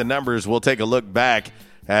 today's By the Numbers, we'll take a look back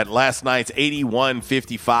at last night's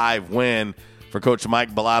 81-55 win for Coach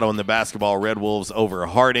Mike Bellato and the basketball Red Wolves over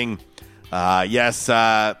Harding.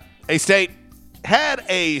 A-State had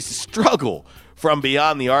a struggle from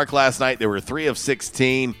beyond the arc last night. They were 3 of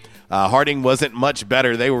 16 Harding wasn't much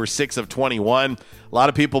better. They were 6 of 21. A lot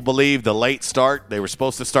of people believe the late start. They were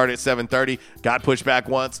supposed to start at 7:30. Got pushed back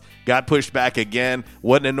once. Got pushed back again.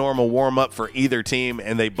 Wasn't a normal warm-up for either team,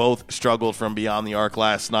 and they both struggled from beyond the arc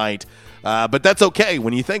last night. But that's okay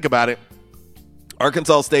when you think about it.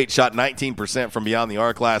 Arkansas State shot 19% from beyond the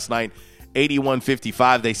arc last night,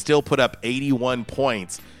 81-55. They still put up 81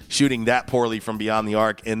 points shooting that poorly from beyond the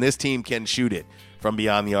arc, and this team can shoot it from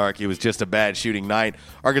beyond the arc. It was just a bad shooting night.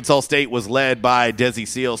 Arkansas State was led by Desi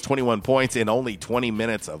Seals, 21 points in only 20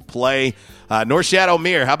 minutes of play. North Shadow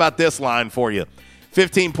Mir, how about this line for you?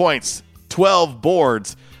 15 points, 12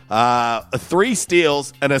 boards, 3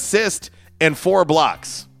 steals, an assist, and 4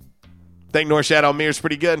 blocks. Think North Shadow Mir's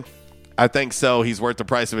pretty good? I think so. He's worth the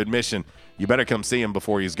price of admission. You better come see him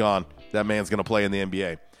before he's gone. That man's going to play in the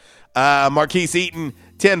NBA. Marquise Eaton,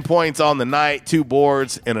 10 points on the night, 2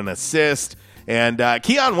 boards, and an assist. And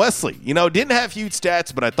Keon Wesley, didn't have huge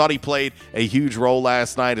stats, but I thought he played a huge role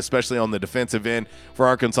last night, especially on the defensive end for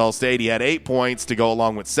Arkansas State. He had 8 points to go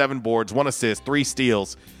along with 7 boards, 1 assist, 3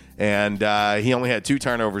 steals, and he only had 2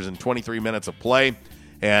 turnovers in 23 minutes of play.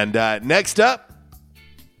 And next up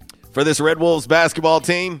for this Red Wolves basketball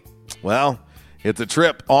team, well, it's a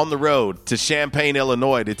trip on the road to Champaign,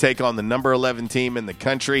 Illinois to take on the number 11 team in the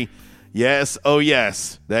country. Yes, oh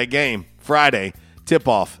yes, that game, Friday,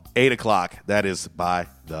 tip-off. 8 o'clock. That is by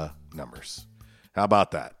the numbers. How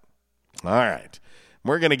about that? All right.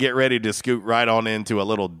 We're going to get ready to scoot right on into a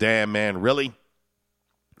little Damn Man Really.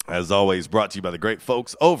 As always, brought to you by the great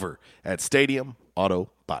folks over at Stadium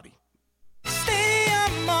Auto Body.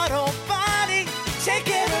 Stadium Auto Body, take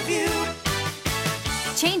care of you.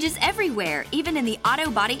 Changes everywhere, even in the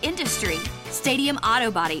auto body industry. Stadium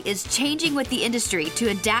Auto Body is changing with the industry to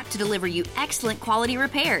adapt to deliver you excellent quality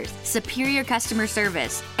repairs, superior customer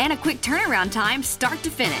service, and a quick turnaround time start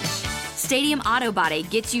to finish. Stadium Auto Body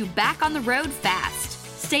gets you back on the road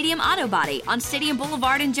fast. Stadium Auto Body on Stadium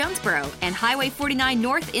Boulevard in Jonesboro and Highway 49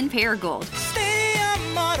 North in Paragould.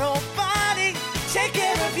 Stadium Auto Body, take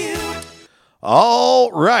care of you.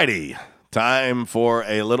 All righty. Time for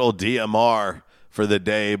a little DMR for the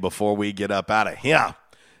day before we get up out of here.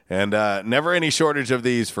 And never any shortage of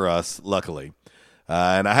these for us, luckily.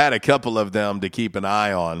 And I had a couple of them to keep an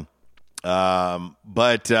eye on.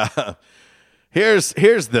 But here's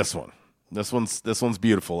this one. This one's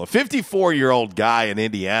beautiful. A 54-year-old guy in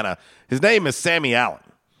Indiana. His name is Sammy Allen.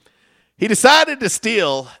 He decided to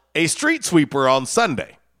steal a street sweeper on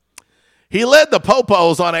Sunday. He led the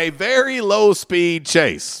Popos on a very low-speed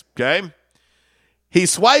chase, okay? He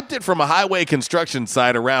swiped it from a highway construction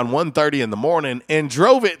site around 1:30 in the morning and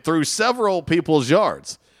drove it through several people's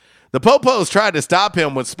yards. The Popos tried to stop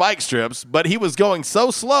him with spike strips, but he was going so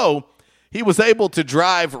slow, he was able to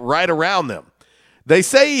drive right around them. They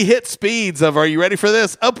say he hit speeds of, are you ready for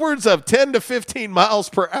this? Upwards of 10 to 15 miles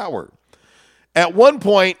per hour. At one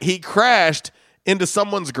point, he crashed into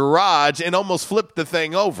someone's garage and almost flipped the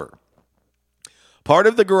thing over. Part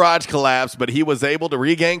of the garage collapsed, but he was able to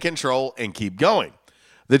regain control and keep going.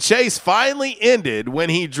 The chase finally ended when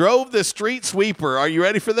he drove the street sweeper, are you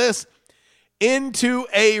ready for this? Into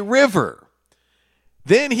a river.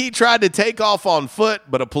 Then he tried to take off on foot,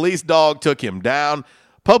 but a police dog took him down.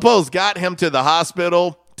 Popos got him to the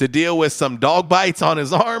hospital to deal with some dog bites on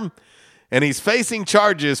his arm, and he's facing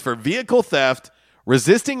charges for vehicle theft,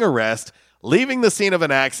 resisting arrest, leaving the scene of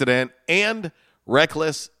an accident, and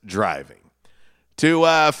reckless driving. To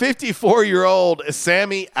 54-year-old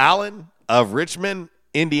Sammy Allen of Richmond,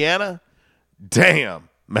 Indiana, damn,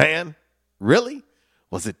 man, really?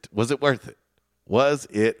 Was it worth it? Was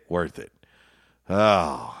it worth it?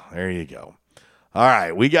 Oh, there you go. All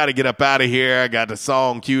right, we got to get up out of here. I got the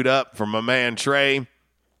song queued up from my man Trey.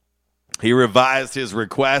 He revised his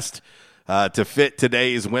request to fit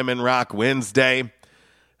today's Women Rock Wednesday.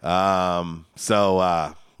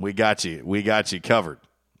 So we got you covered.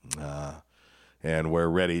 And we're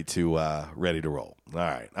ready to roll. All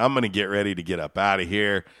right, I'm going to get ready to get up out of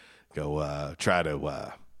here, go try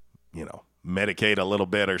to, medicate a little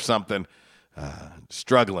bit or something.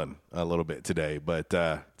 Struggling a little bit today, but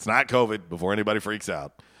it's not COVID before anybody freaks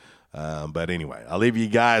out. But anyway, I'll leave you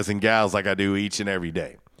guys and gals like I do each and every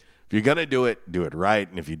day. If you're going to do it right.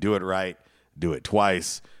 And if you do it right, do it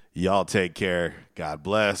twice. Y'all take care. God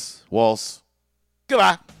bless. Waltz.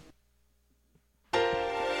 Goodbye.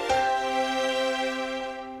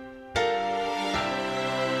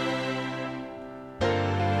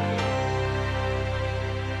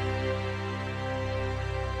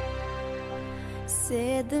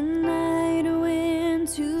 Said the night went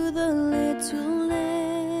to the little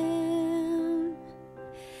lamb.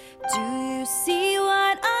 Do you see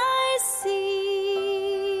what I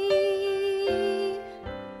see?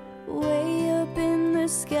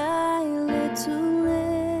 to live.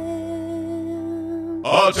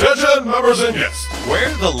 Attention, members and guests. Where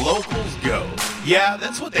the locals go. Yeah,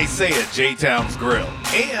 that's what they say at J-Town's Grill.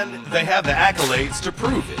 And they have the accolades to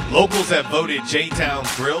prove it. Locals have voted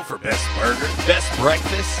J-Town's Grill for best burger, best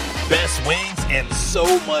breakfast, best wings, and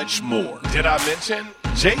so much more. Did I mention?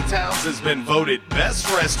 J-Town's has been voted best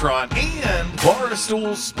restaurant and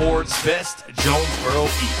Barstool Sports best Jonesboro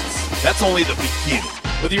Eats. That's only the beginning.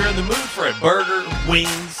 Whether you're in the mood for a burger,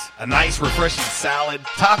 wings, a nice refreshing salad,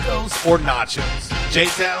 tacos, or nachos,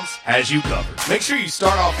 J-Town's has you covered. Make sure you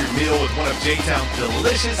start off your meal with one of J-Town's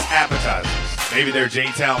delicious appetizers. Maybe their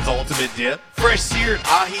J-Town's ultimate dip, fresh seared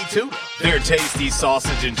ahi tuna, their tasty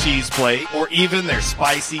sausage and cheese plate, or even their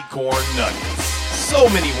spicy corn nuggets. So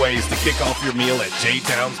many ways to kick off your meal at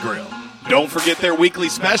J-Town's Grill. Don't forget their weekly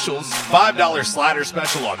specials, $5 slider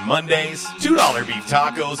special on Mondays, $2 beef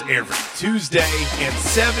tacos every Tuesday, and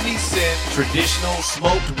 70-cent traditional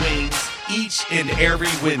smoked wings each and every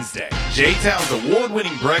Wednesday. J-Town's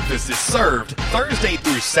award-winning breakfast is served Thursday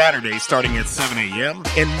through Saturday starting at 7 a.m.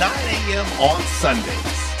 and 9 a.m. on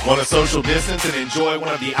Sundays. Want to social distance and enjoy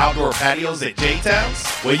one of the outdoor patios at J-Town's?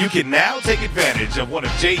 Well, you can now take advantage of one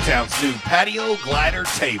of J-Town's new patio glider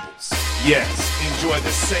tables. Yes, enjoy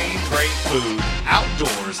the same great food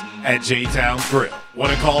outdoors at J-Town's Grill.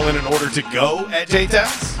 Want to call in an order to go at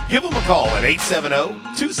J-Town's? Give them a call at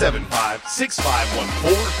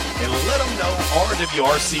 870-275-6514 and let them know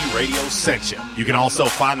RWRC Radio sent you. You can also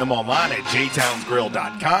find them online at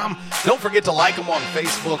jtownsgrill.com. Don't forget to like them on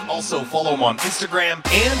Facebook. Also follow them on Instagram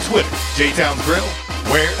and Twitter. J-Town's Grill,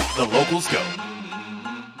 where the locals go.